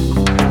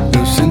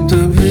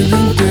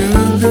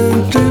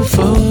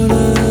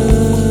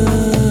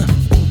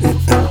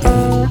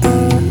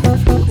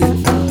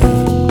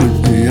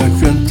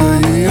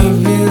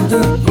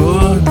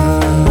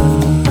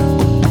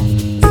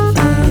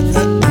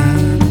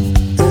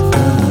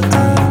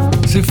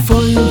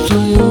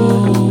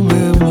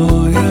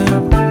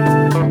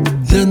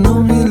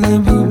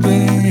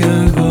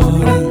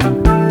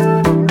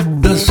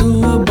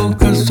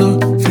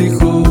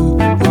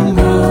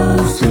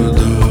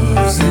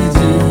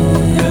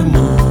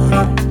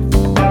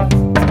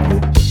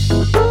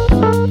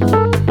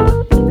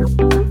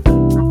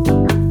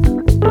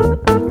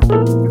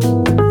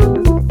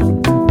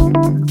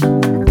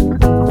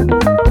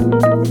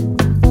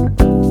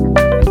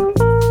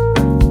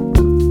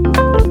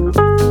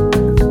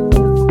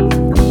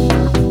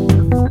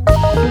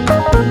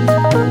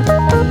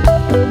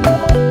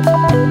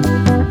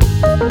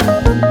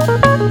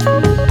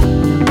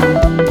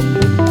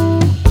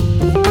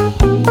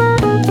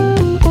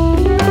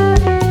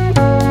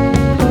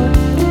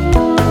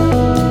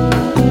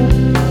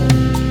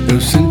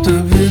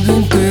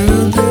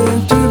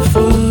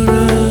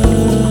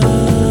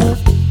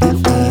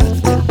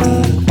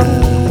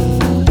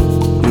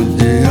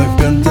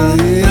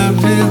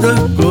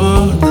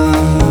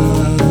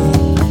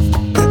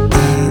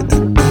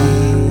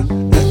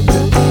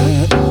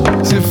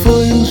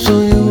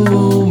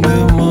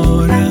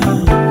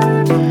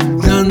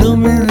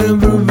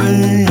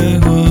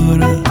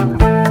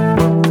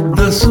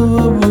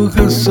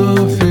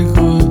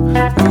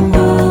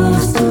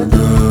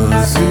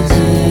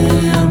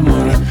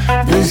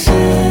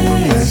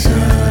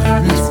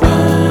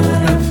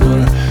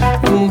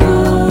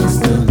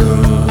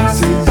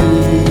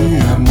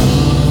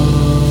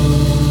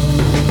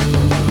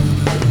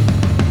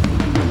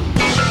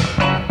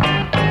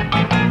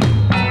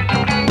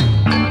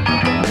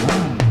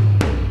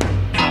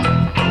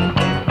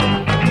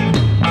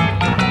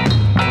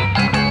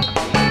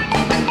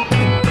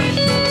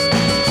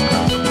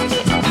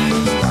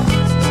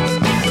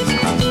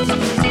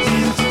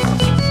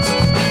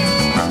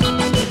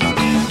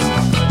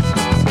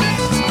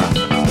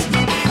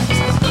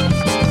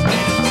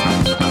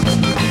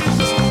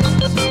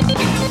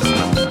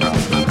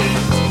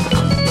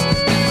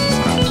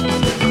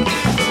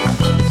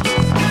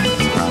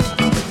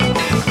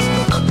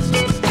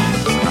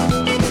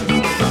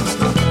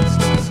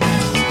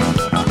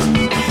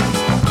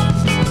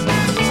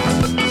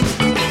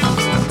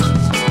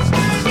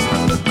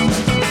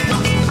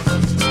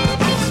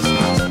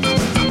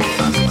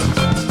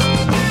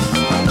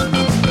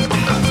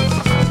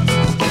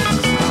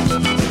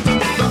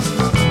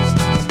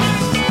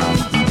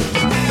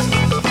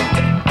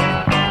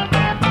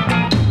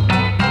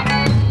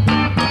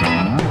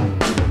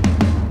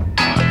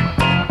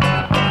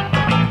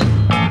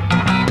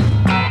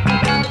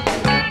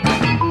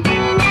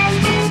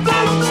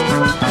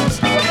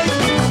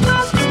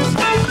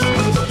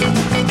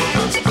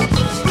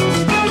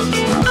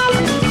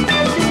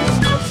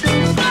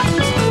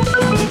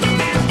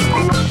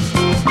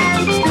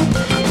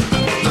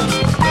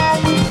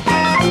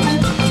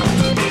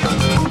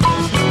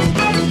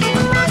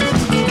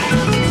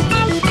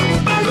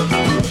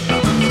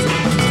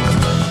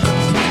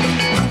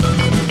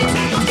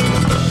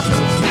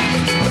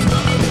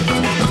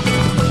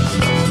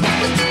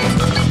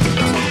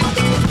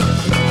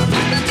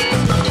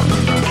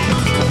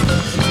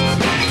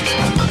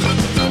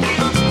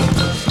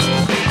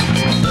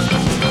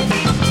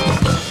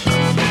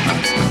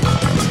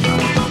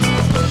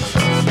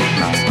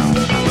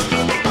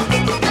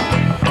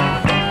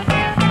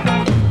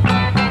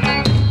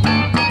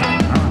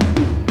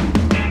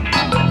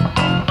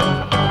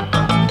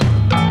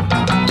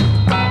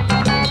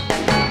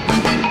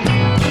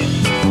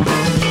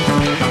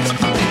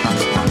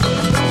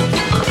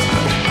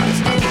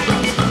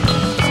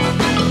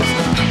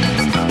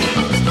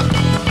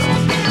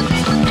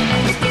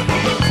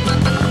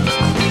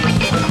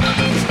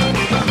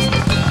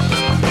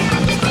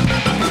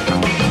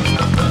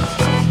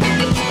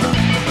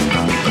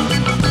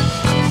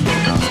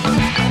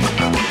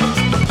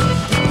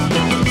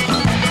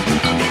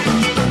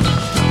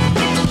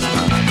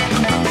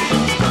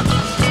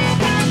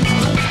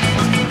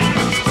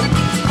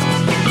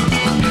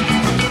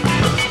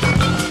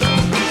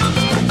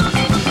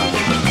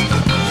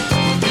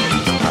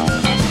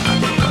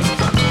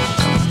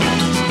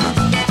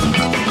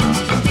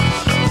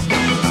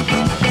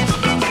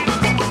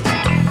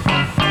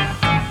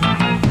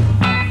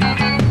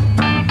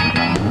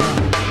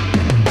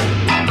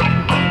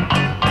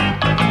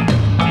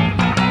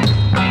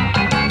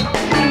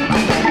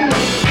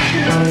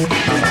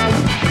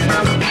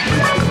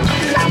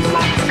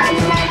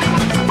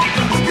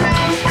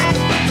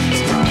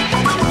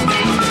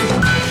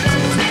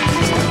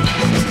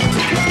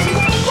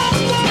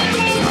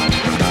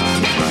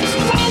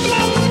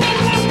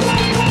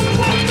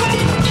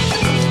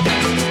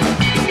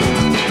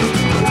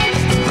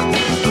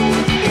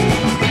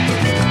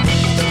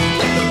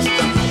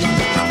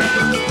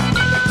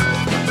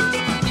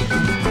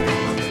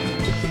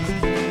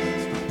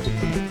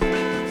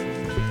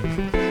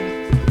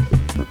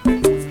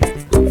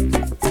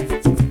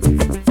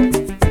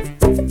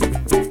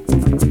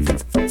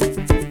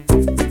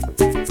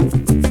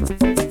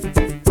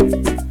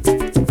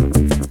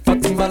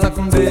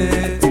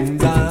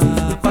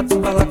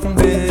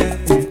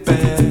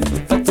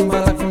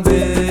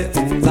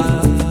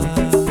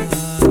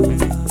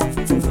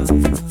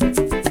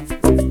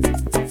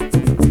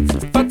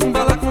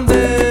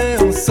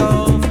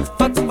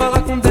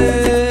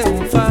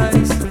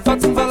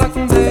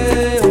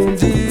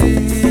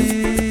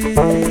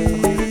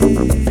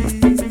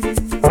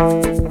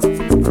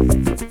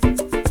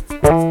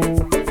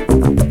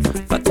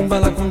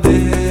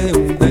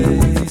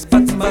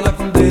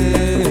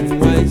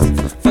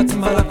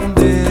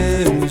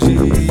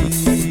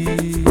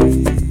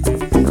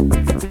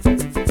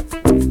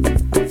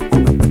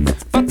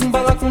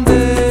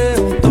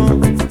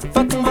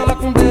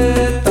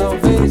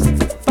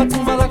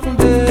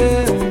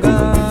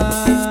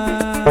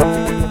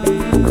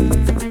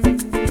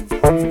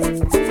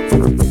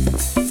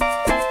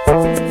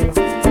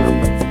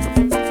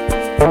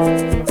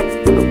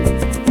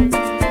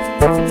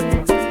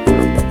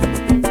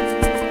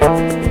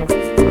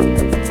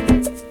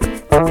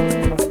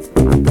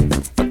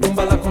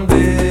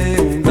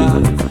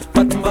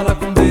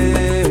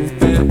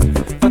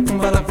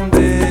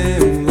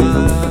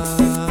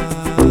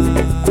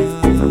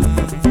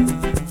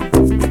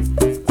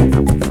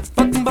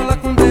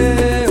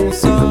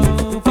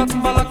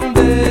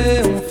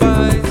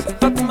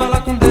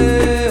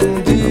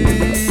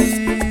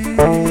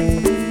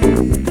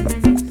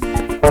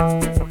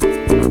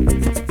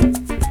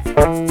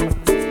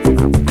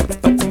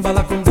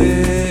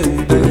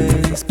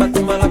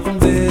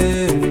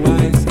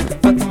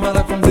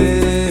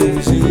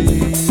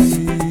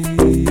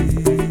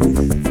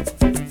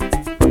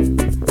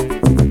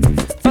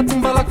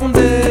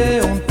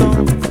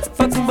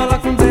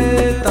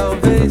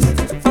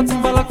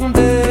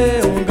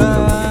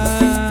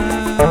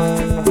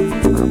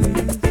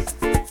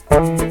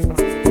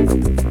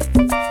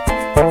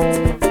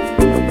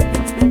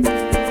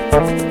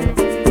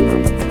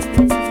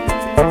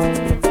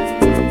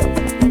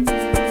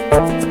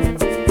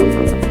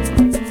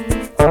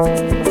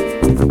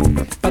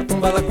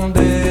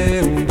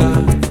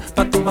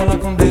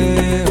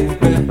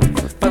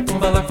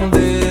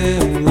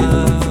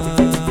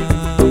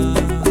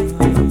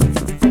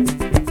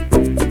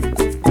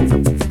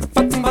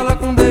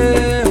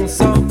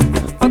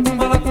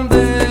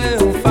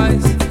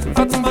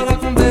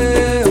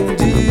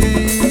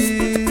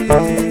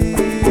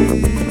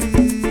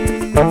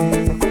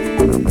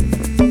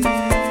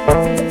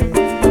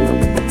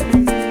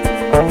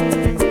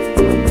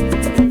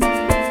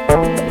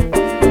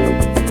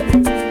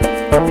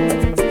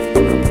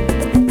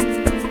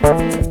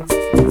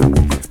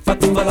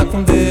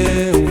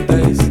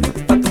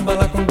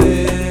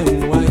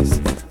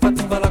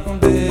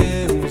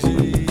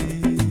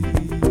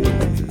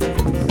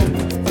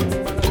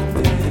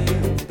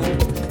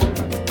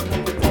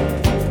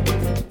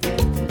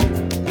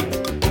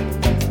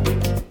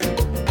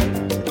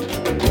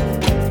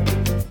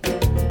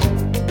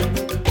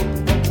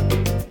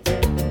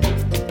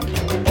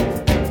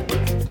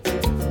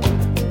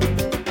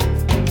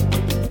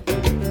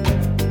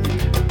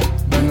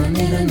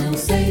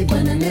 sei,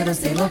 bananeira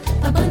sei lá,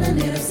 a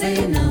bananeira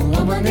sei não,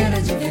 a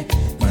maneira de ver.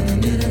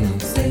 Bananeira não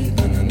sei,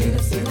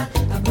 bananeira sei lá,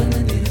 a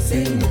bananeira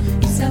sei não,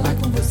 isso é lá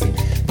com você.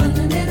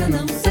 Bananeira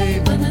não sei,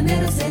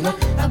 bananeira sei lá,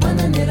 a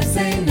bananeira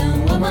sei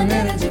não, a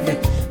maneira de ver.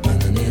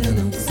 Bananeira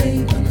não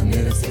sei,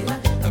 bananeira sei lá,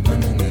 a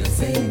bananeira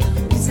sei não,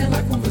 isso é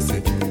lá com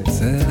você.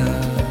 Será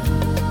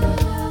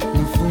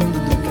no fundo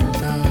do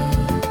quintal,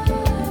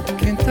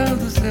 quintal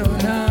do seu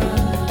olhar,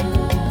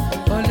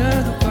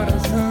 olhar do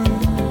coração.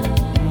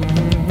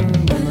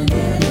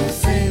 Bananeira não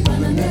sei,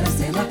 bananeira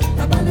sei lá,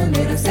 a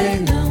bananeira sei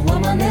não, a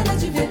maneira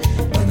de ver.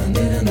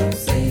 Bananeira não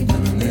sei,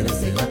 bananeira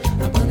sei lá,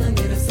 a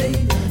bananeira sei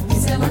não,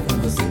 isso é lá com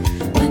você.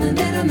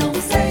 Bananeira não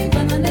sei,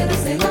 bananeira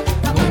sei lá,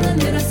 a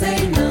bananeira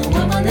sei não,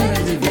 a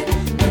maneira de ver.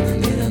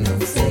 Bananeira não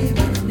sei,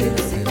 bananeira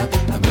sei lá,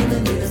 a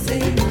bananeira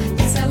sei não,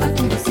 isso é lá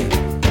com você.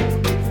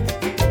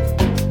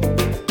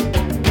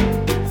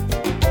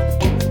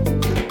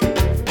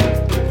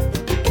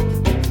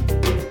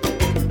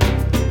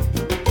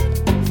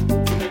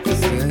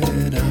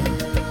 Será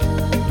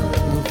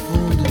no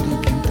fundo do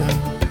quintal,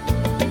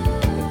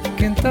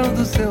 quintal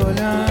do seu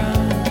olhar,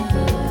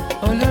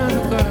 olhar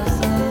do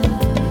coração.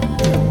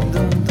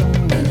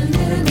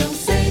 Bananeira não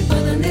sei,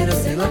 bananeira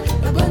sei lá,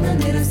 a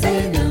bananeira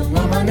sei não,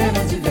 a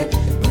maneira de ver.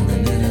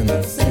 Bananeira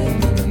não sei,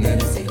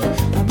 bananeira sei lá,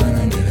 a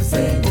bananeira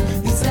sei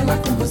não, isso é lá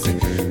com você.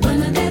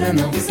 Bananeira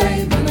não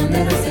sei,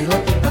 bananeira sei lá,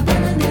 a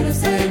bananeira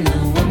sei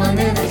não, a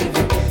maneira de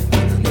ver.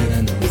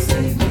 Bananeira não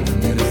sei,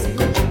 bananeira sei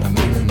lá, a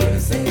bananeira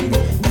sei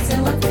não, isso é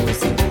lá com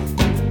você.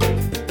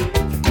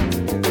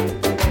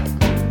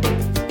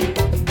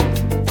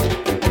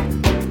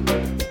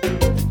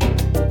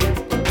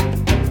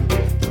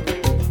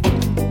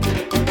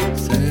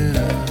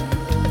 Será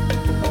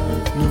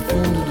no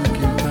fundo do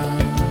quintal,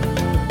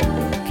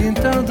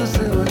 quintal do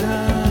seu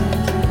olhar,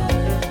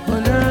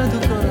 olhar do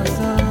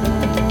coração.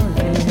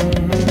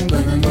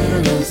 Bananeira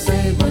não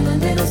sei,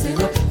 bananeira sei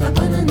lá, a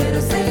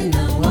bananeira sei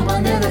não, a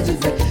maneira de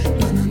ver.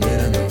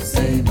 Bananeira não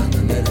sei,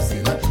 bananeira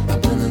sei lá, a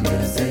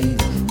bananeira sei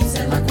não, isso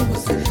é lá com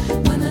você.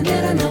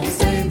 Bananeira não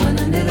sei,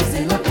 bananeira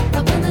sei lá,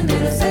 a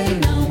bananeira sei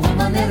não, a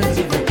maneira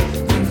de ver.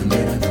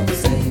 Bananeira não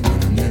sei,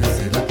 bananeira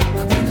sei lá, a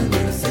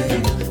bananeira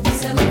sei não,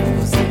 isso é lá com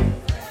você.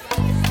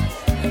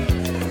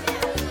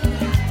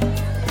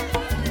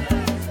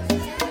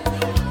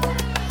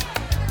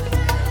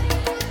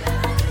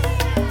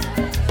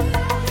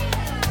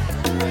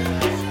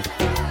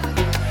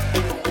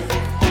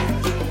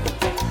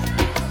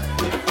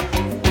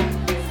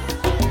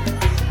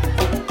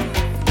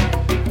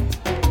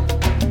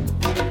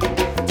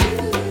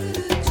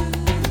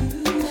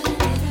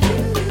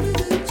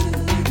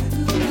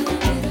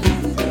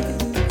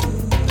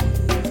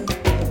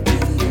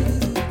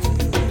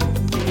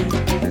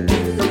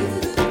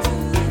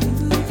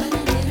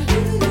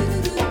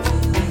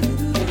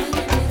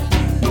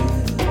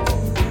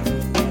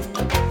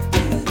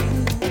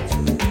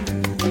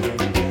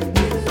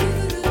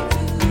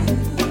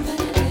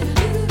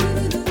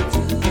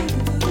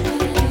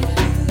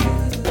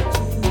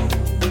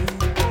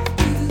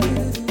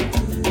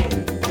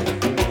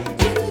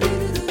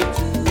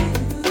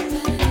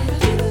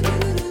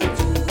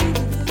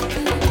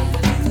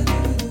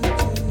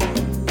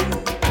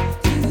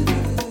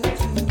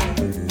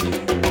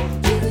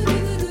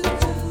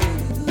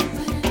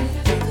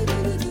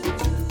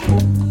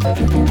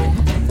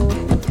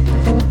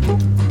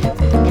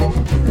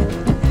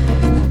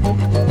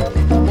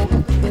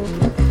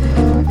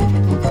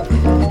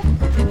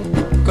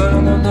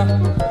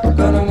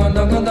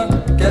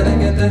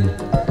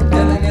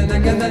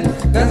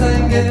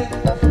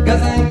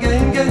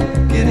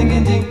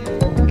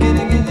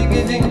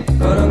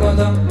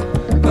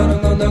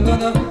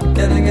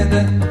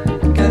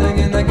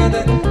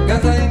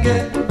 Gaza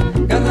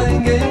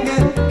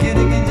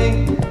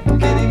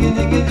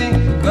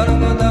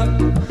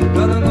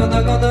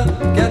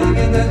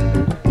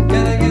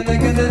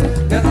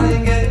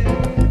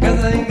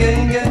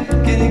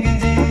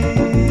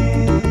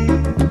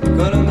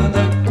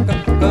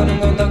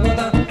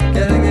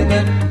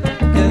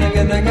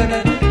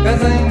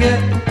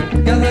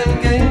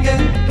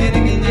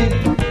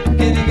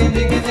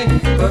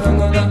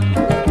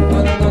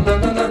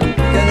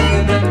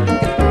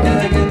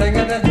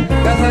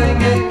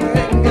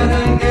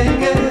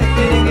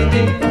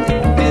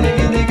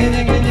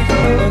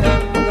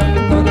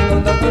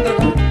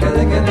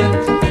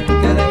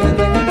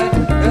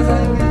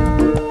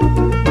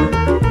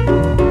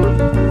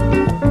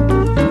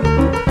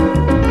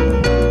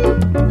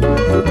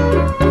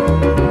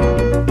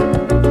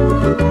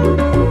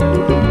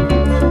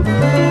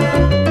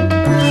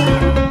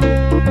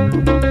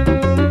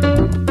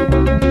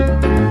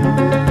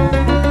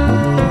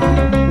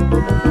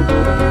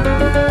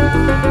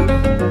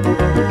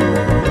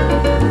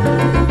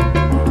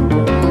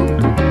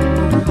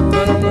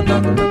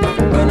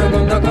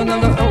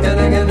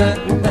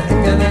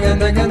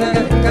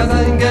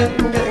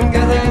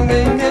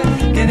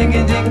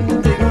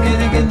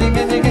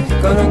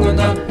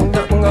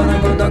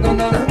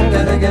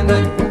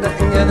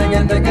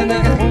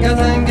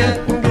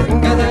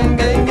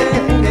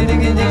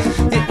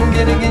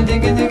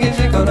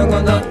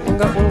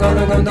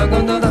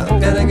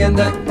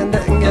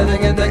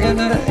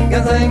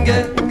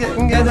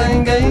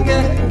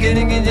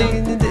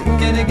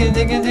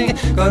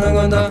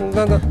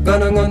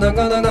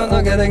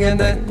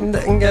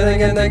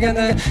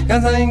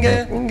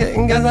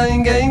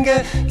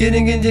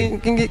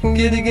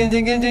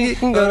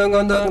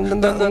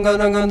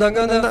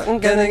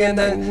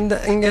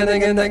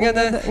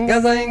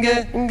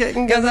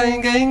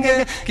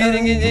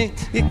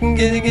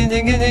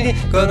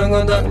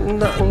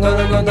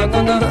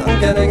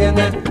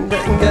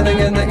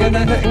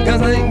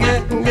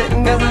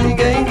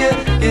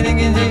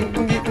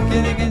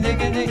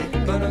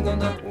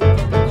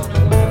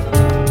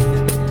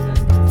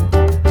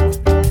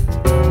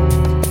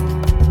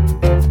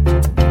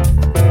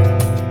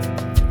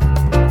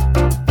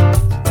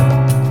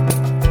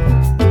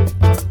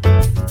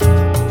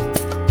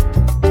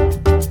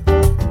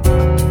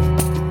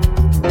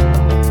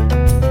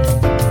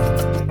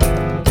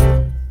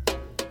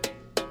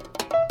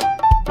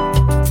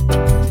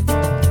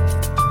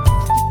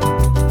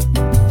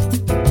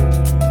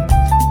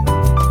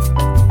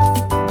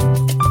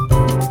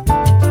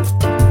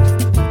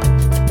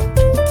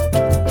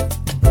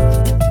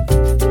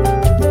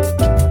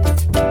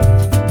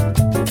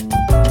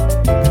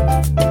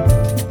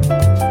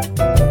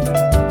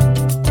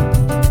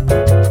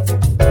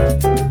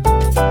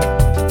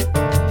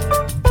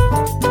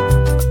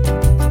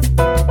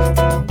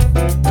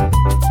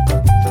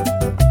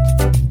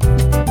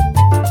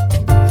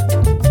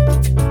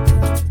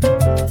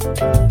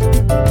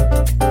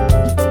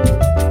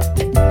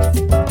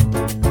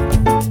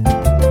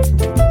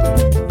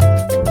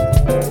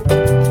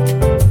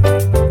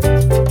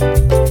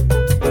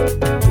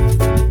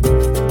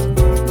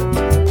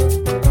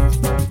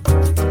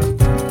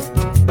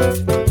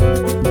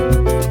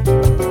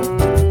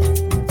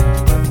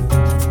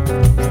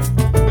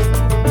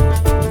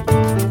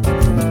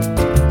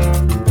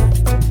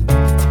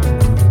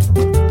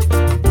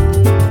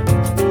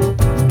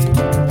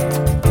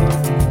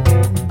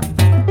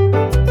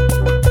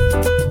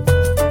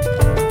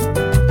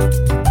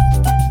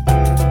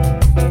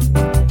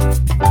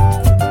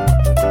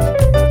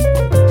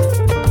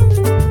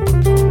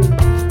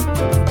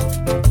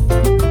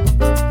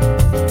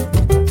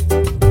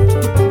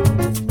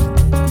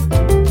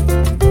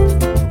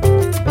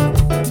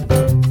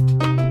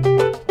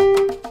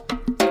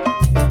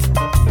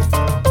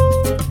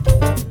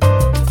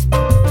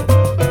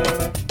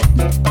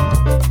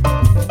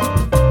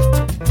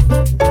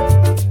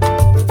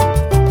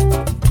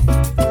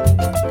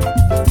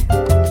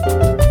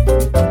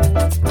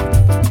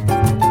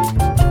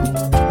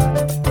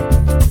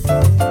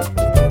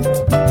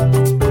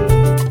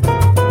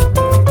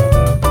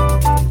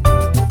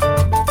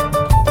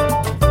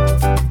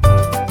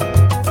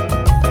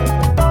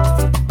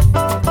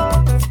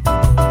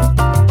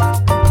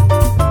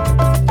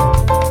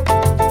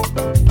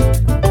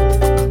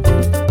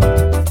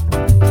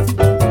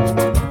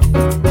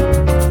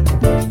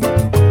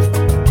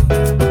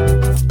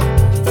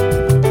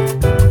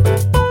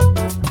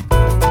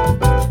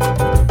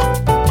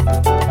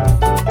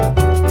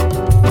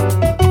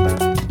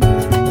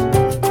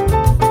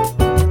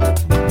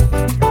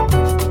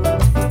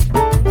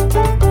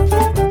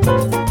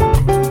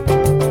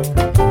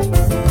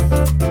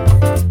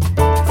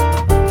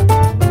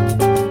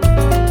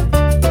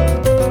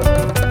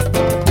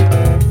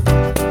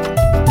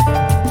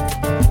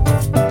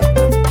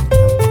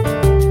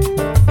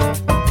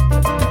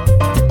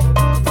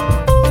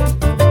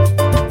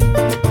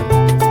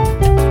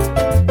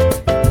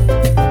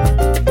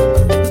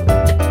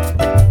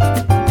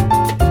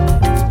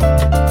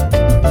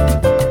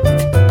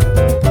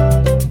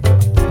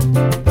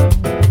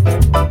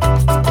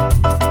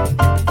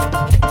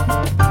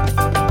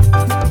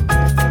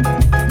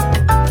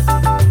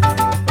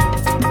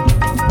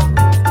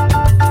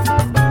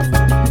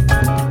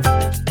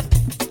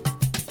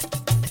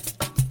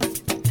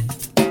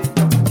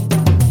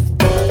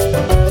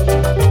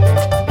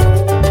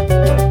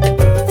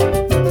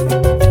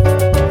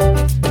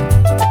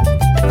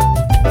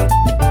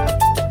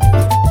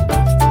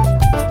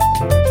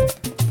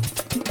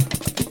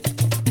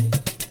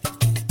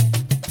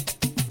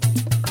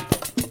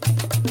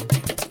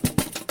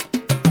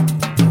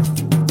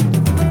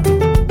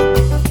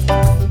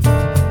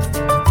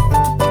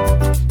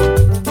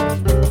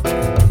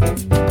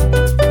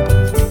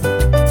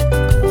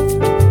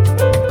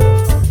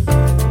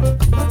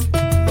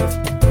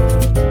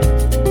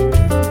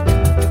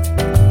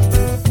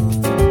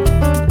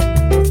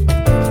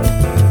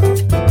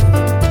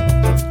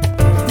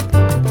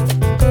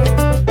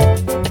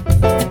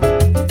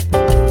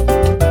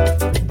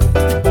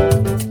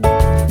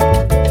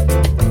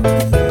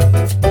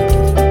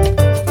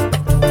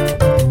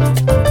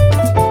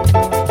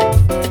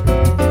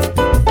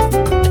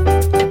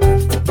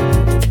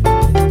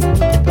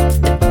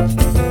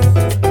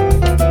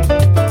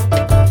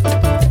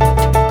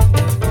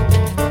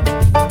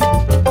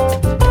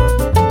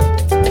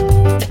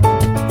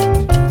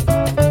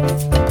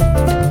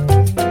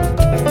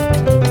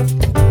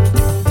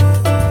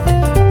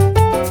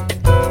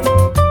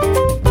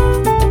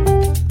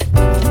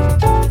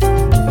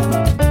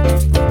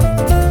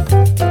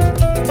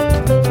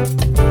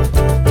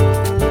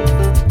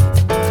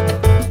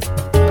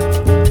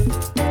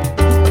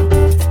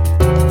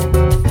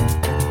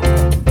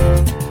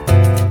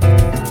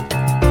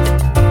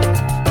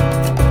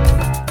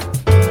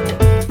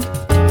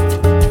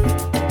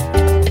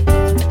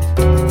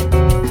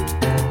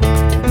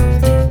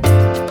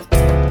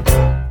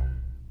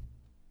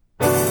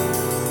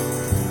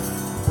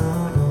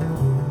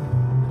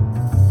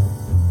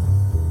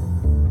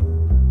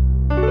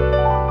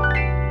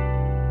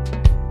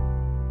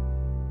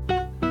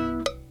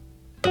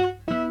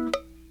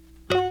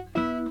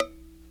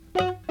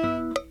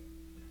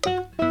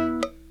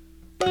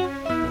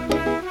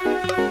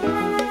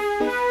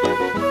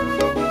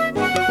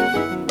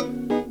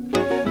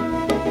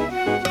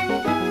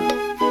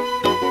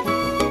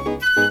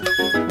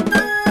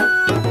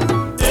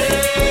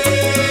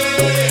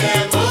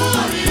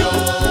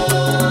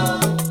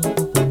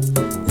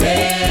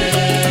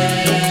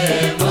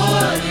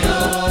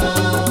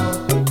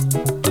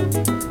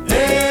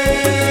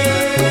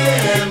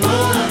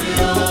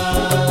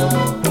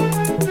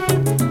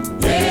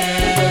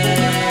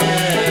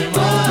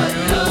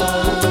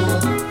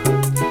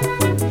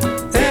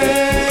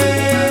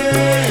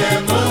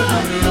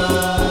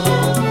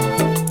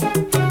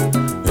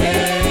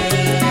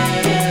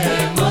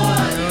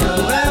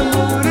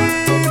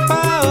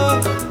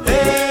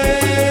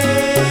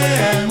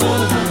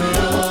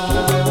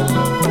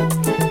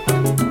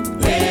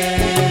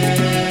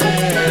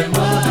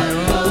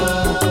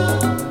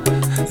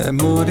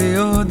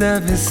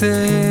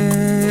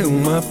ser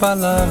uma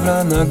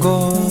palavra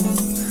nagô,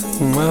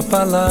 uma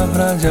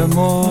palavra de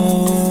amor,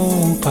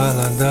 um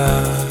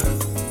paladar.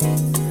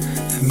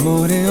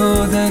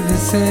 Moriô deve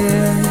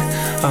ser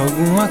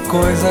alguma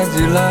coisa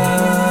de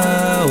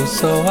lá, o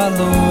sol, a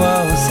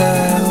lua, o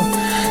céu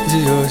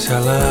de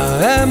Oxalá.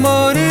 É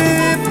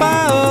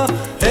Moripaô,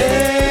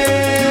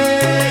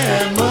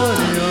 é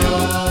Moriô,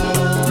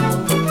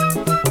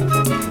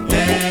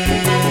 é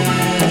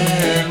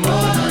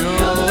Moriô,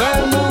 é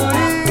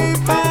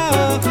Moripaô,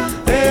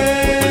 é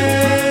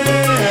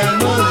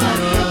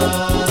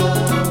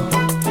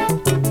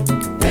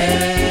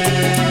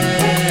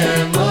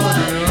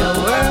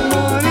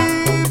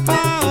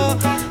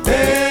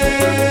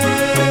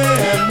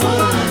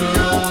Moriô,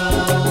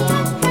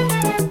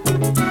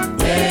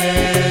 é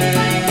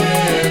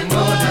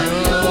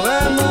Moriô,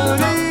 é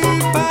Moripaô,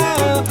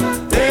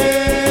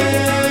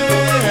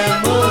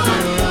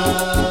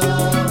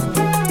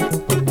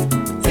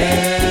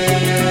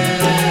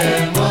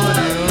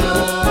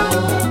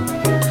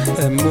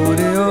 é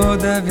Moriô,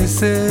 deve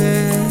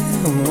ser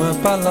uma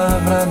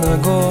palavra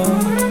nagô,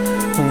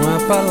 uma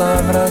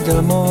palavra de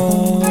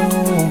amor,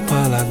 um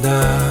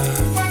paladar.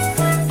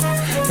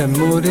 É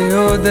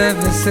Moriô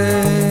deve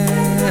ser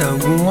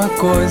alguma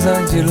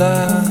coisa de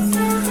lá,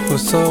 o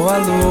sol, a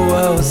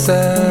lua, o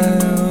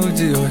céu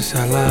de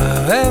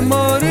Oxalá. É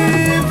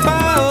Moripa.